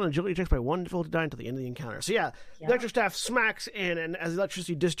brawn and agility checks by 1 difficulty die until the end of the encounter. So the electro staff smacks in, and as the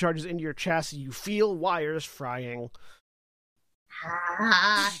electricity discharges into your chest, you feel wires frying.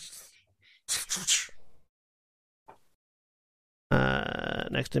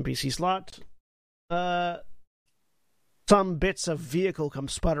 Next NPC slot. Some bits of vehicle come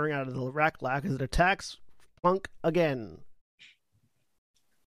sputtering out of the rack-lack as it attacks Plunk again.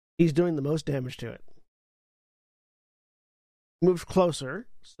 He's doing the most damage to it. Moves closer,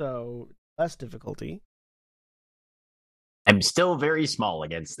 so less difficulty. I'm still very small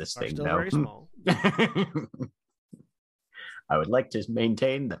against this thing, Still though. very small. I would like to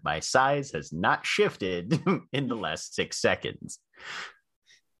maintain that my size has not shifted in the last 6 seconds.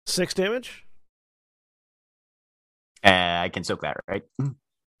 6 damage? I can soak that, right?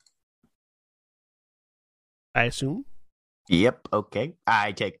 I assume. Yep, okay.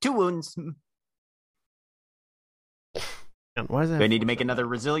 I take 2 wounds. And why is that? Do I need to make another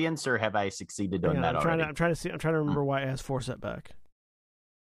resilience, or have I succeeded on that already? I'm trying to remember why it has 4 setback.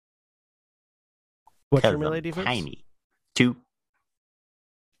 What's your melee defense? Tiny. 2.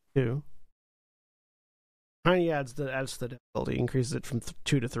 2. Tiny adds the difficulty, increases it from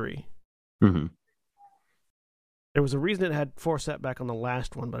 2 to 3. Mm-hmm. There was a reason it had 4 setback on the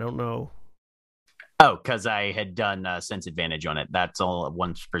last one, but I don't know. Oh, because I had done sense advantage on it. That's all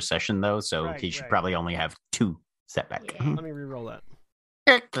once per session, though, so he should probably only have 2 setback. Yeah. Let me re-roll that.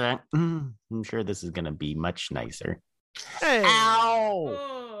 I'm sure this is going to be much nicer. Hey! Ow!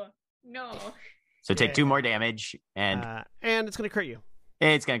 Oh no! So take 2 more damage, and it's going to crit you.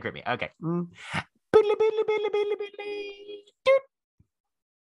 it's going to crit me. Okay.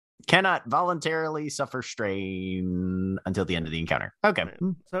 Cannot voluntarily suffer strain until the end of the encounter. Okay.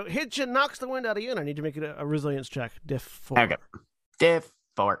 So hits you, knocks the wind out of you, and I need to make it a resilience check. Diff 4. Okay. Diff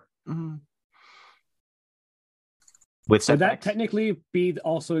 4. With Would that setbacks? technically be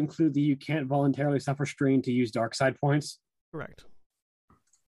also include the you can't voluntarily suffer strain to use dark side points? Correct.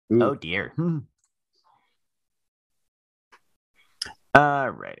 Ooh. Oh dear.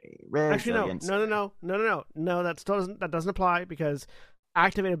 Alrighty. Actually, no. That doesn't apply because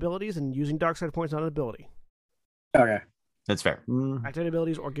activate abilities and using dark side points is not an ability. Okay. That's fair. Activate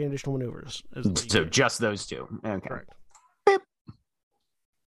abilities or gain additional maneuvers. So just those 2. Okay. Correct.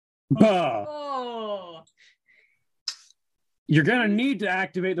 Bah. Oh, You're gonna need to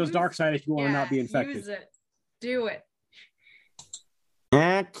activate those dark side if you want to not be infected. Use it. Do it.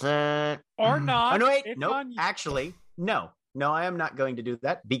 That's Or not. Oh, no, wait. It's Nope. on you. Actually, no. No, I am not going to do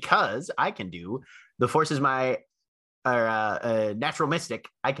that because I can do the forces my natural mystic,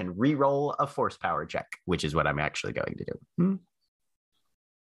 I can re-roll a force power check, which is what I'm actually going to do.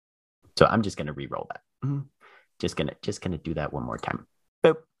 So I'm just going to re-roll that. Just gonna do that one more time.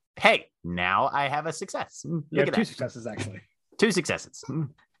 Boop. Hey, now I have a success. Look at 2 that. successes, actually. 2 successes.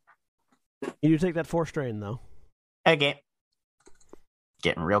 You take that 4 strain, though. Okay.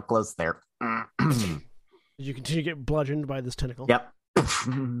 Getting real close there. Did you continue to get bludgeoned by this tentacle? Yep.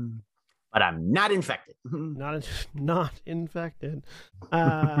 But I'm not infected. Not infected.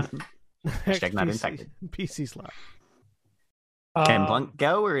 Hashtag not infected. PC slot. Can Plunk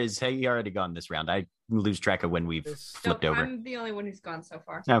go, or is he already gone this round? I lose track of when we've flipped over. I'm the only one who's gone so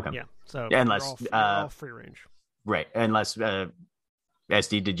far. Okay. Yeah. So unless you're all free range. right, unless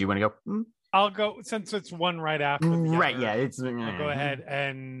SD, did you want to go? I'll go since it's one right after. The Right. other, Yeah. It's I'll go ahead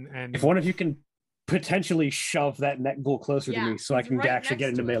and If one of you can potentially shove that net goal closer to Yeah, me so I it's can right actually get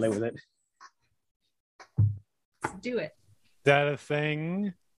next into to melee us. with it. Let's do it. Is that a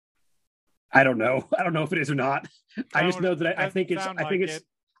thing? I don't know. I don't know if it is or not. I just know that I think it's Doesn't I think sound it's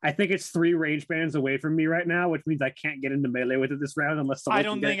I think it's 3 range bands away from me right now, which means I can't get into melee with it this round unless someone I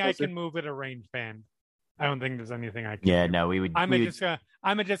don't can get think I closer. can move it a range band. I don't think there's anything I can. yeah. do. No, we would. I'm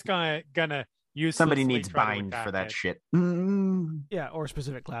just gonna use Somebody needs bind for that shit. Yeah, or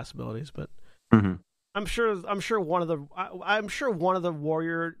specific class abilities, but Mhm. I'm sure one of the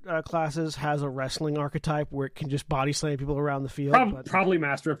warrior classes has a wrestling archetype where it can just body slam people around the field. but Probably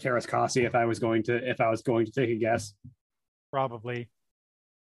Master of Terras Kasi if I was going to take a guess. Probably.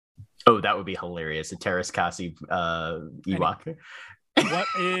 Oh, that would be hilarious. A Terras Kasi Ewok. What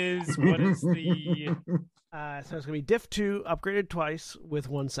is the so it's gonna be Diff 2 upgraded twice with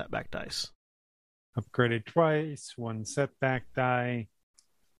 1 setback dice. upgraded twice, 1 setback die?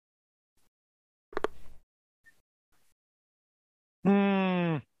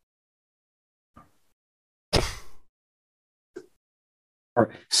 Or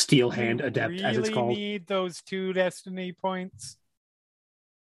Steel Hand You Adept, really as it's called. need those 2 destiny points?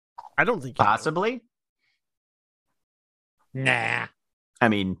 I don't think you do. Possibly. Nah. I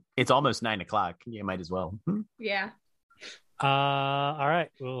mean, it's almost 9:00. You might as well. Yeah. All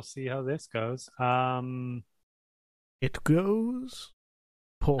right, we'll see how this goes. It goes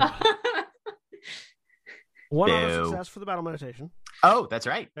poor. 1 auto Boo. success for the battle meditation. Oh, that's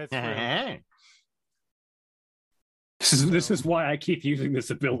right. That's right. This is why I keep using this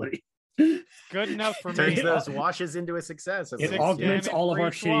ability. Good enough for Turns me. those washes into a success. It Six augments damage all of for our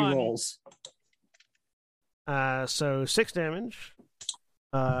each shitty one. rolls. So 6 damage.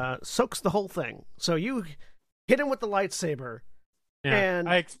 Soaks the whole thing. So you hit him with the lightsaber. Yeah, And-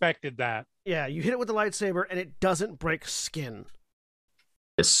 I expected that. Yeah, you hit it with the lightsaber and it doesn't break skin.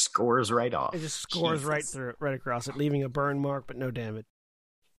 Just scores right off. It just scores right Jesus. through, right across it, leaving a burn mark but no damage.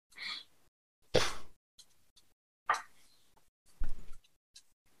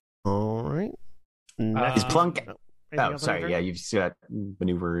 All right. Is Plunk? anything Oh, else on sorry. your Yeah, turn? you've got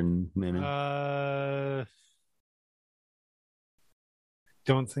maneuver and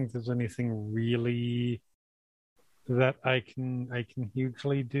Don't think there's anything really that I can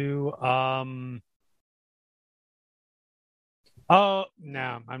hugely do. Oh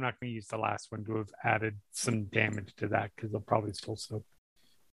no, I'm not going to use the last one to have added some damage to that because they'll probably still soak.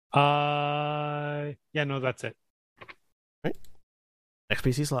 Yeah, no, that's it. Next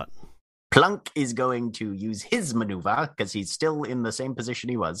PC slot. Plunk is going to use his maneuver because he's still in the same position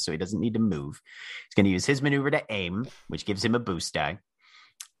he was, so he doesn't need to move. He's going to use his maneuver to aim, which gives him a boost die.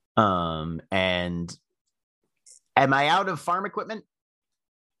 And am I out of farm equipment?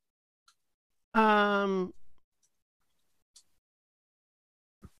 I'm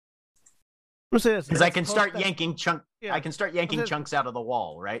gonna say this Because I can close- start that's- yanking chunk. yeah. I can start yanking That's- chunks out of the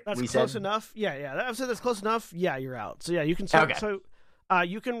wall, right? That's we close said enough. Yeah. I've said that's close enough. Yeah, you're out. So yeah, you can start. Okay. So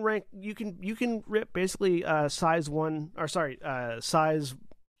you can rank. You can rip basically size 1 or sorry size.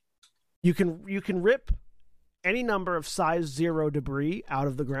 You can rip any number of size 0 debris out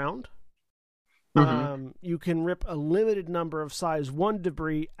of the ground. Mhm. You can rip a limited number of size 1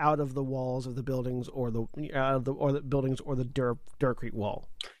 debris out of the walls of the buildings or the buildings or the Durcrete wall.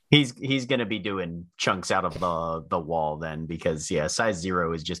 he's going to be doing chunks out of the wall then, because size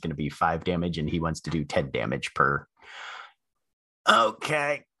 0 is just going to be 5 damage, and he wants to do 10 damage per.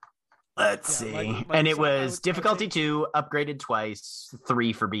 Okay. Let's see. And it was difficulty 2, upgraded twice,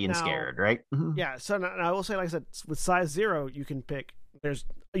 3 for being Now- scared, right? Mhm. Yeah, so now I will say, like I said, with size 0, you can pick.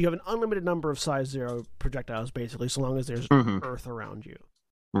 You have an unlimited number of size 0 projectiles, basically, so long as there's Mhm. earth around you.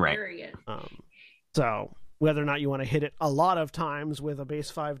 Right. Period. So whether or not you want to hit it a lot of times with a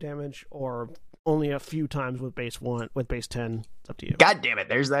base 5 damage, or only a few times with base 1, with base 10. It's up to you. God damn it!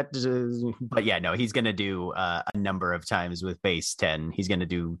 There's that. But yeah, no, he's gonna do a number of times with base 10. He's gonna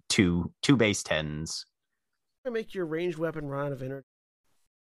do two base 10s. Make your ranged weapon run out of energy.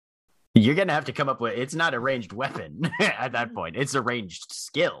 You're gonna have to come up with. It's not a ranged weapon at that point. It's a ranged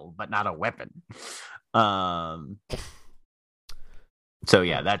skill, but not a weapon. So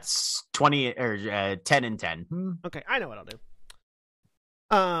yeah, that's 20 or 10 and 10. Okay, I know what I'll do.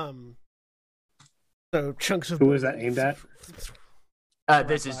 So chunks of. Who is that aimed at?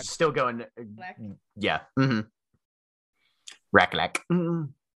 This is still going. Black. Yeah. Mm-hmm. Raklak.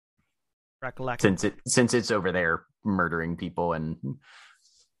 Raklak. Since it's over there murdering people and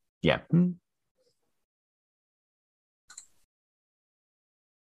yeah.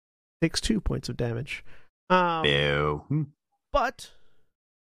 Takes 2 points of damage. Ew. But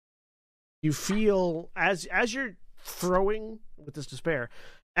you feel as you're throwing with this despair,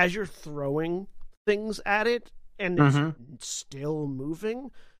 as you're throwing things at it and it's still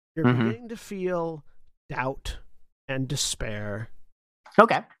moving, you're beginning to feel doubt and despair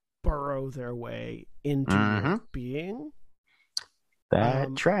burrow their way into your being.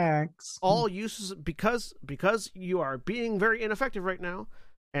 That tracks. All uses because you are being very ineffective right now,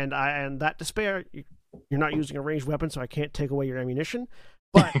 and that despair, you're not using a ranged weapon, so I can't take away your ammunition.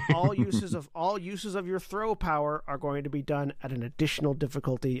 But all uses of your throw power are going to be done at an additional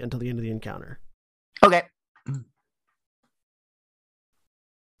difficulty until the end of the encounter. Okay.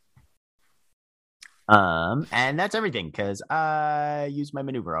 And that's everything because I used my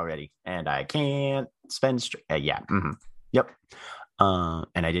maneuver already, and I can't spend. Yep.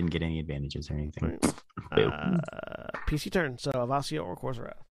 And I didn't get any advantages or anything. PC turn. So Avasia or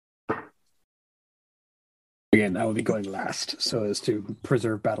Corsera. Again, I will be going last, so as to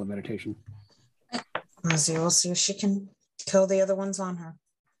preserve battle meditation. Ozzy will see if she can kill the other ones on her.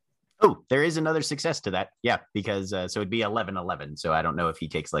 Oh, there is another success to that. Yeah, because so it'd be 11-11. So I don't know if he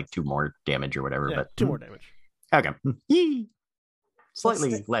takes like 2 more damage or whatever. Yeah, but 2 more damage. Okay. Yee.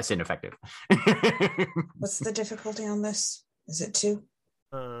 Slightly less ineffective. What's the difficulty on this? Is it 2?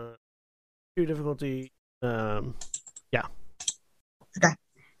 2 difficulty. Yeah. Okay.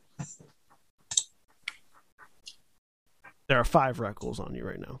 There are 5 rat ghouls on you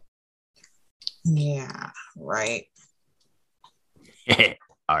right now. Yeah, right.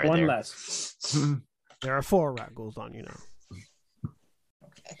 One there? less. There are 4 rat ghouls on you now.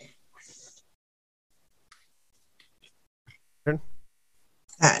 Okay. Turn.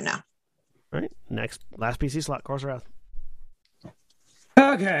 No. All right. Last PC slot, Corserath.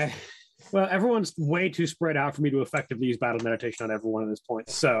 Okay. Well, everyone's way too spread out for me to effectively use battle meditation on everyone at this point.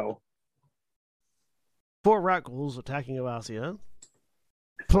 So 4 rat ghouls attacking Avasia.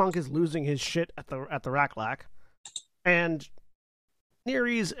 Plunk is losing his shit at the Raklak, and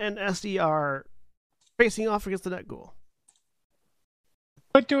Neres and SD are facing off against the net ghoul.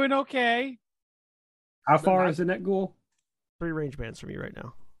 But doing okay. how far is the net ghoul? 3 range bands from you right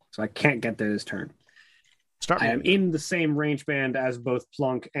now. So I can't get there this turn. I am in the same range band as both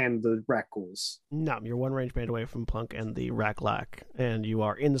Plunk and the rat ghouls. No, you're 1 range band away from Plunk and the Raklak, and you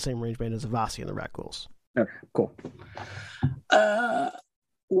are in the same range band as Avasia and the rat ghouls. Okay, cool.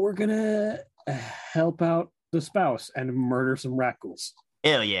 We're gonna help out the spouse and murder some rat ghouls.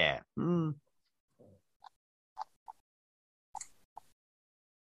 Hell yeah.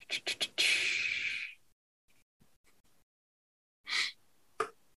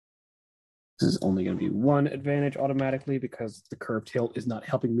 This is only going to be 1 advantage automatically because the curved hilt is not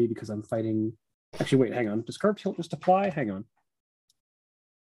helping me because I'm fighting. Actually, wait, hang on. Does curved hilt just apply? Hang on.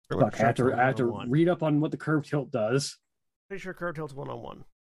 Fuck, I have to read up on what the curved hilt does. Pretty sure curved hilt's 1-on-1.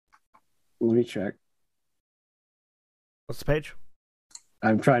 Let me check. What's the page?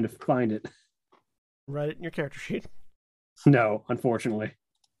 I'm trying to find it. Write it in your character sheet. No, unfortunately.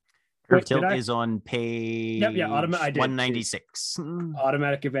 Curved hilt is on page 196.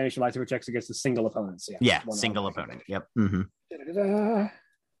 Automatic advantage to lightsaber checks against a single opponent. So yeah, single opponent. Yep. Mm-hmm.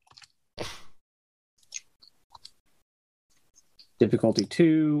 Difficulty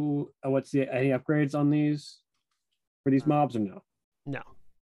 2. What's any upgrades on these for these mobs or no? No.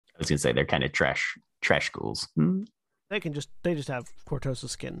 I was gonna say they're kind of trash ghouls. They just have Cortosa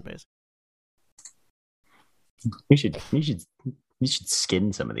skin, basically. We should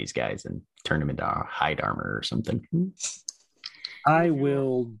skin some of these guys and turn them into hide armor or something. I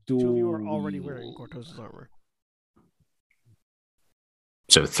will do. 2 of you are already wearing Cortosa's armor.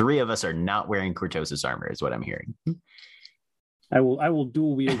 So 3 of us are not wearing Cortosa's armor, is what I'm hearing. I will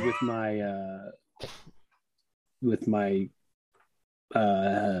dual wield with my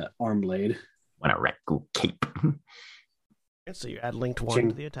arm blade. Want a red ghoul cape? And so you add linked 1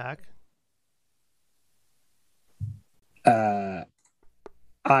 to the attack.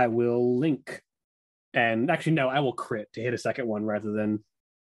 I will link. And actually, no, I will crit to hit a second one rather than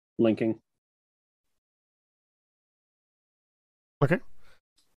linking. Okay.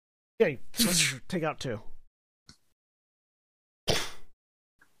 Okay, take out 2.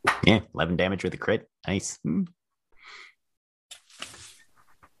 Yeah, 11 damage with a crit. Nice. There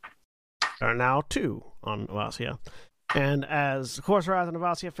are now 2 on Avasia. And as Korsarath and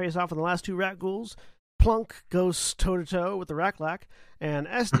Avasia face off in the last 2 rat ghouls, Plunk goes toe-to-toe with the Raklak, and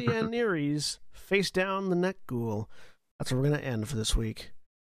SD and Neres face down the neck ghoul. That's where we're going to end for this week.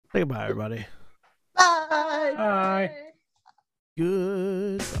 Say goodbye, everybody. Bye. Bye.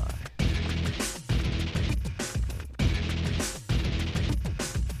 Goodbye.